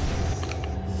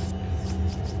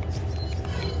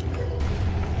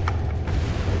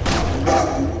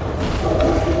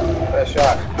 Nice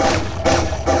shot.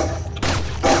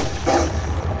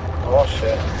 Oh,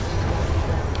 shit.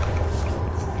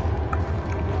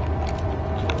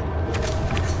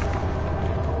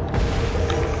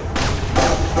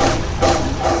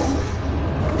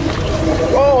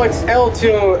 Oh, it's L2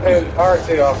 and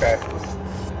R2, okay.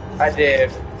 I did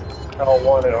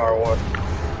L1 and R1.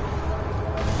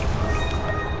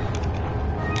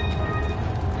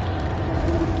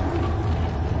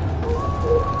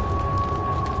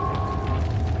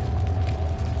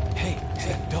 Hey, it's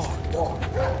that dog.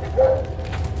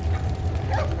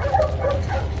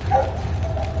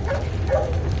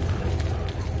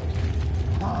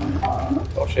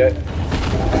 Oh, shit.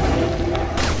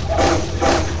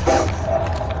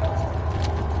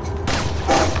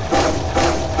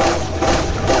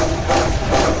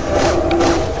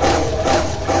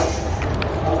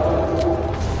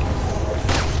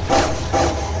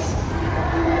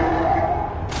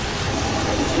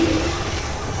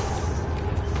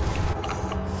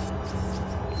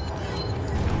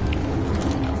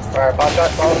 Alright, pop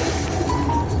shot, follow.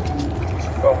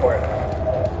 Go for it.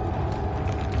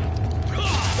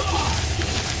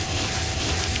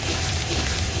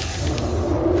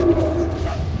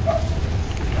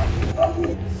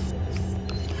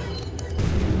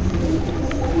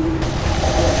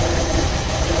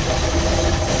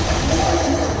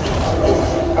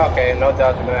 Okay, no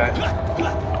dodging that.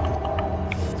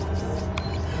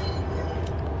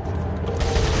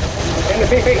 In the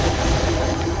PP!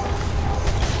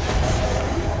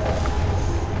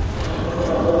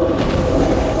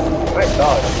 Nice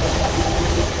dodge.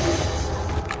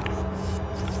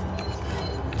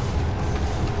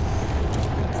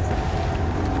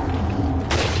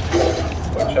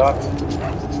 Good shot.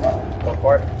 Go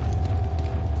for it.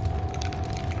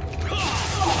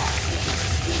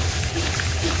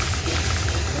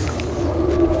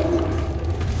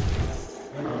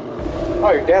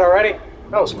 Oh, you're dead already?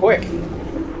 That was quick.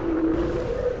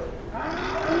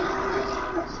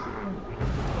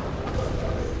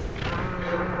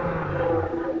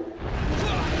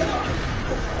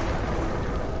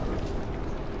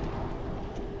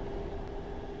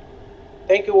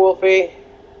 Thank you, Wolfie.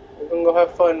 We're gonna go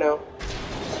have fun now.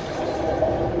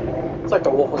 It's like the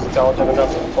wolf was intelligent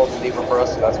enough to hold the lever for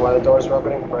us, so that's why the doors were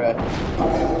opening. Brad.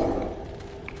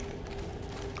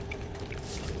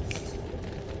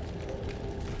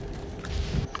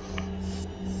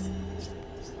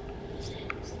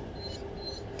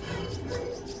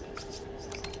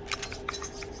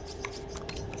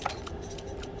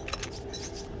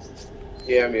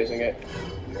 Yeah, I'm using it.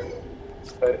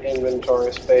 But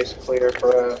inventory space clear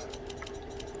for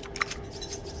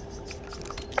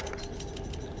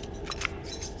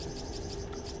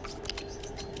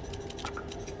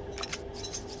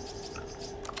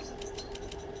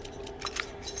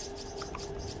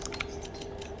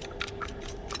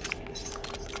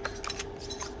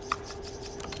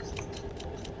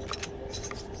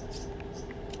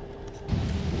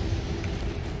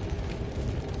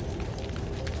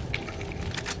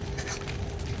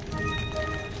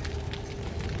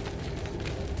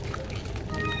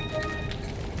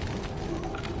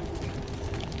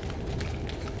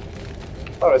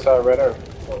Oh, I saw a red arm.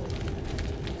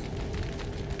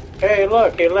 Hey,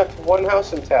 look, he left one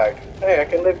house intact. Hey, I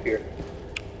can live here.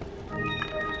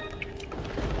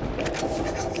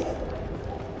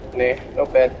 Nah, no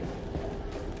bad.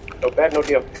 No bad, no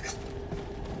deal.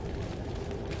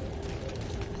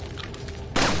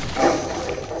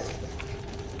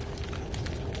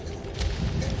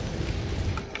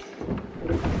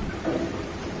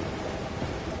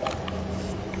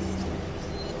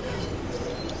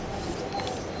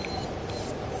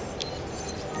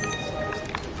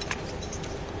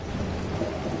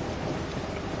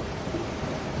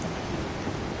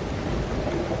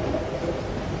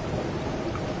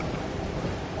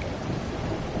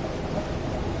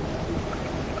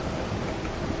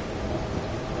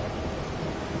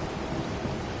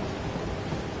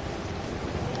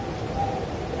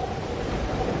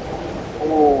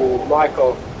 Ooh,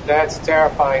 Michael, that's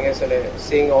terrifying, isn't it?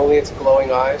 Seeing only its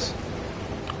glowing eyes.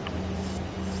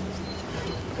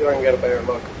 See if I can get a better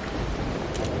look.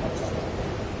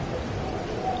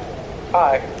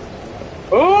 Hi.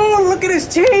 Oh, look at his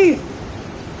teeth!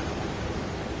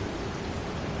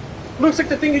 Looks like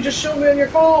the thing you just showed me on your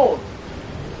phone.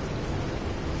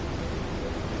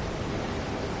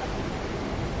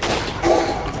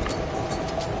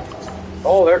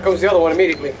 Oh, there comes the other one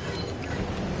immediately.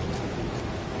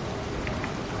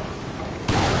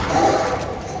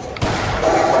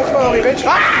 Come on, bitch.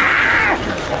 Ah!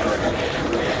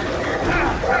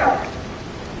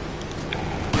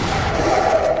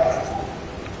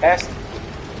 Past.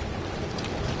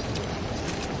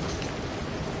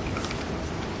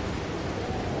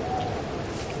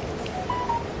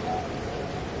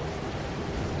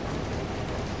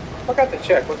 Forgot to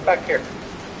check. What's back here?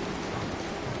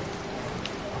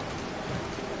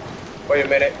 Wait a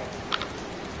minute.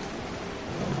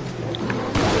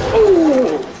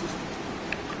 Ooh!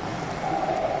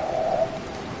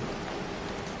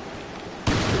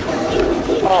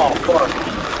 Oh, fuck.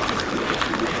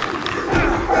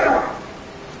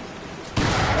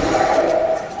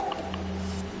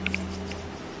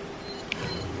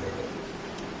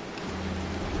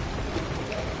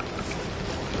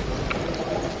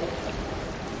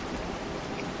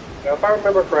 Now, if I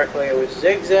remember correctly, it was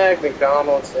Zigzag,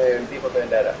 McDonald's, and People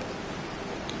Vendetta.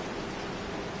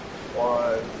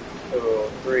 1, 2,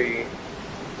 3.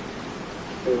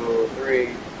 2, 3.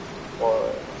 1,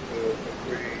 2,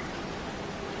 3.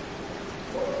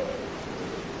 1,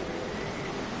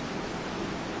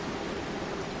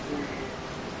 2, 3.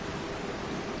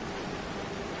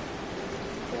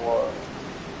 4.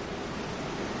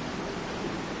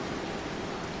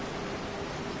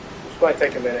 This might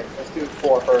take a minute. Let's do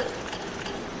 4 first.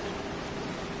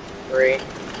 3.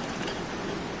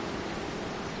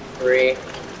 3.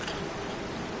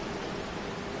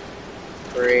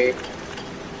 3.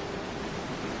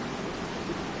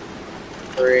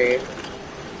 3. 1,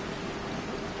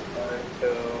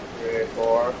 2, 3,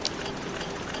 4.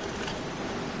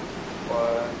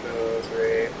 1, 2,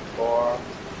 3, 4.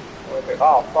 1, 2.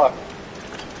 Oh, fuck.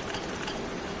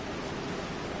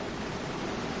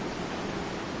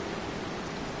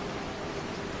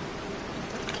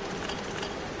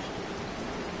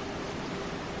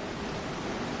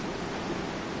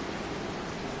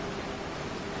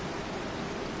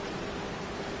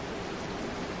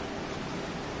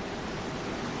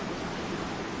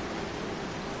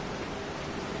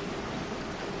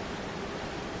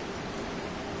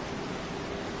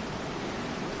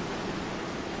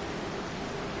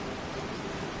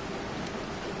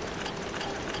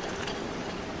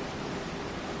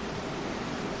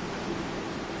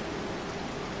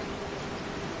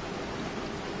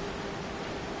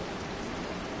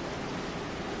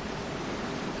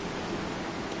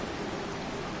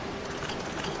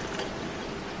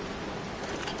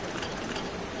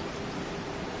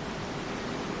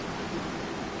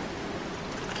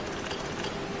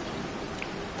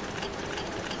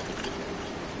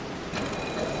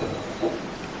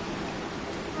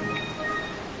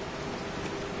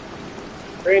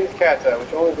 Green cat's eye,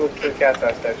 which only goes to the cat's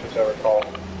eye statue, as I recall.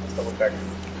 Let's double check.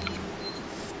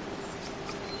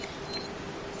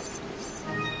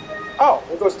 Oh,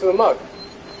 it goes to the mug.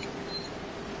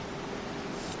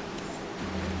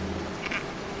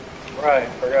 Right,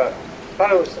 forgot.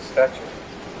 Thought it was the statue.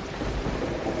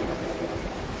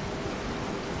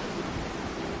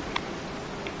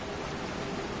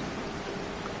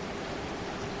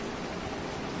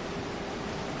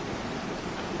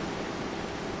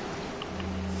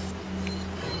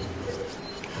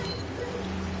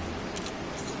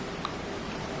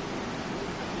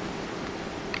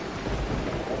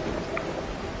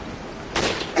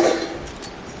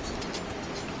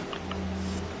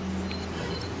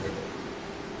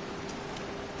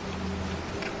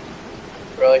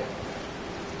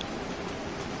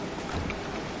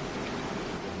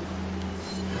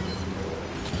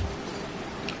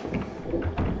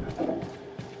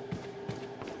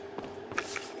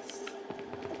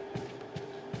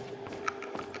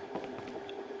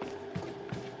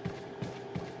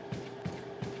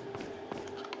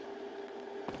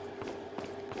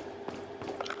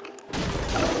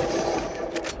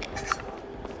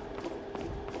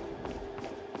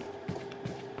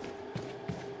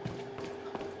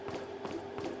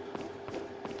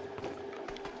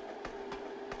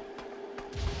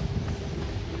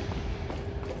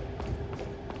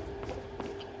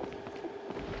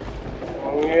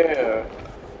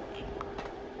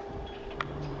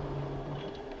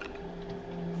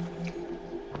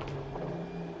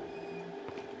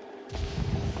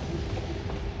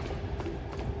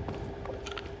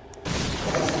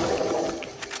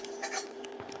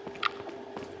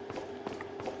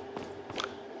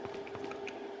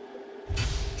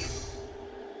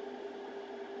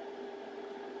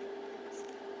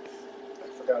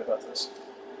 forgot about this.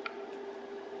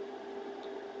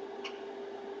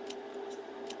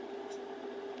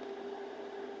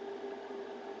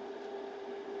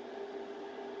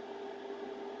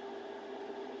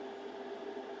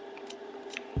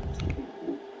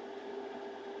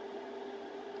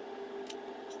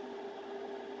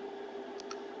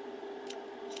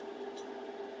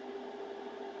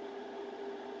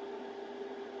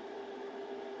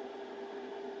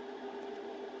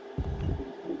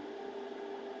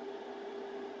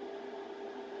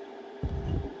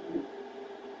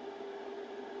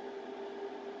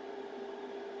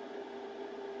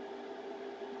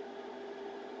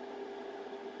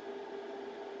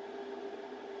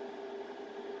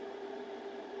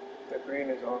 The green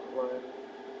is offline.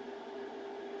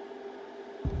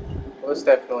 Well, this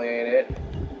definitely ain't it.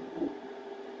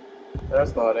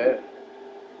 That's not it.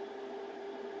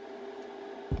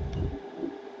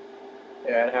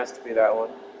 Yeah, it has to be that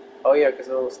one. Oh yeah, because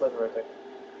the little sliver, I think,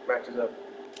 matches up.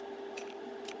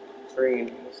 Green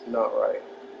is not right.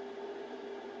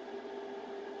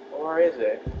 Or is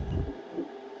it?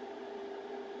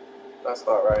 That's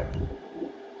not right.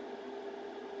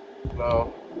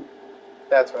 No.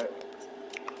 That's right.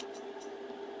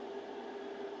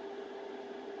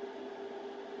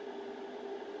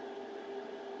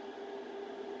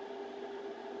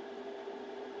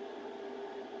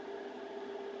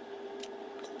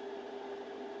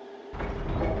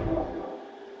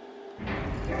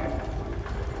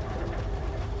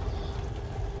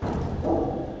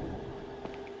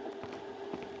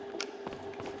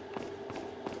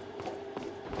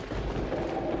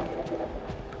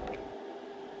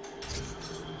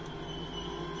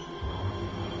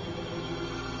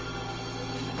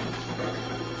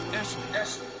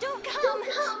 Don't come!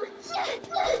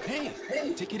 Hey,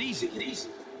 take it easy.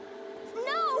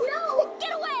 No!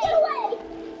 Get away!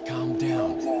 Calm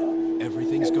down.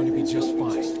 Everything's going to be just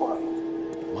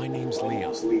fine. My name's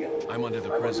Leon. I'm under the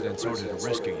president's order to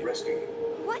rescue you.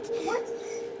 What?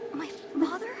 My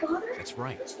father? That's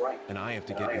right. And I have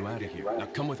to get you out of here. Now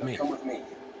come with me.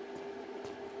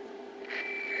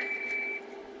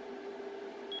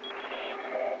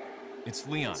 It's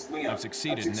Leon. I've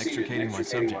succeeded in extricating my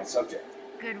subject.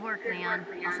 Good work, Leon.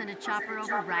 I'll send a chopper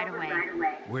over right away.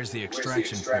 Where's the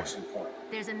extraction point?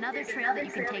 There's another trail that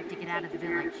you can take to get out of the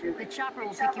village. The chopper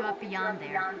will pick you up beyond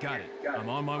there. Got it. I'm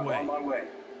on my way. Away.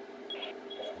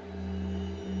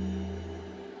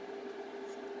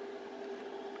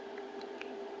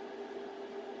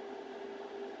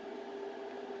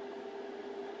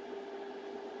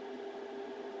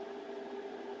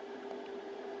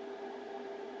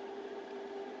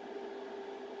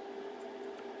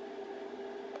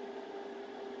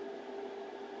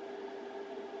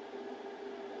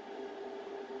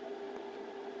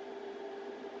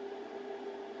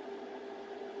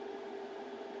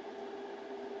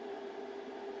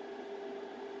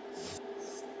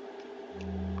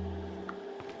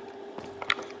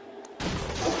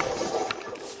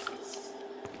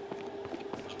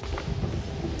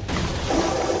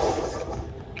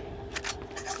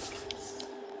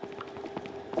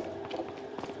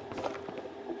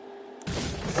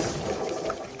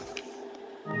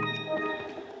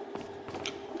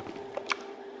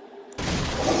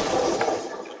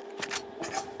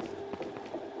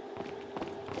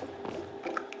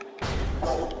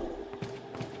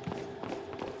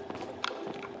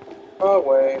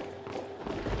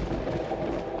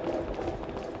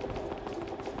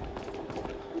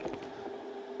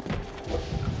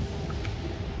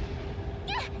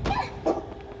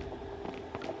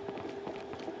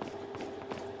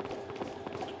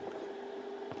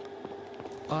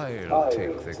 I'll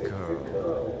take the girl.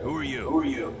 Who are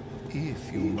you?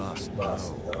 If you must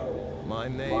know, my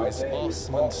name is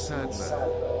Osman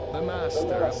Sadler, the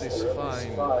master of this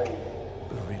fine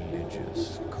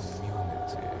religious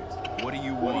community. What do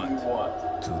you want?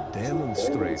 To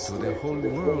demonstrate to the whole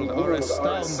world our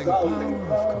astounding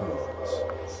power, of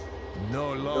course.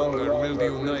 No longer will the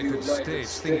United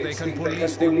States think they can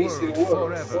police the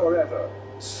world forever.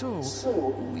 So,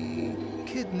 we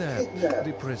kidnapped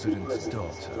the president's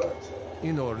daughter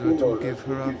in order to give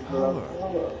her our power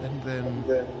and then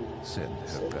send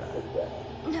her back.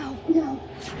 No.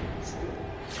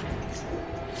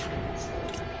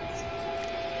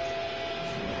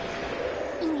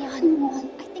 Leon,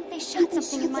 I think they shot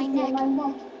something in my neck.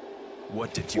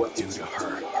 What did you do to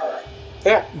her?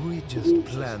 Yeah. We just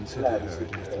planted her a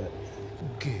little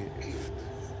gift.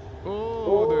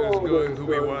 Oh, there's going to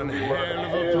be one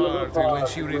hell of a party when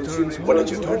she returns home. What did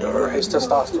you do to her? His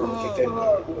testosterone kicked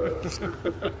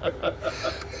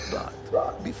in.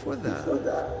 But before that,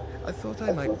 I thought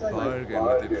I might bargain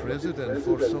with the president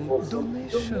for some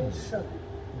donation.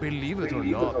 Believe it or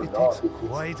not, it takes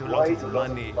quite a lot of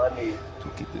money to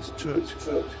keep this church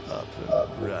up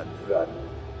and running.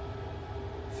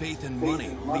 Faith and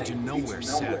money lead you nowhere,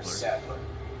 Saddler.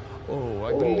 Oh,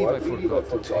 I believe I forgot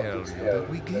to tell you that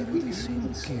we gave you the same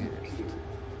gift.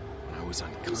 I was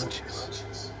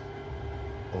unconscious.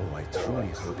 Oh, I truly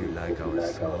hope you like our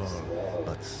small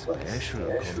but special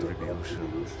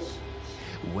contributions.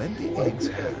 When the eggs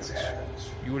hatch,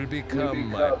 you will become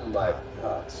my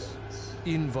puppets.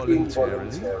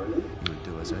 Involuntarily, you'll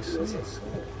do as I say.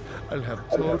 I'll have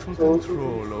total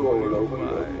control over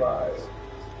your minds.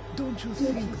 Don't you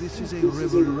think this is a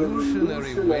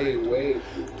revolutionary way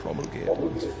to promulgate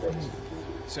one's faith?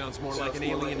 Sounds more like an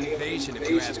alien invasion if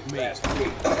you ask me.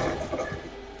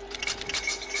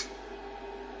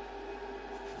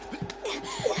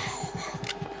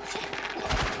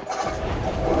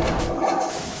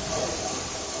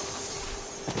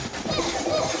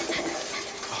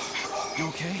 You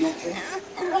okay?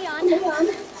 Leon,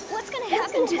 what's gonna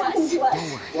happen to us?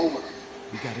 Don't worry.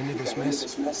 We got into this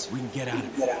mess. We can get out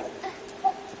of it.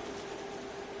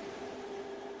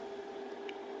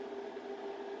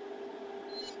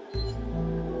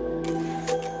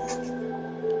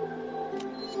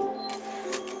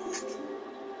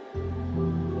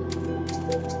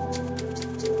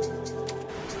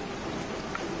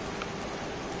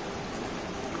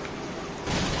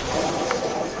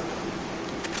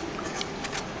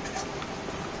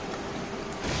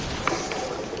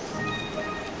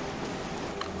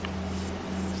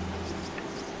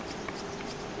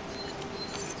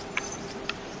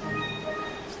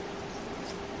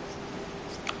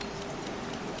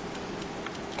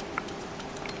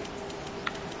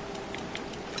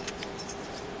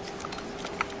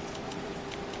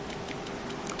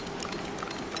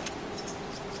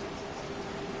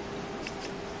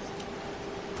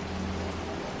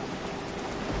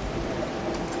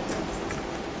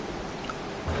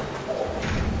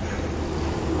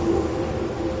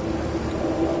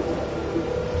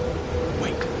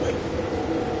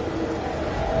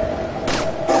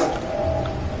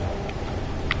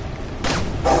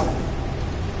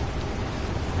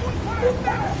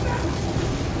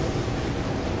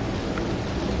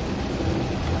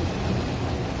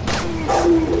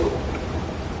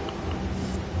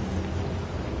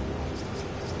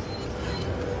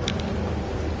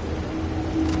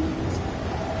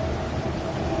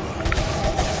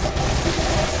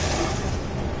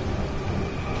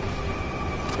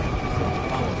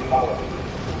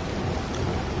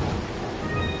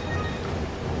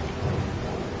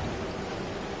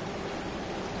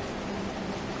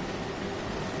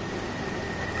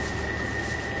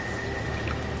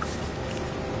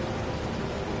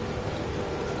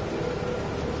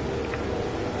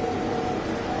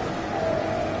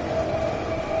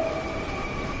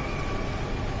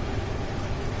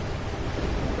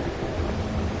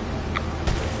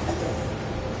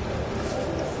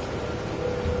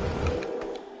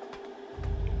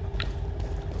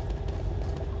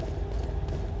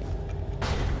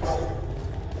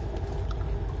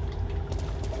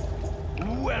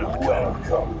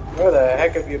 Where the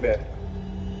heck have you been?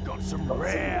 Got some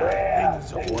rare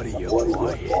things. What are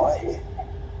you buying?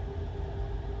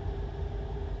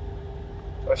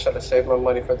 I should have saved my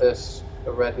money for this,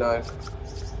 the red knife.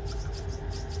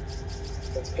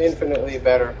 It's infinitely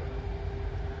better.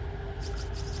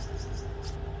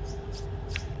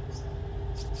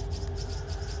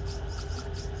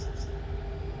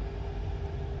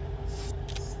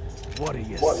 What are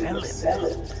you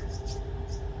selling?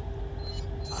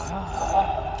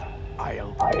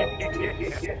 I'll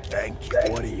thank you.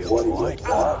 What are you buying?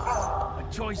 A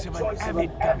choice of an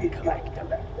avid gun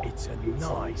collector. It's a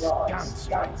nice gun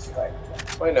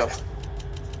strength. I know.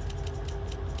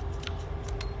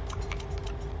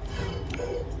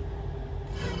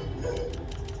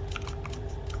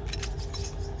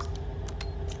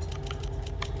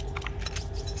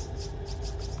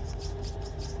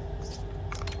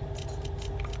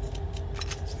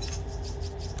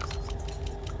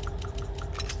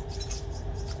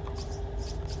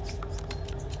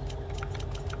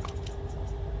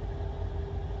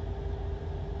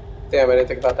 Damn, I didn't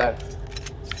think about that.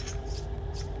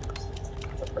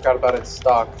 I forgot about its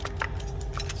stock.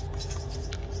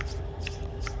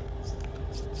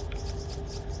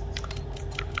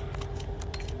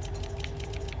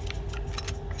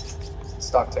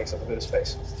 Stock takes up a bit of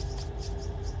space.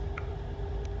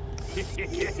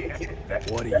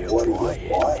 What are you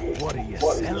buying? What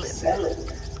are you selling?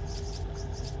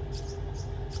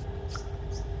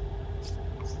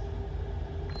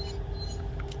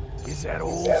 Is that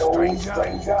all, stranger?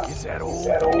 Is that all?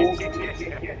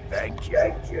 Thank you.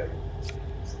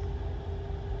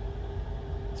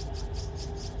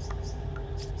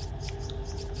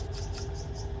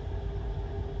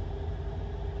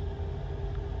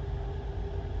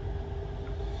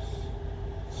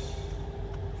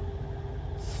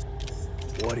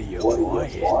 What are you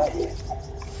buying?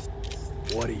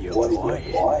 What are you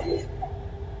buying?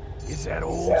 Is that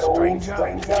all, stranger?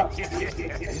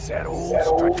 Is that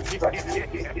all,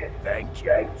 stranger? Thank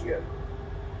you.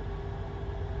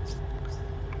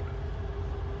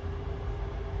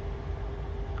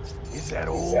 Is that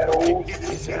all?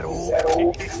 Is that all?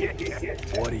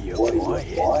 What are you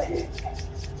buying?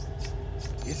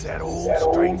 Is that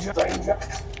all, stranger?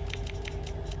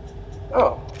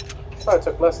 Oh, I thought it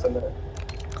took less than that.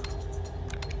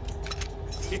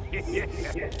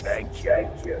 Thank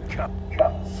you. Come.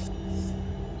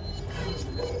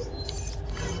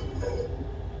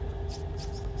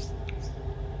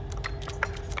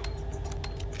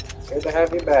 Good to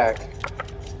have you back.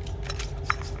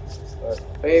 Our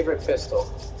favorite pistol.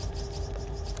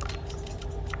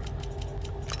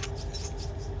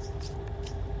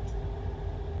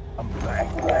 I'm back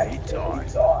anytime.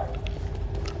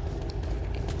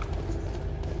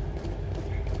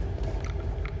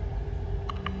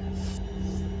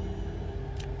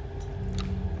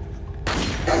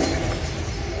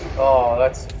 Oh,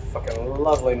 that's a fucking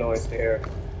lovely noise to hear.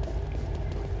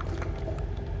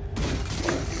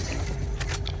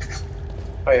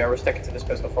 Oh yeah, we're sticking to this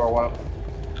pistol for a while.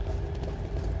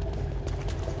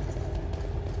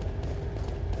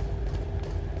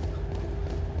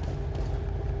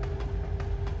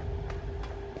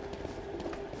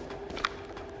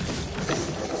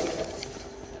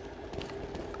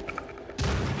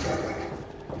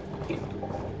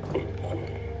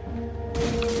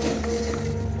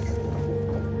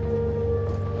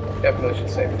 Definitely should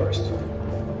save first.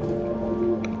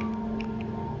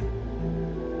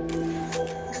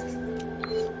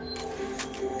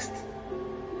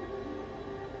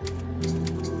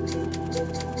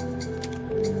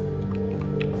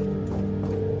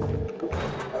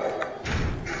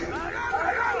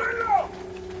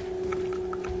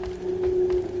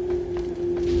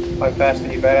 Fight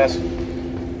faster, you badass.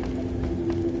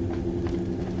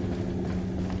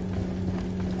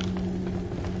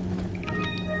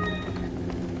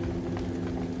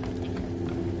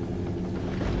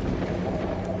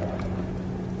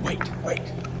 Wait.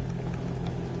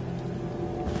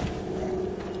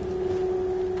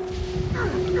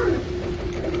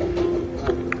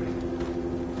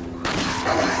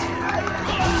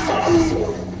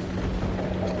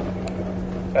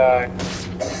 Die.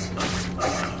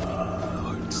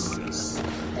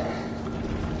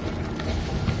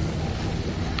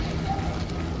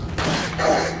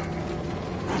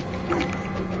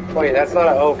 Wait, that's not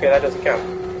a... Oh, okay, that doesn't count.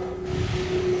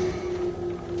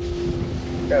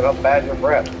 God, how bad your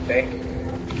breath, okay?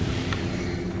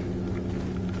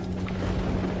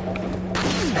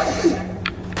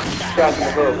 Shot in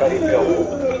the roof, how do you feel?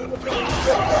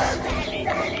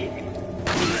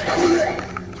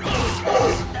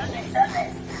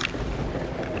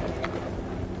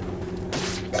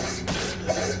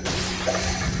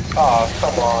 Oh,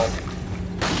 come on.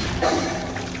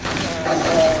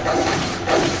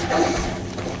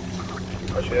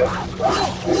 Oh shit.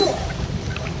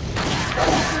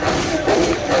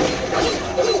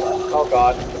 Oh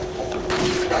god.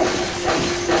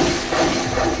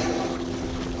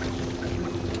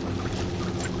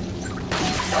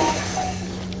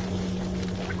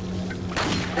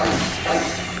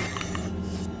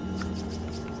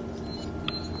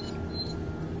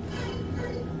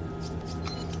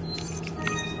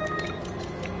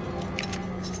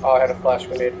 Oh, I had a flash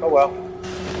grenade. Oh well.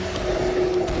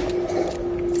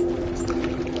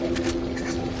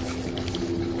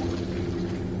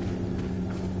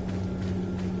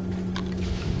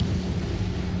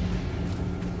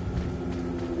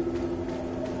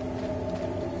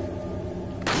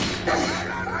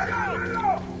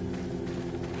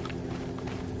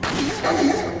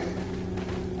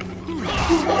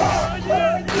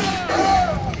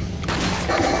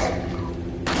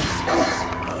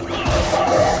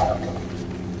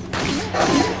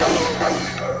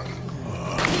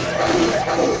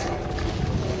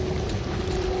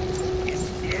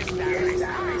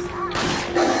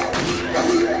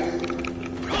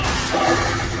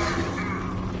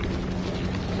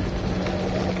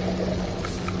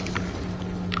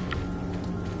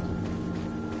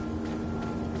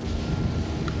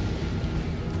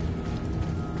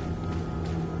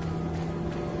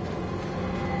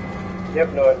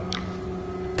 Yep, know it.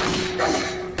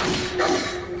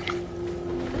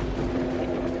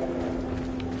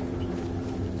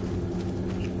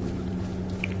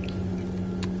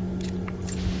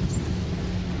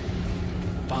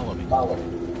 Oh,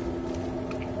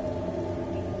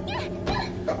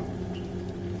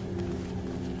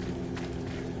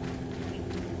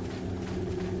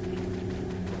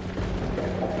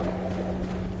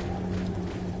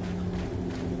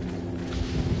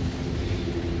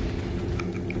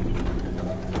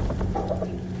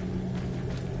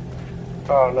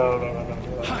 no, no, no, no, no.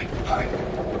 Hi.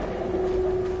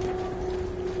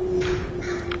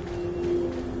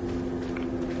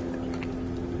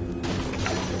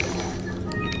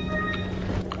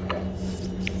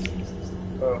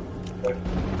 Oh, okay.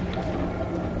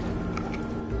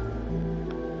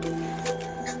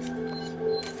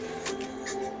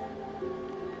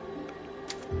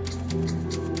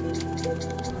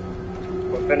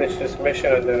 We'll finish this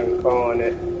mission and then I'm calling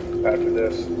it after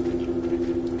this.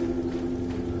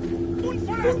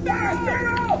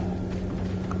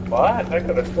 What? I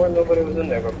could have sworn nobody was in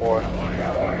there before.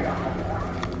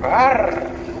 Arrgh.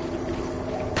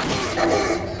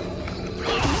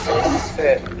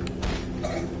 Sit.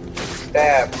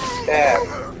 Stab. Stab.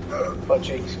 Butt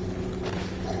cheeks.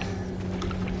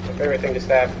 My favorite thing to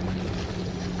stab.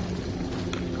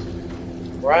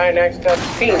 Right next to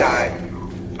P9.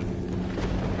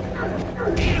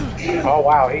 Oh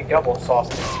wow, he double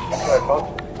sauced it. Good,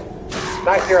 folks.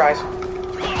 Nice, your eyes.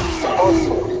 Oh,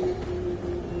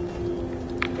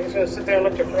 he's gonna sit there and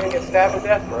let your friend get stabbed to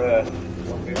death? Bruh.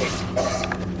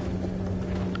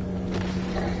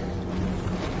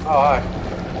 Oh, hi.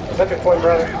 Is that your twin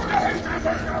brother?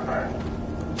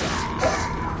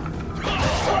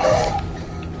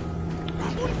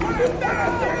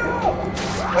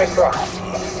 Nice try.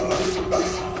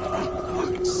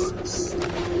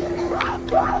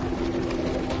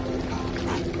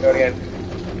 Do it again.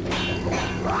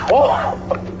 Whoa!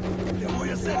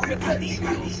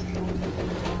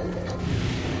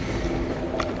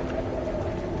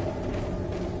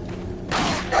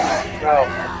 No.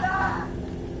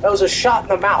 That was a shot in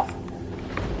the mouth.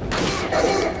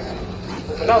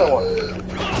 There's another one.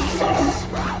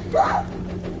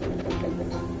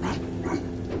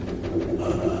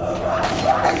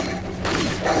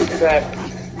 Sad.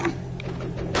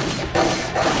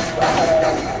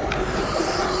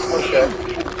 Oh shit.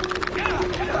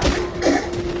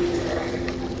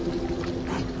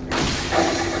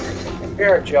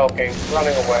 You're joking.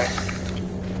 Running away.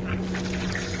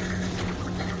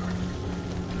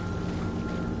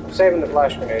 I'm saving the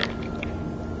flash grenade.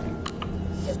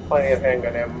 There's plenty of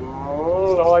handgun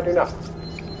ammo. No, I do not.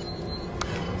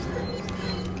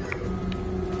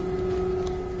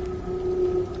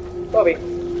 Bobby.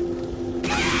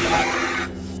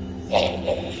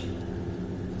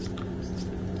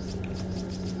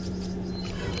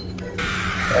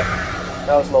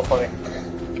 That was a little funny.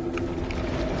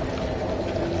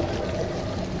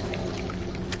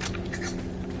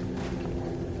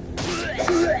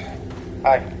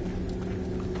 Hi.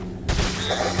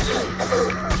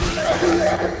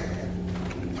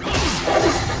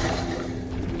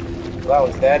 That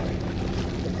one's dead.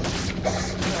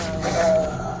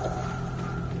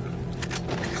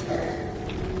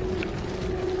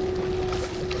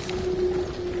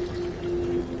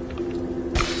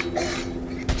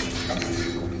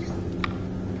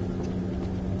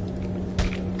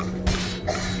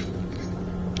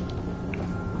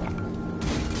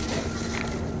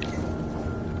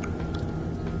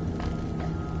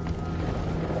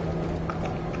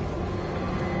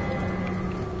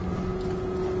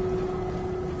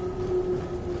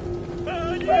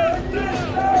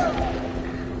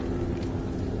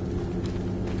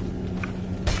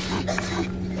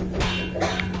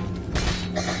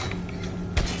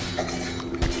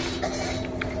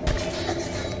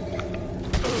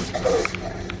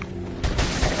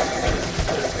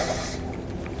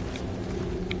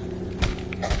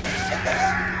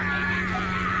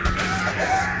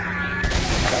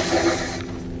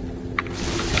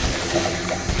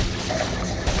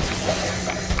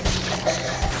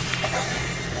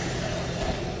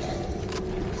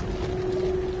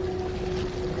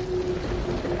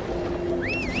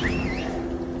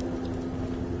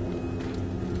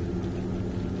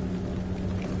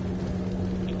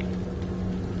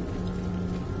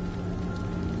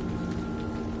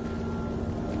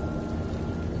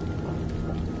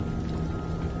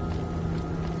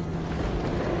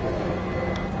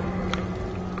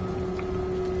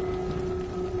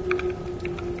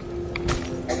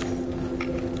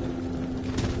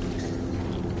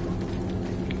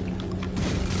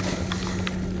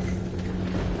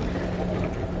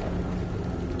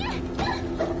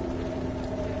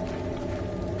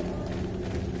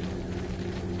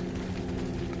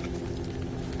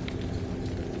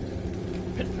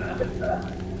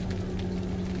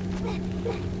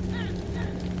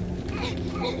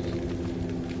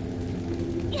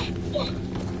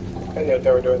 I knew what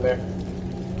they were doing there.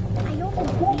 I opened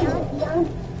it, Leon.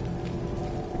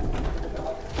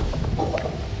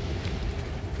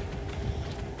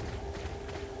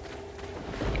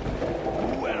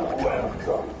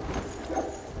 Welcome.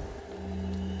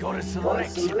 Got a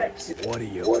selection. What are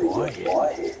you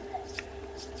buying?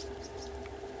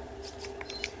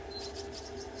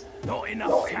 Not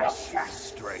enough cash,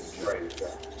 stranger.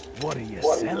 What are you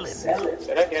selling?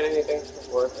 Did I get anything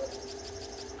worth it?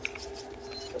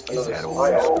 Is that all?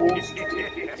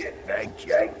 Thank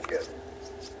you.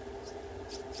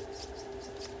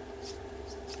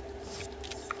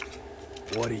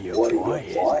 What are you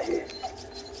buying?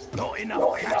 Not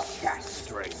enough cash,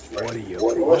 stranger. What are you I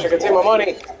wish I could see my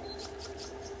money.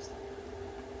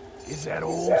 Is that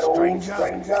all, stranger?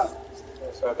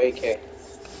 So I have AK.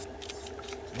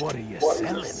 What are you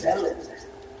selling?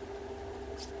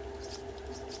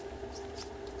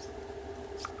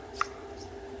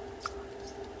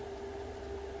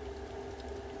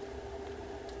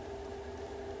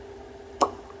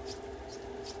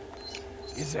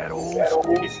 Is that all?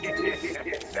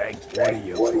 Thank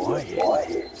you. What are you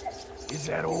buying? Is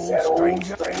that all,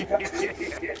 stranger?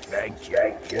 Thank you.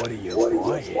 What are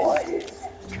you buying?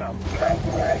 Come back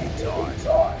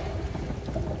anytime.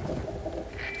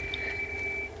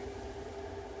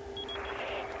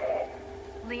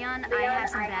 Leon, I have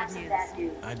some bad news.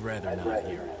 I'd rather not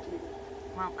hear it.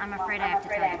 Well, I'm afraid I have to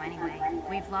tell you anyway.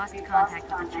 We've lost contact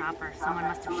with the chopper. Someone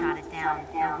must have shot it down,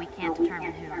 though we can't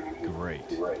determine who. Great.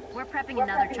 We're prepping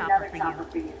another chopper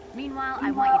for you. Meanwhile,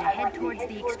 I want you to head towards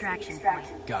the extraction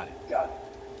point. Got it.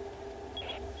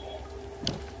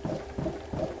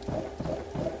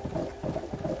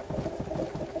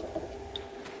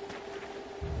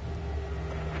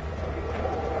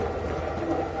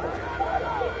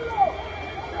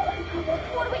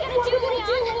 What are we gonna do,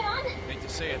 Leon? Hate to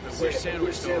say it, but we're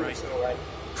sandwiched all right.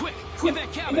 Quick, in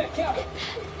that cabin!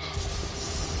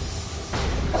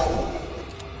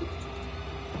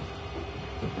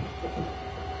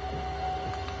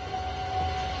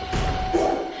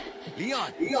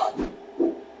 Leon!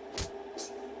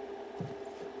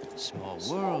 Small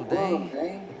world,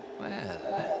 eh? Well,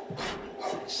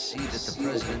 I see that the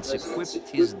president's equipped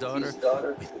his daughter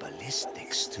with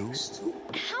ballistics, too.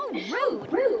 How rude!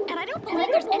 And I don't believe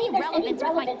there's any relevance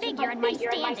with my figure and my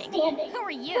standing. Who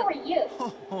are you?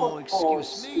 Oh,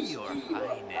 excuse me, Your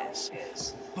Highness.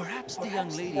 Perhaps the young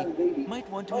lady might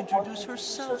want to introduce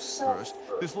herself first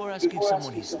before asking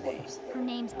someone his name. Her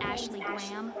name's Ashley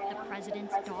Graham, the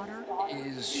president's daughter.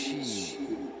 Is she...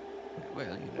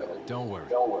 Well, you know... Don't worry.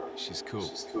 She's cool.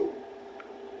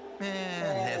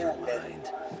 Never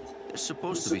mind. There's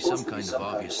supposed to be some kind of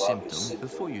obvious symptom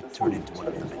before you turn into one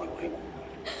of them anyway.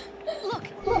 Look!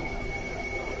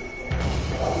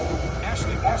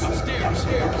 Ashley,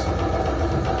 upstairs!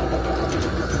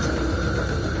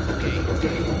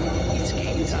 Okay. It's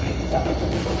game time.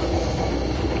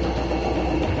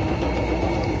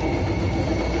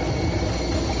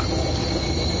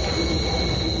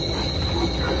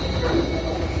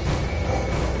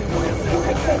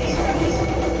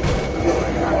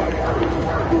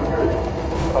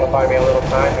 Want to buy me a little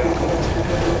time and...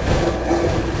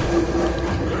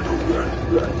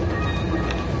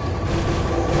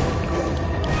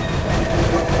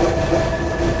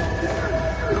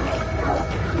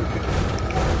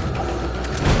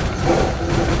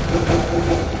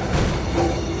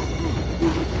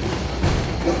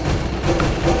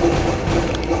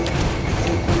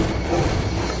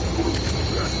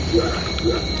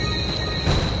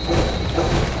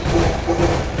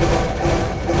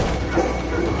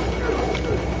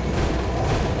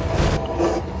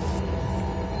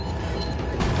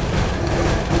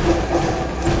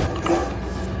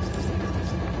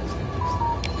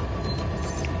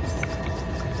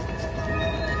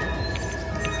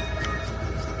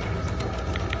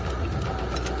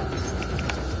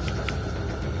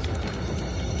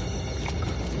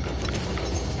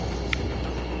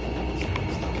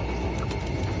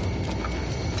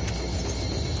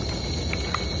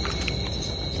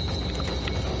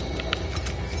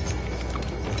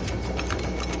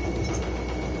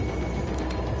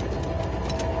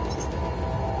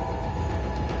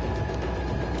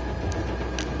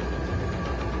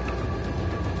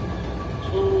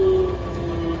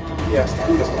 Yes,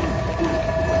 this one.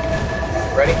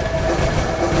 Ready?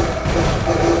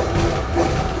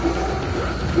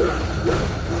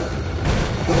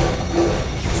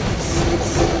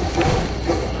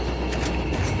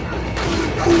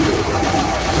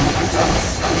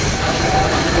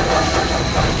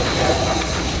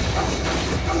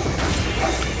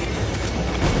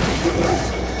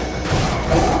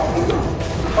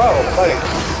 buddy.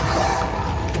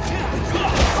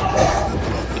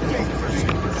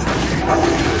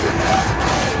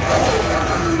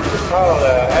 How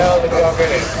the hell did y'all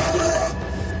get in?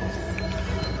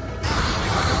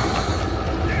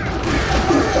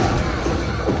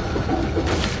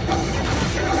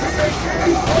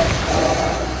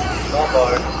 Oh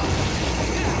boy.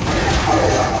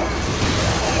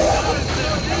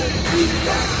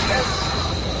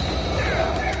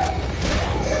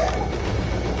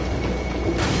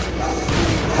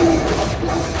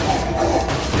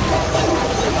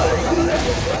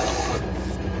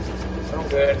 I'm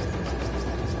good.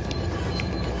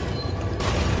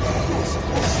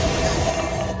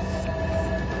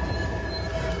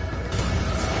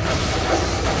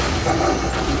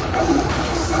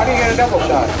 How do you get a double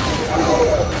shot?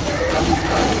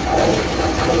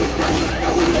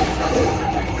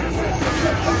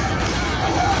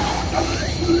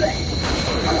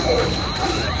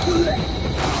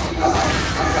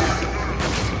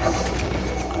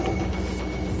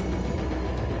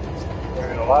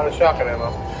 There's a lot of shotgun ammo.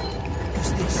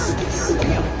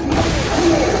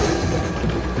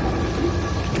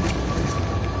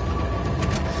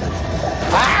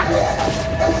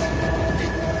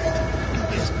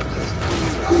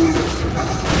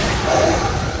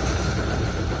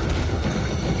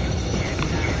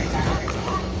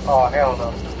 Oh, hell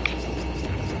no.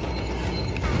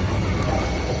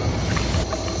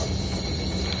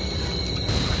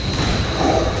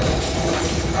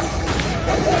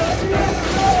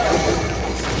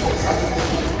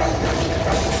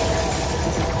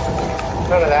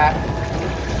 None of that.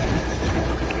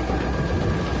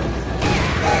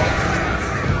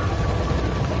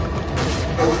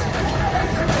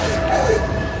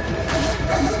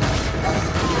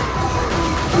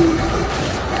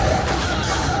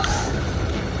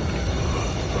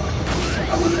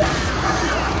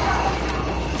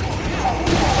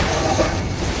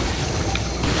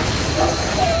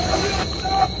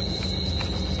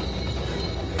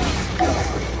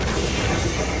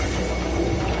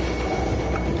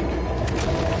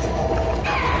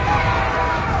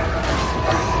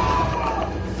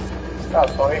 That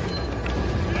was funny.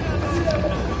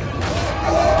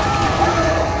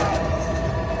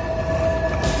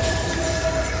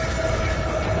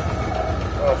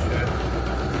 Oh shit.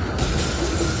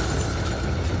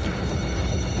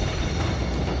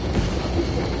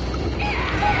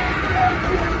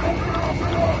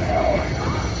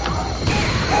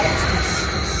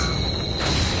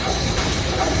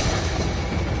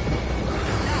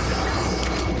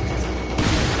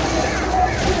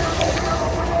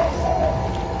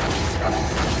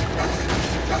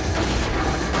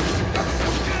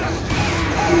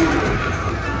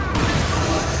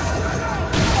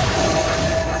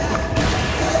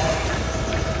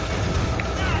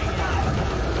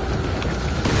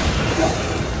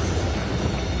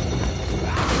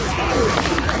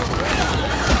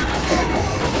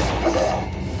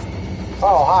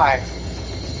 Oh, hi.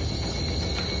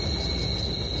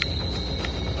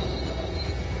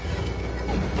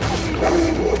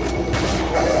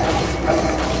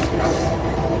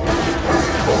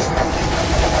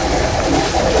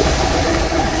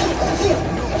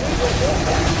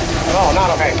 Oh,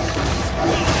 not okay.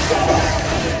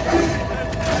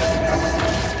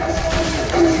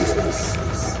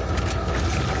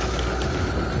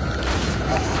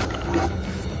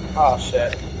 Oh,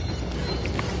 shit.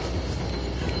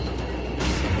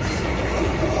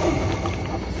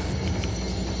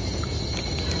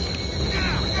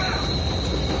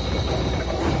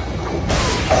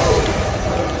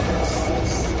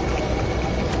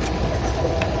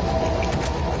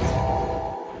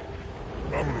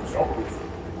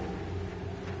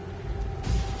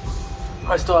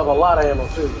 I still have a lot of ammo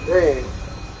too. Dang.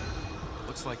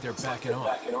 Looks like they're backing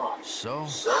off. So,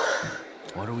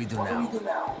 what do we do now?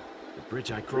 The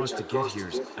bridge I crossed to get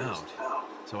here's out.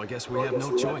 So I guess we have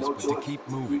no choice but to keep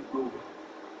moving.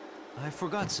 I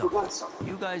forgot something.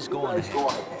 You guys go on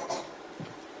ahead.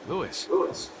 Lewis.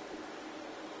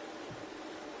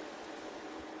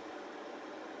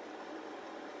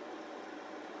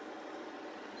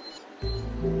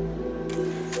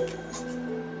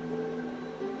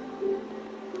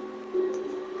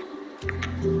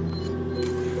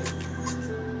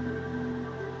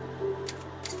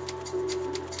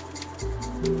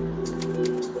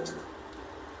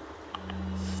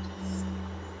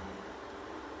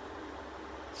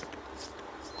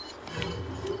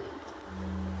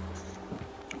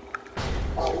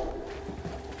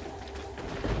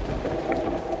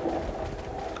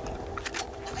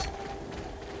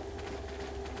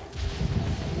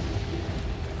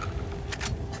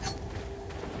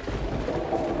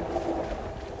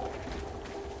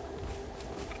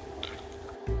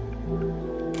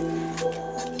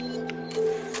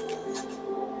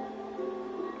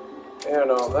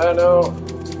 I know.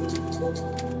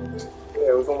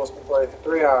 Yeah, we've almost been playing for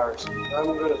 3 hours. I'm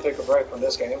going to take a break from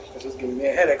this game because it's giving me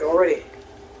a headache already.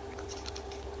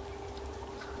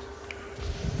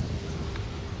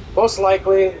 Most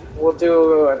likely, we'll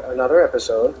do another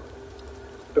episode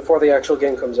before the actual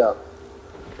game comes out.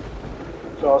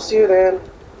 So I'll see you then.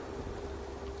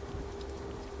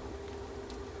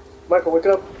 Michael, wake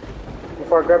up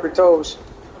before I grab your toes.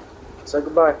 Say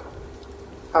goodbye.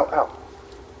 Ow, ow.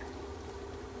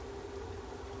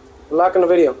 Like on the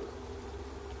video.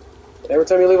 Every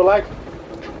time you leave a like,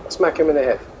 I smack him in the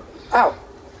head. Ow!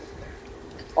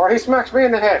 Or he smacks me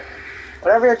in the head.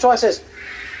 Whatever your choice is.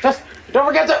 Just don't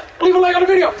forget to leave a like on the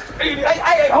video.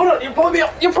 Hey, hold on. You're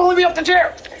pulling me up the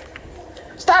chair.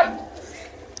 Stop!